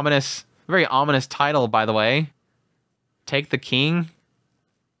very ominous title, by the way. Take the king?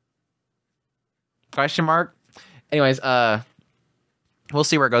 Question mark? Anyways, we'll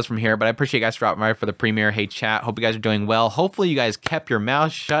see where it goes from here, but I appreciate you guys dropping by for the premiere. Hey, chat. Hope you guys are doing well. Hopefully you guys kept your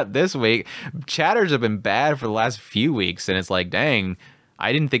mouth shut this week. Chatters have been bad for the last few weeks, and it's like, dang,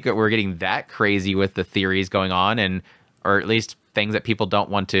 I didn't think that we were getting that crazy with the theories going on, or at least things that people don't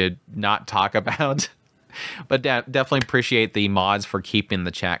want to not talk about. But definitely appreciate the mods for keeping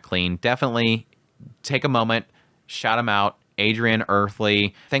the chat clean. Definitely take a moment, shout them out. Adrian,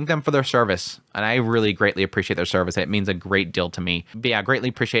 Earthly. Thank them for their service. And I really greatly appreciate their service. It means a great deal to me. But yeah, I greatly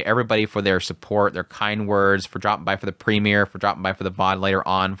appreciate everybody for their support, their kind words, for dropping by for the premiere, for dropping by for the VOD later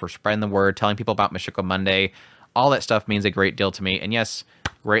on, for spreading the word, telling people about Mushoku Monday. All that stuff means a great deal to me. And yes,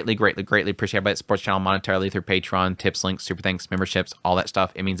 greatly appreciate everybody that supports the channel monetarily through Patreon, tips, links, super thanks, memberships, all that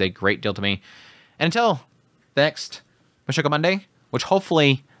stuff. It means a great deal to me. And until the next Mushoku Monday, which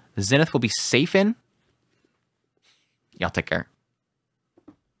hopefully Zenith will be safe in, y'all take care.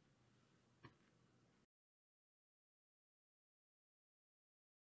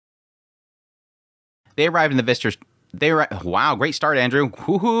 They arrived in the Visitors. Wow, great start, Andrew.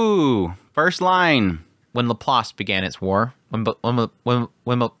 Woohoo! First line. When Laplace began its war, when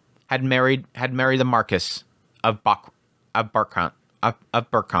had married the Marquis of Berkrant.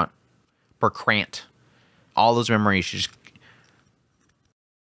 All those memories should just